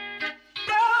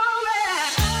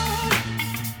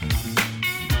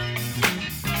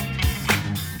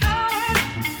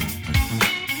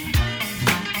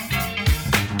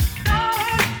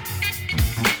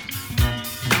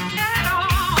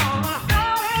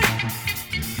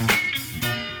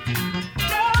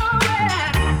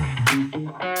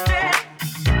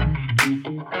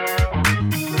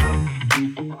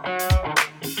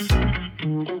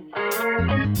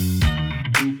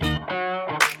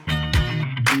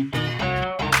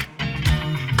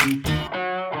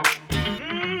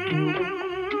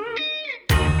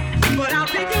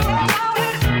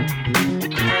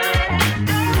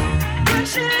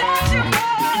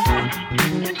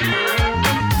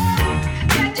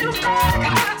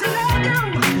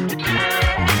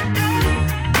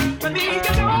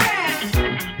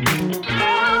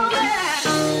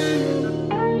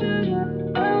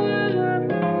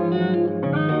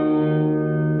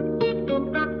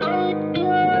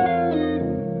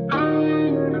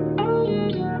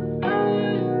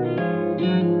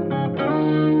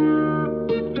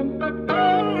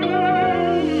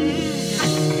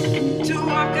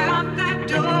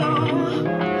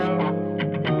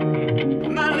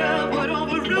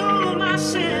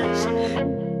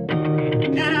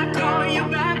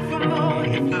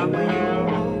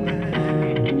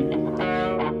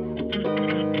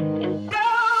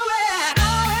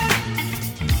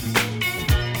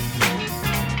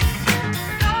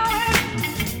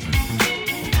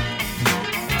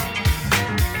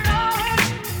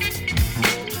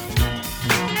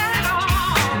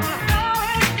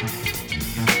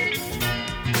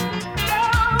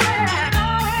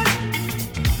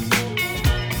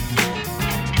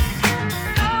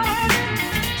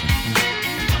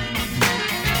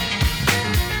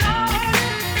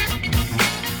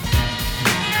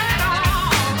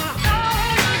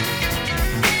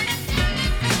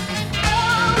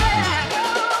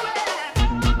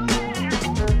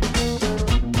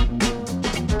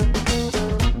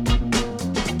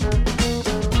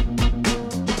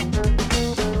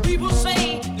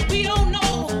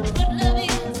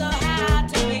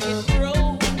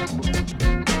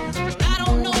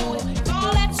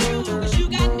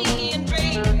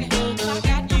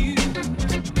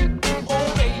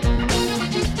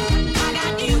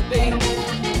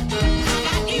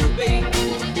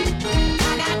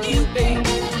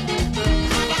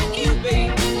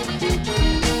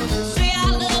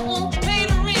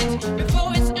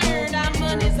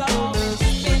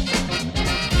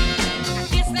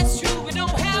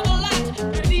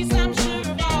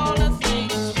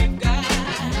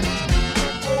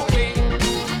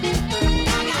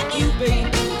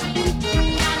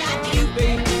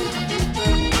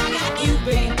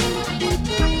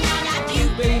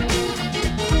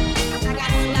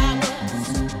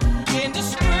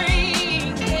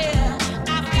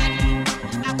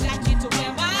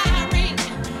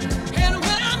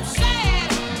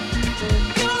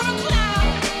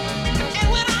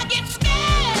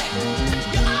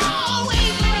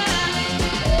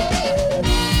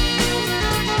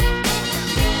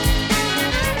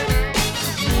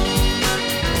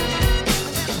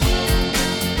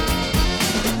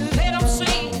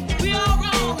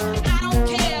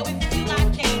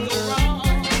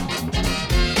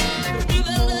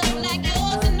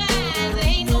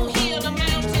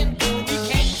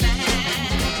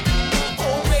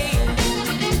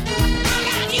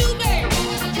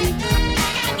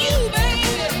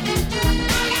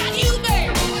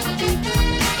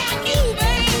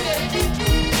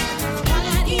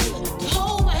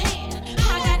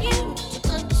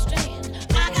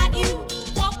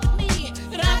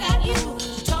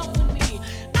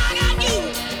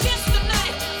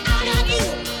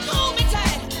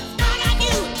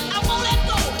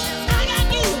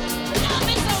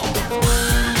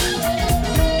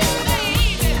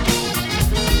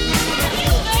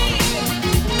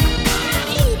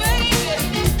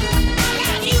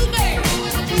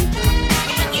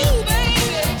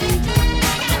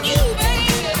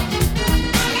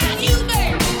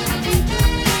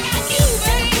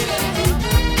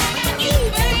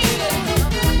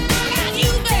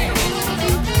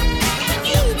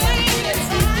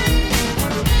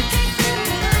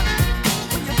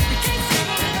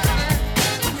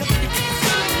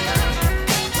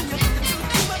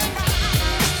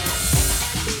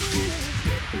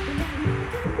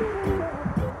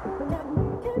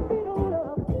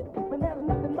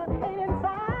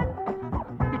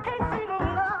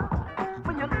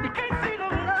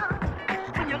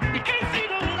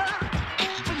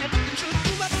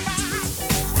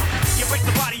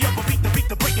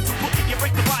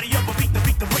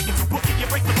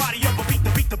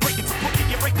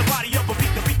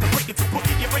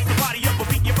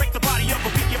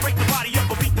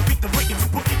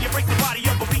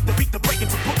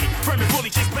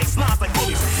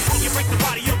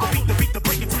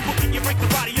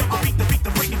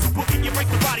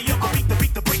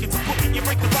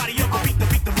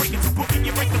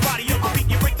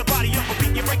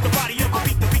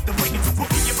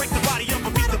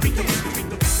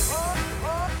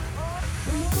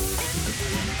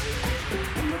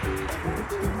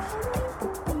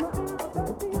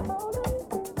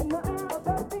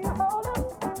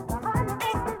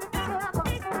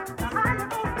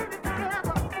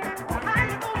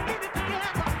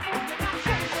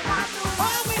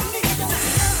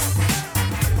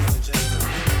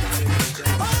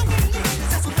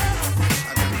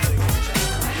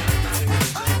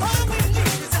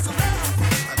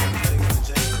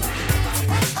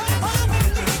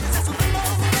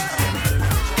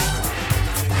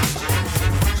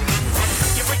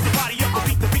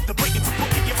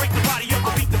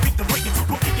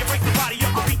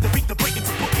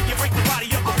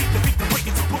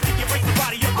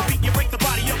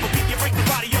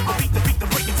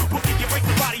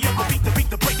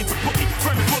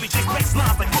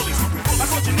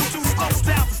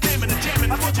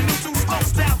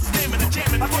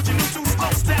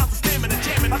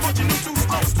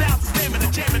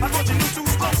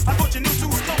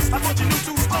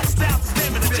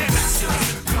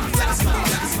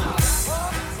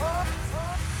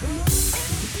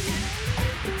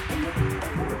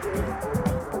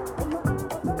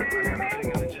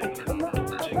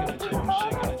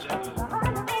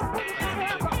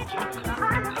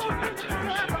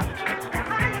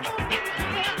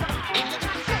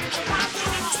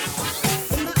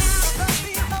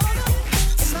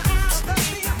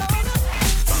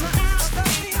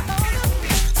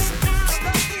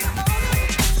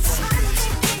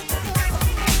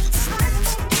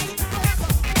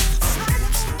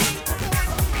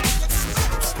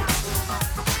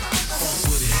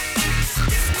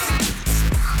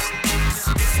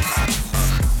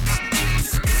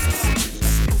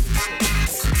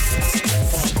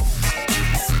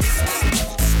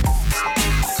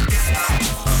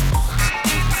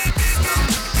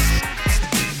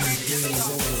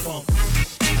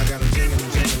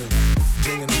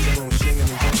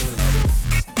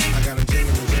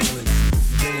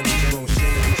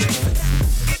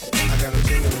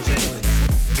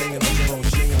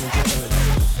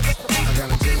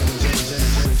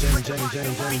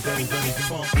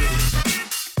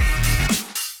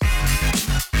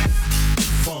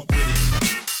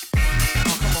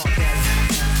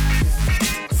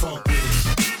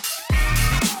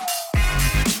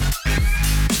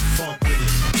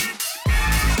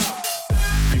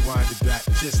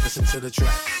 Just listen to the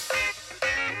track.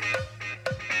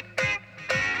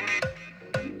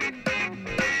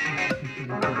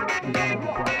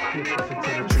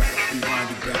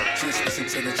 Rewind it back. Just listen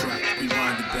to the track.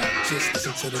 Rewind it back. Just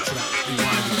listen to the track.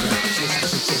 Rewind it back. Just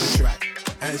listen to the track.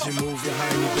 As you move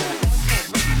behind your back.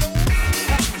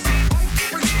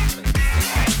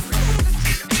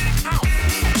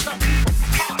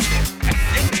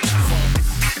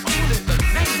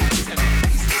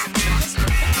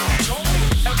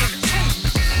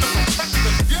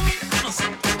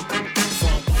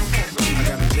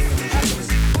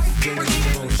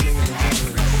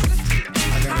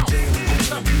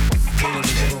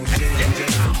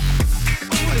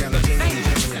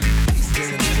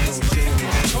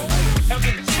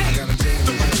 I got a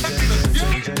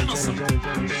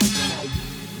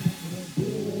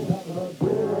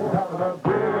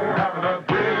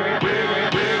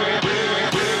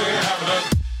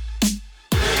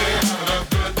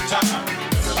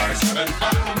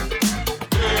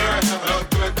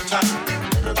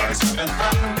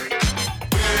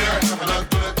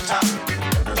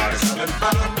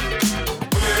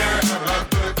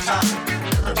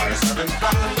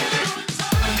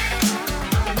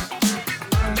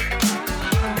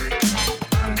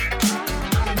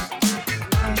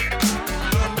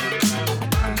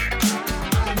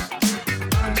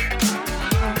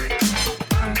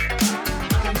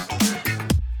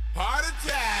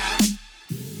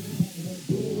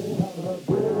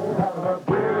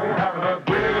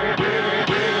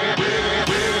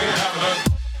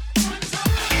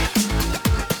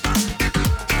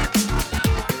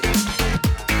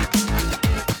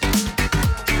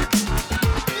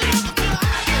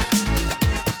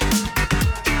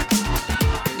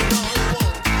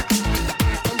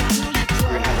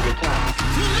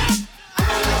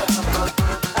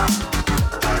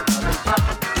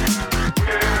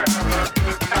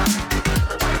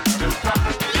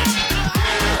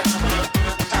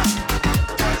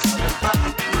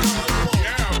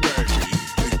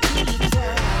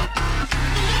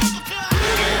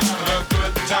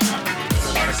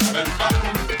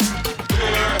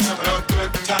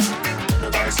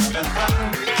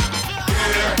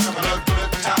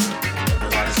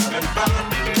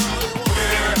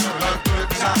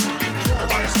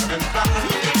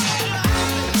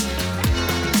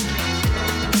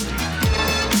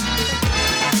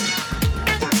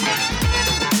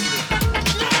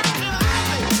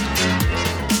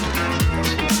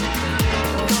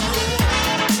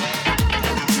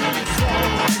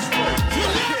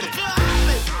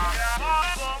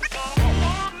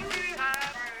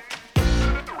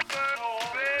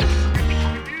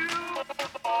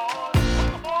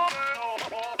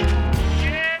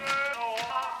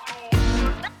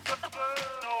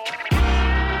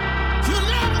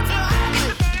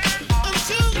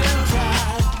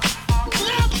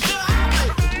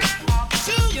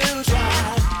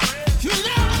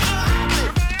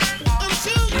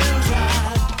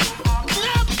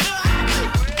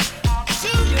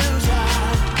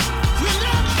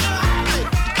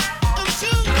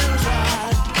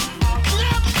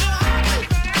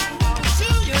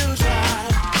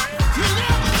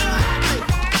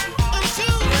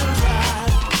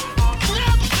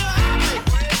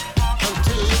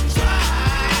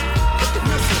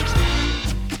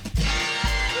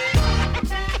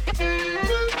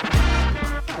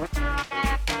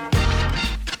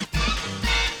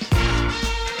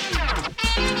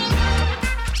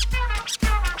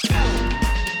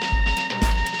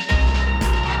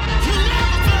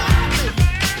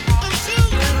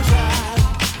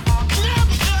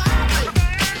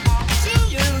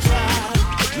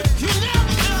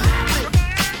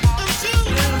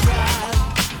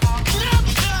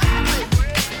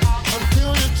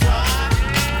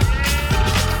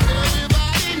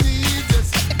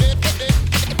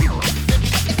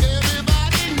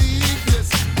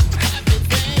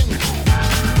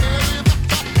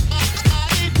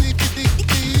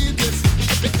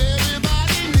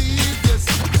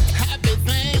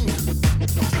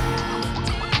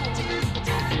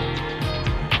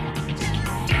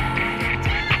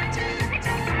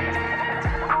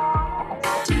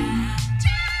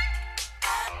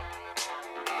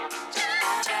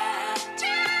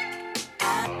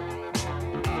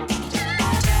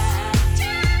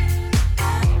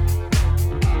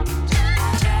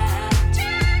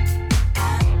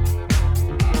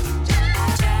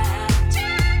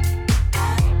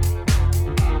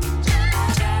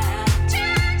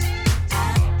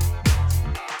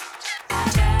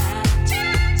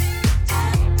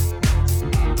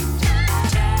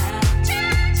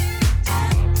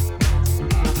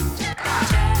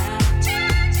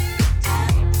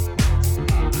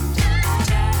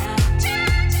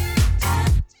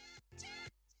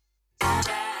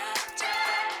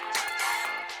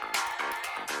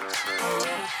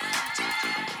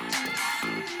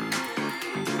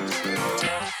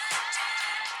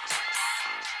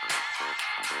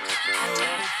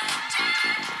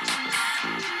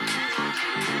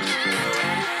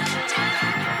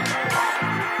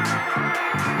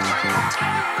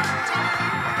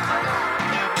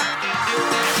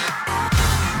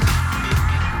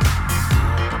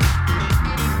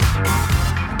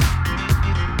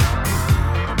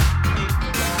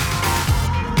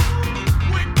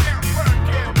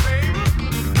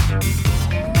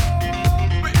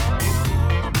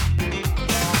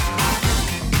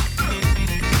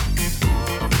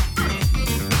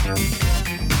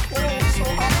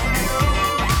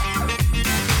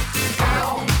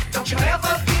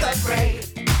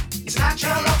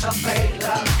lot of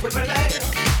failure with relate.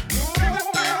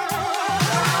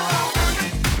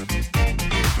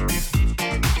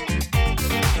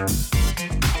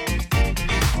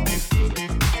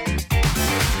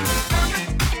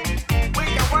 We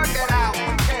can work it out.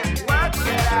 We can work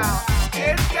it out.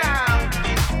 It's down.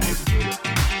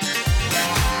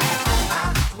 My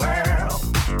world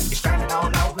is turning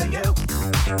all over you.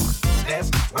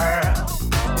 This world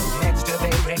needs to be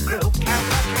regrouped.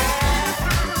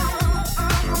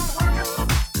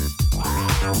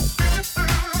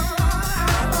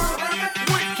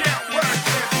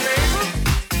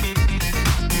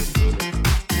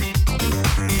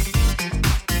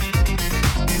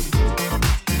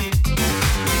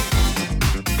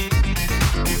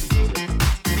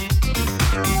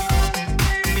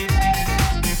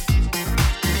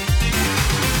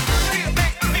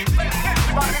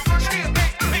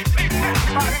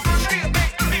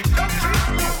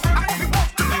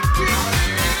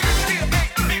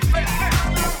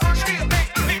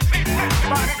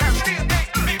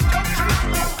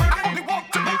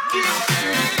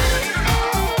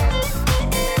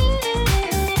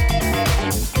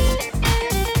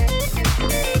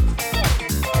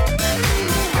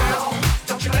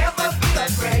 Don't you ever feel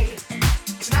afraid?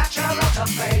 It's not your lot of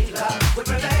failure with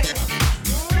relate.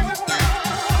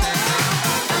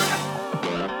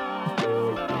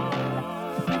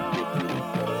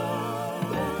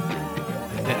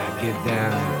 Then I get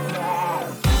down.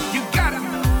 You gotta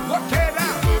work it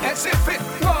out as if it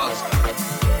was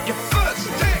your first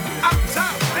day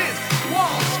outside this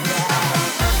walls.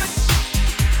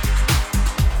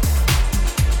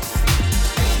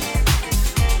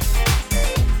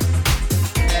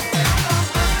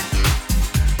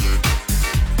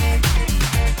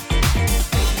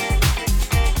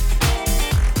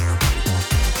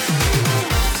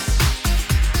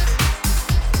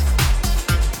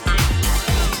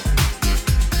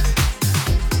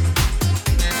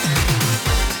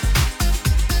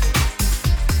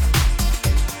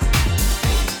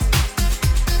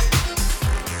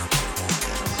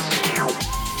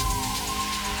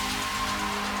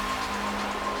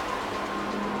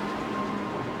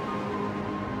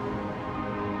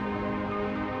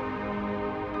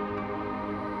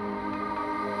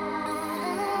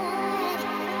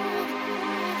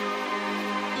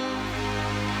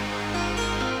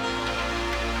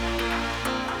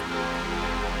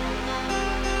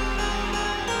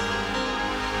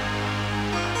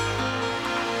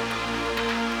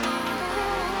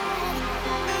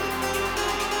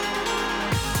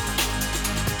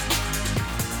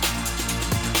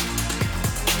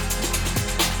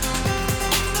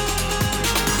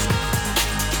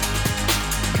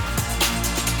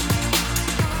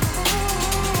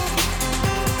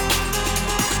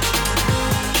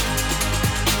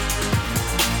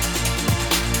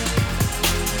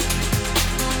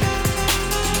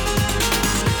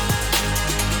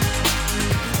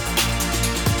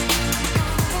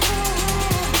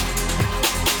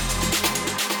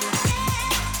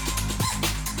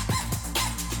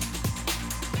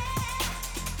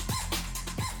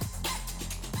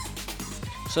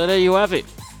 So there you have it.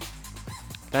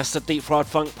 That's the Deep Fried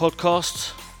Funk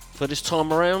podcast for this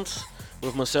time around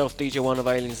with myself, DJ One of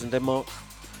Aliens in Denmark.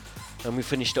 And we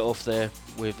finished it off there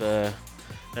with an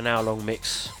hour-long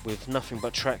mix with nothing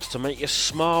but tracks to make you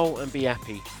smile and be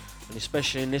happy. And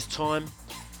especially in this time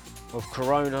of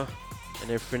Corona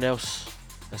and everything else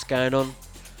that's going on,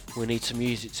 we need some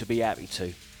music to be happy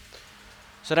to.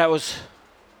 So that was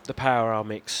the Power Hour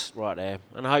mix right there,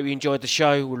 and I hope you enjoyed the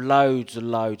show with loads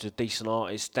and loads of decent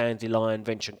artists: Dandelion,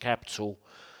 Venture Capital,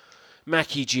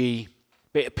 Mackie G,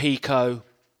 bit of Pico,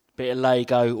 bit of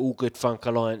Lego, All Good Funk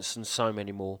Alliance, and so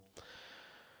many more.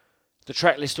 The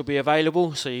track list will be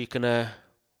available, so you can go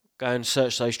and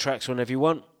search those tracks whenever you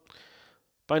want.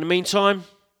 But in the meantime,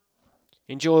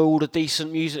 enjoy all the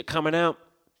decent music coming out,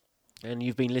 and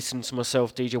you've been listening to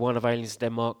myself, DJ One of Aliens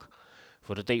Denmark,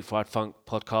 for the Deep Fried Funk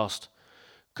podcast,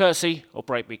 courtesy of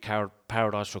Breakbeat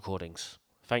Paradise Recordings.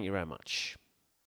 Thank you very much.